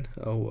accommodation.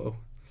 Oh, whoa.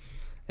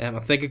 I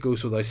think it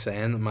goes without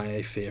saying that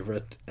my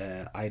favourite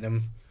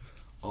item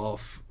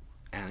of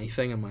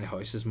anything in my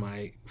house is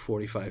my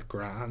 45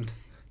 grand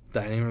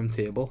dining room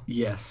table.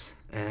 Yes.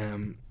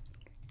 And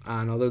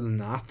other than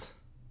that,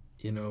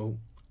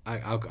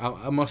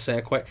 I must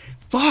say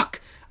fuck!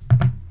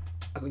 I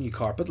got a new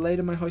carpet laid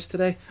in my house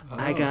today. Oh.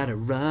 I got a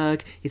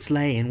rug. It's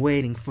laying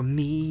waiting for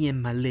me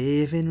in my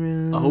living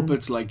room. I hope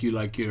it's like you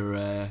like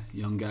your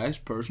young guys,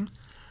 Persian.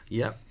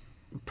 Yep.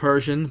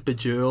 Persian,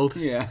 bejeweled,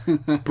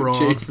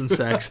 bronzed and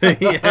sexy.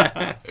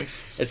 Yeah,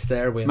 it's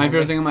there. My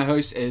favorite thing in my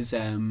house is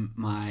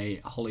my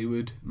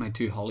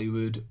two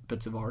Hollywood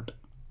bits of art.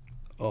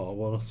 Oh,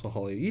 well, that's not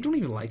Hollywood. You don't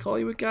even like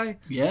Hollywood, guy.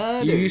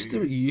 Yeah, You used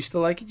to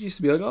like it. You used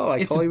to be like, oh, I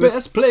like It's Hollywood. the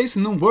best place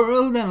in the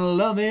world, and I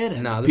love it.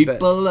 And Nah, the the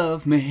people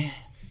love me.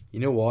 You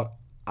know what?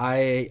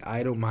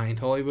 I don't mind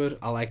Hollywood.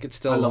 I like it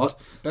still I a love lot. it.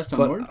 Best in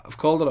the But world. I've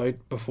called it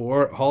out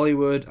before.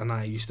 Hollywood and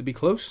I used to be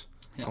close,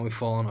 Yeah. and we've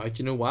fallen out.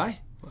 You know why?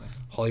 Why?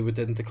 Hollywood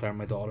didn't declare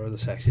my daughter the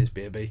sexiest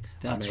baby.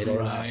 That's I made it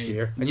right. last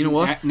year. And you know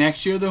what?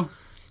 Next year though,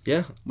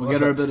 Yeah, we'll well,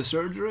 get her a bit of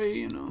surgery.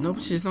 You know. No,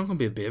 but she's not going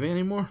to be a baby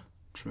anymore.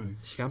 True.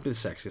 She can't be the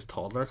sexiest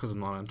toddler because I'm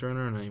not entering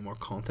her in any more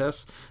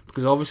contests.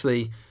 Because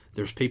obviously,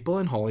 there's people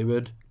in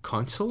Hollywood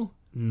Council,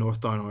 North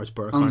Down Arts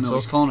Borough Oh Council. no,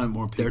 he's calling out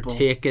more They're people.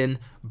 taking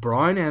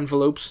brown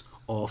envelopes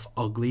off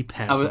ugly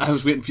peasants. I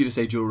was waiting for you to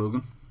say Joe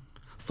Rogan.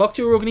 Fuck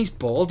Joe Rogan, he's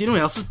bald. You know who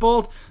else is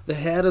bald? The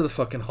head of the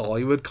fucking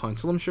Hollywood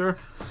Council, I'm sure.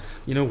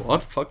 You know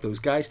what? Fuck those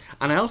guys.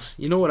 And else,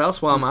 you know what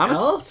else while I'm at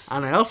Else? it?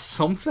 And else,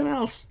 something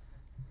else.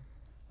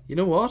 You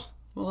know what?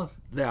 What?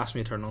 They asked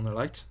me to turn on their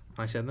lights.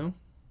 I said no.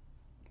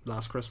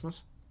 Last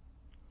Christmas.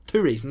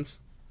 2 reasons.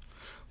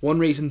 One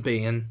reason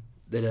being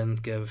they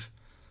didn't give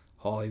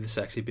Holly the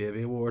Sexy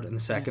Baby Award, and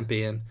the second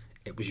being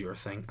it was your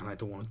thing, and I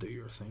don't want to do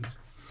your things.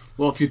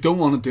 Well, if you don't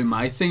want to do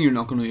my thing, you're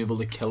not going to be able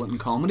to kill it in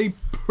comedy.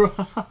 Yeah,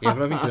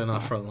 but I've been doing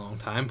that for a long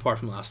time, apart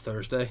from last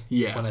Thursday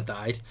Yeah. when I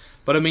died.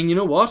 But I mean, you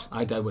know what?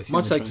 I died with you.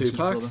 Much in the like trenches,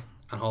 Tupac brother.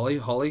 and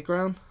Holly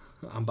Graham,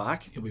 I'm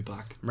back. You'll be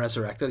back. I'm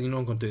resurrected. You know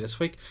what I'm going to do this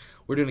week?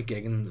 We're doing a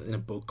gig in a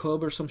boat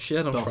club or some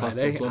shit on Belfast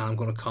Friday, Boat Club. and I'm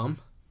going to come.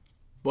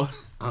 What?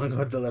 I'm going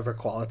to deliver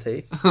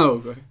quality.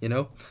 Oh, okay. You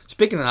know?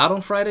 Speaking of that,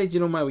 on Friday, do you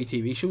know my wee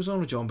TV show was on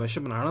with John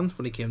Bishop in Ireland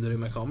when he came to do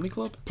my comedy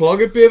club?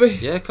 Plug it, baby.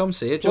 Yeah, come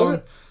see it, Plug John.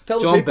 it. Tell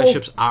the John people.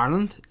 Bishop's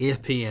Ireland,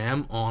 8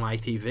 p.m. on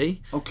ITV.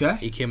 Okay.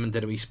 He came and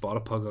did a wee spot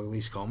at Pug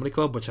Ugly's Comedy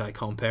Club, which I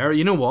compare.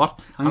 You know what?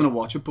 I'm going to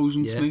watch it,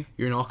 Bosun Yeah, Smee.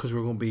 you're not, because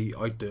we're going to be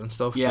out doing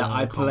stuff. Yeah, doing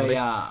I comedy.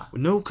 play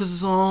No, because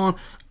it's on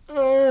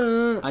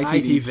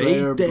ITV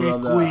player, Dick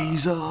brother.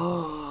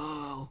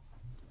 Weasel.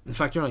 In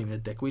fact, you're not even a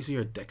Dick Weasel,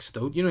 you're a Dick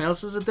Stoat. You know who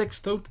else is a Dick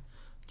Stoat?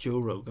 Joe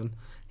Rogan.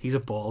 He's a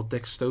bald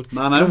Dick Stoat.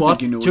 Man, you I know don't what?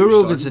 think you know Joe where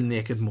you're Rogan's starting. a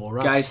naked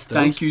moron. Guys, Stoat.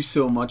 thank you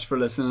so much for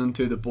listening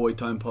to the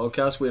Boytown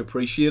podcast. We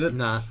appreciate it.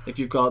 Nah. If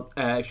you've got,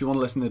 if you want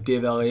to listen to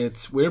Dave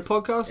Elliott's Weird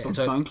podcast on It's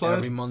out SoundCloud,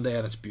 every Monday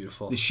and it's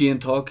beautiful. the Shane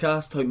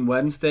Toddcast out on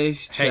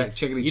Wednesdays. Hey,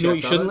 check it. you know what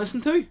you shouldn't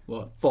listen to?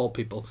 What? Bald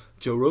people.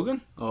 Joe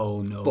Rogan.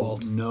 Oh no!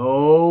 Bald.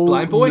 No.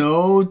 Blind boy?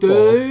 No,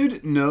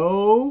 dude.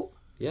 No.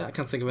 Yeah, I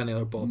can't think of any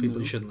other bald people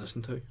you shouldn't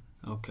listen to.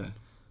 Okay.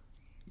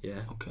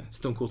 Yeah. Okay.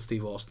 Stone Cold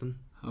Steve Austin.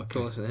 Okay.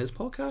 Don't listen to his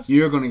podcast.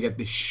 You're gonna get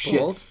the shit.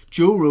 Bald.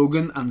 Joe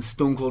Rogan and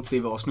Stone Cold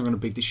Steve Austin are gonna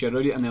beat the shit out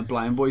of you, and then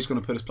Blind Boy's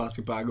gonna put his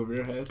plastic bag over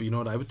your head, But you know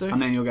what I would do? and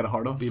then you'll get a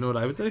hard on. But you know what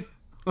I would do?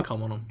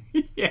 Come on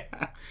him. Yeah.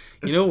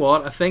 You know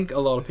what? I think a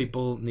lot of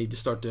people need to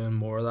start doing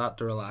more of that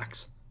to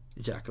relax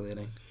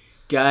ejaculating.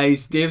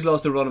 Guys, Dave's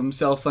lost a run of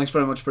himself. Thanks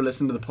very much for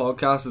listening to the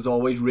podcast. As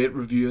always, rate,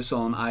 review us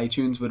on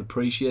iTunes. We'd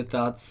appreciate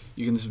that.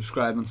 You can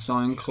subscribe on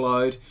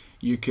SoundCloud.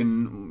 You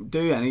can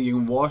do any. You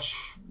can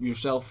wash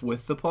yourself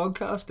with the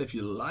podcast if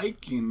you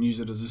like. You can use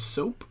it as a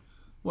soap.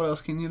 What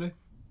else can you do?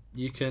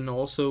 You can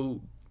also,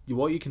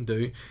 what you can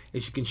do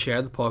is you can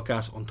share the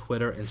podcast on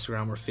Twitter,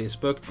 Instagram, or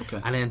Facebook, Okay.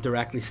 and then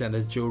directly send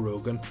it to Joe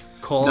Rogan.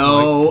 Call him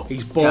No, out.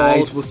 He's bald.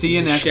 guys. We'll see you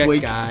He's a next shit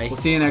week. Guy. We'll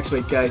see you next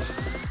week, guys.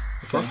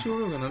 Fuck Joe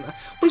Rogan. What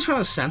are you trying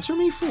to censor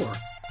me for?